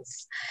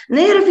questions,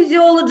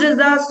 neurophysiology,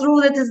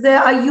 they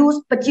are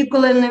used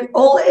particularly in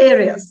all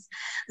areas.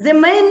 The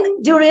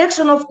main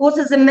direction, of course,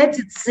 is the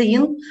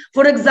medicine.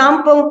 For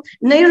example,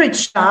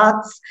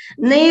 neurocharts,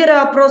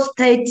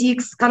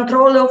 neuroprosthetics,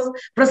 control of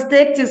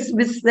prosthetics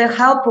with the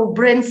help of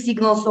brain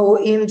signals or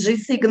EMG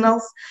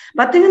signals.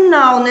 But even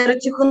now,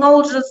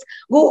 neurotechnologies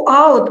go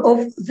out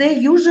of the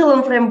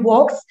usual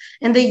frameworks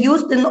and they're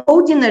used in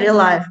ordinary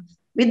life.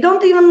 We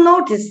don't even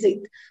notice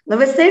it. Now,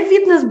 the same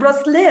fitness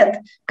bracelet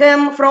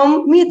came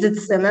from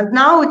medicine, and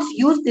now it's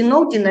used in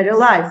ordinary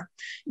life.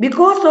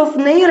 Because of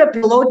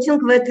neuropiloting,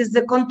 that is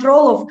the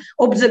control of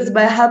objects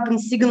by helping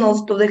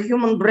signals to the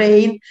human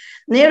brain,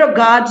 neuro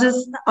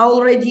gadgets are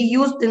already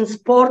used in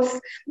sports,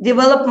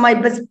 developed by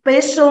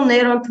special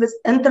neural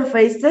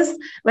interfaces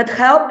that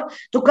help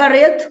to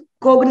correct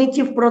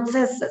cognitive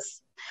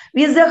processes.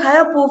 With the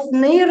help of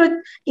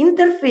neural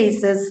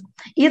interfaces,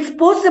 it's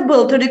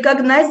possible to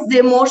recognize the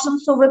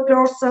emotions of a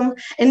person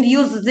and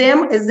use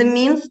them as a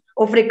means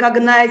of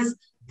recognize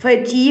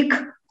fatigue,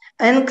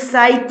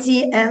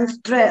 anxiety, and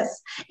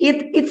stress.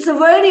 It's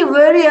very,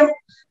 very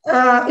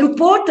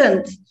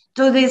important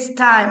to this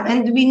time,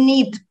 and we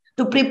need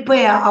to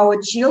prepare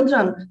our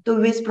children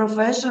to these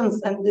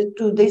professions and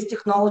to these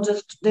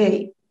technologies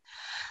today.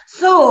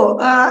 So,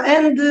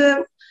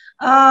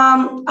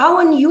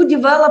 our new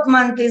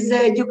development is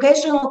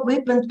educational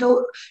equipment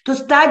to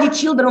study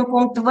children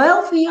from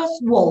 12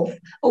 years old.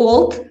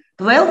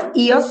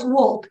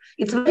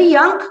 It's very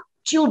young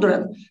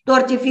children to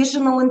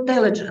artificial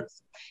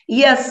intelligence.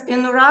 Yes,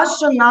 in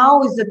Russia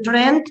now is a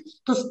trend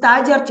to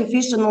study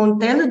artificial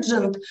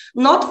intelligence,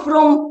 not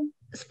from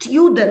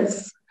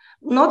students,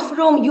 not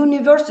from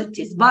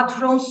universities, but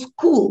from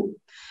school,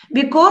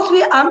 because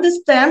we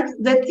understand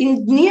that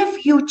in near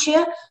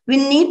future we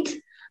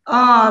need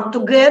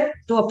to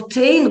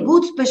obtain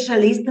good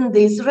specialists in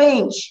this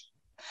range.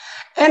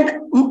 And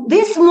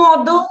this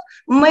model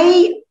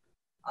may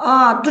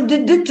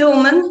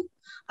determine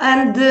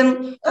and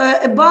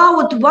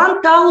about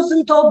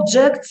 1,000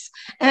 objects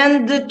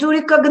and to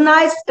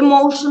recognize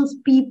emotions,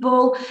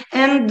 people,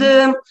 and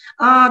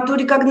to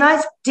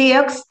recognize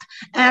text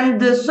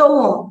and so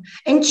on.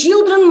 And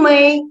children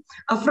may,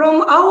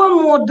 from our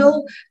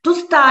model, to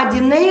study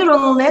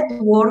neural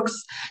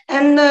networks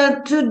and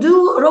to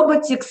do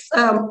robotics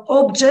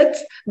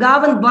objects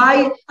governed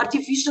by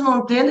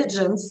artificial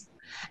intelligence,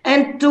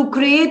 and to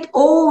create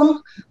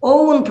own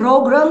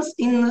programs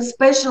in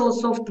special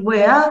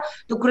software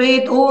to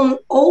create own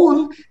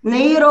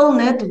neural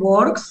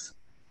networks.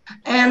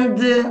 And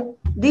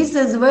this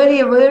is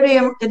very, very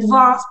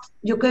advanced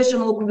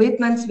educational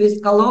equipment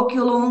with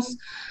curriculums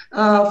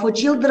for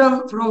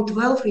children from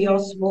 12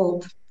 years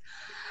old.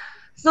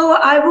 So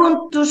I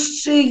want to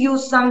show you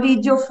some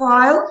video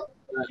file.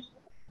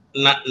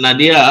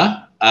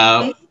 Nadia,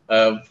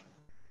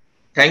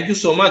 thank you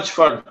so much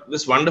for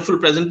this wonderful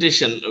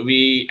presentation.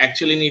 We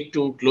actually need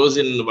to close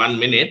in 1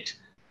 minute.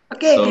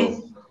 Okay.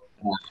 So,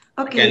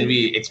 okay. Can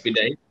we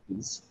expedite,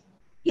 please?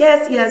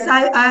 Yes,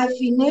 I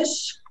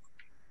finish.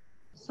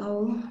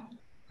 So,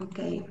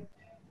 okay.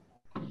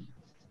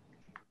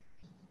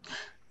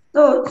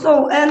 What I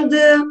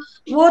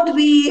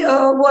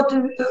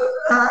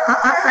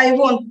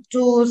want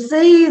to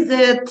say is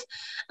that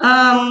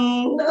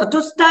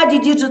to study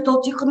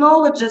digital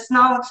technologies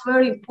now it's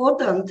very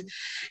important,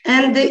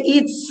 and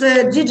it's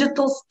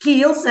digital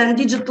skills and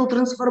digital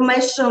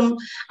transformation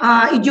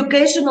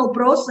educational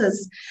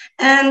process,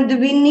 and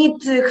we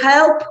need to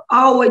help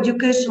our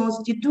educational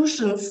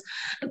institutions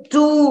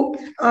to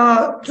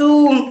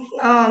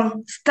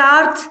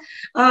start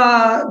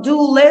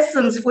do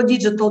lessons for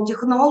digital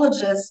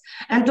technologies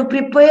and to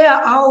prepare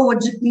our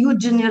new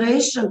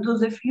generation to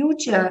the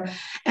future.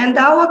 And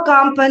our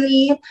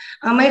company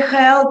may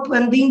help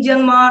in the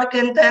Indian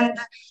market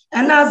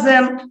and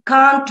other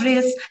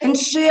countries and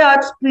share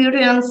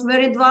experience,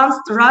 very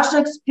advanced Russia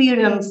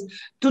experience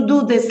to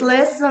do these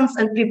lessons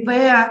and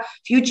prepare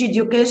future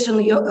education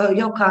in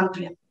your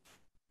country.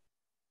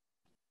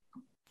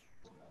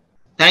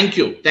 Thank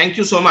you. Thank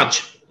you so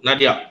much,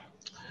 Nadia.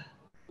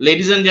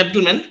 Ladies and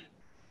gentlemen,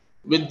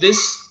 with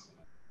this,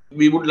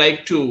 we would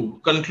like to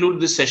conclude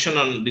this session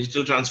on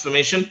digital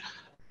transformation.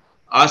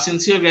 Our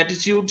sincere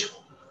gratitude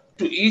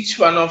to each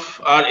one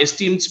of our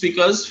esteemed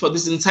speakers for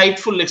this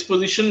insightful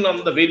exposition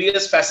on the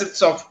various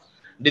facets of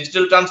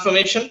digital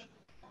transformation.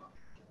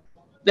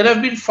 There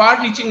have been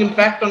far-reaching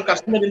impact on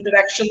customer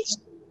interactions,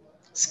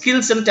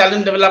 skills and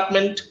talent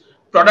development,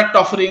 product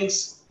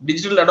offerings,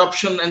 digital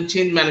adoption, and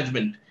change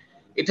management.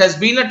 It has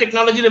been a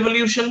technology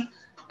revolution,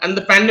 and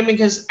the pandemic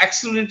has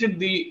accelerated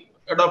the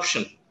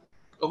adoption.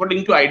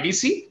 According to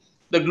IDC,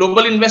 the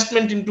global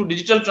investment into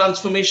digital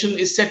transformation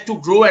is set to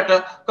grow at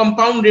a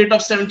compound rate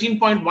of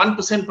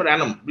 17.1% per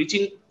annum,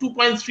 reaching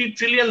 $2.3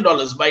 trillion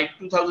by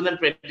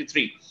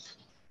 2023.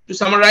 To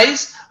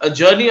summarize, a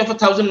journey of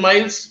 1,000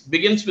 miles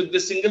begins with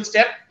this single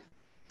step.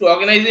 To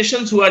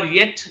organizations who are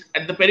yet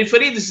at the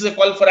periphery, this is a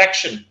call for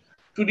action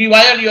to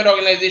rewire your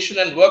organization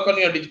and work on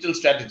your digital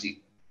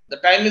strategy. The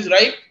time is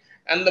right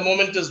and the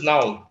moment is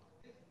now.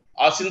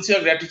 Our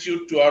sincere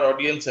gratitude to our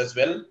audience as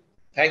well.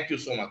 Thank you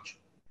so much.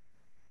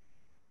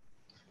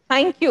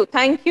 Thank you.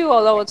 Thank you,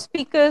 all our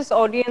speakers,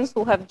 audience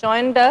who have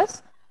joined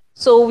us.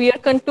 So we are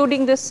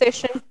concluding this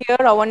session here.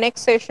 Our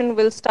next session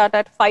will start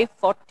at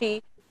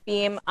 5:40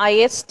 p.m.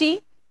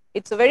 IST.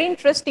 It's a very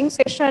interesting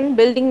session,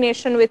 Building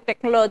Nation with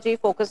Technology,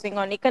 focusing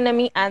on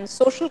economy and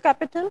social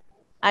capital.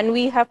 And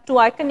we have two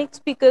iconic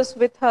speakers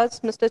with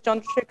us, Mr.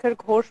 Chandrasekhar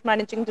Ghosh,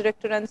 Managing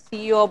Director and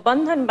CEO of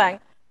Bandhan Bank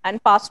and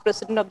past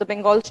President of the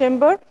Bengal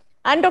Chamber,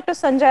 and Dr.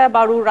 Sanjaya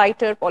Baru,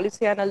 writer,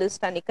 policy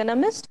analyst, and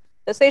economist.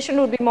 The session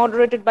will be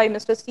moderated by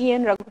Mr.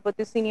 C.N.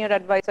 Raghupati, Senior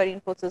Advisor,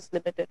 Infosys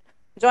Limited.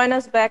 Join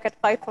us back at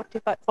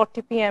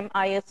 5:40 p.m.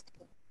 IST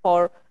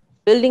for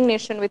Building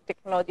Nation with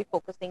Technology,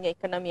 focusing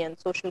economy and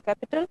social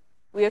capital.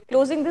 We are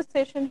closing this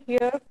session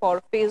here.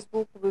 For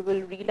Facebook, we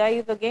will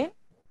relive again.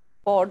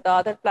 For the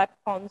other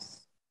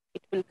platforms,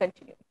 it will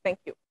continue. Thank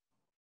you.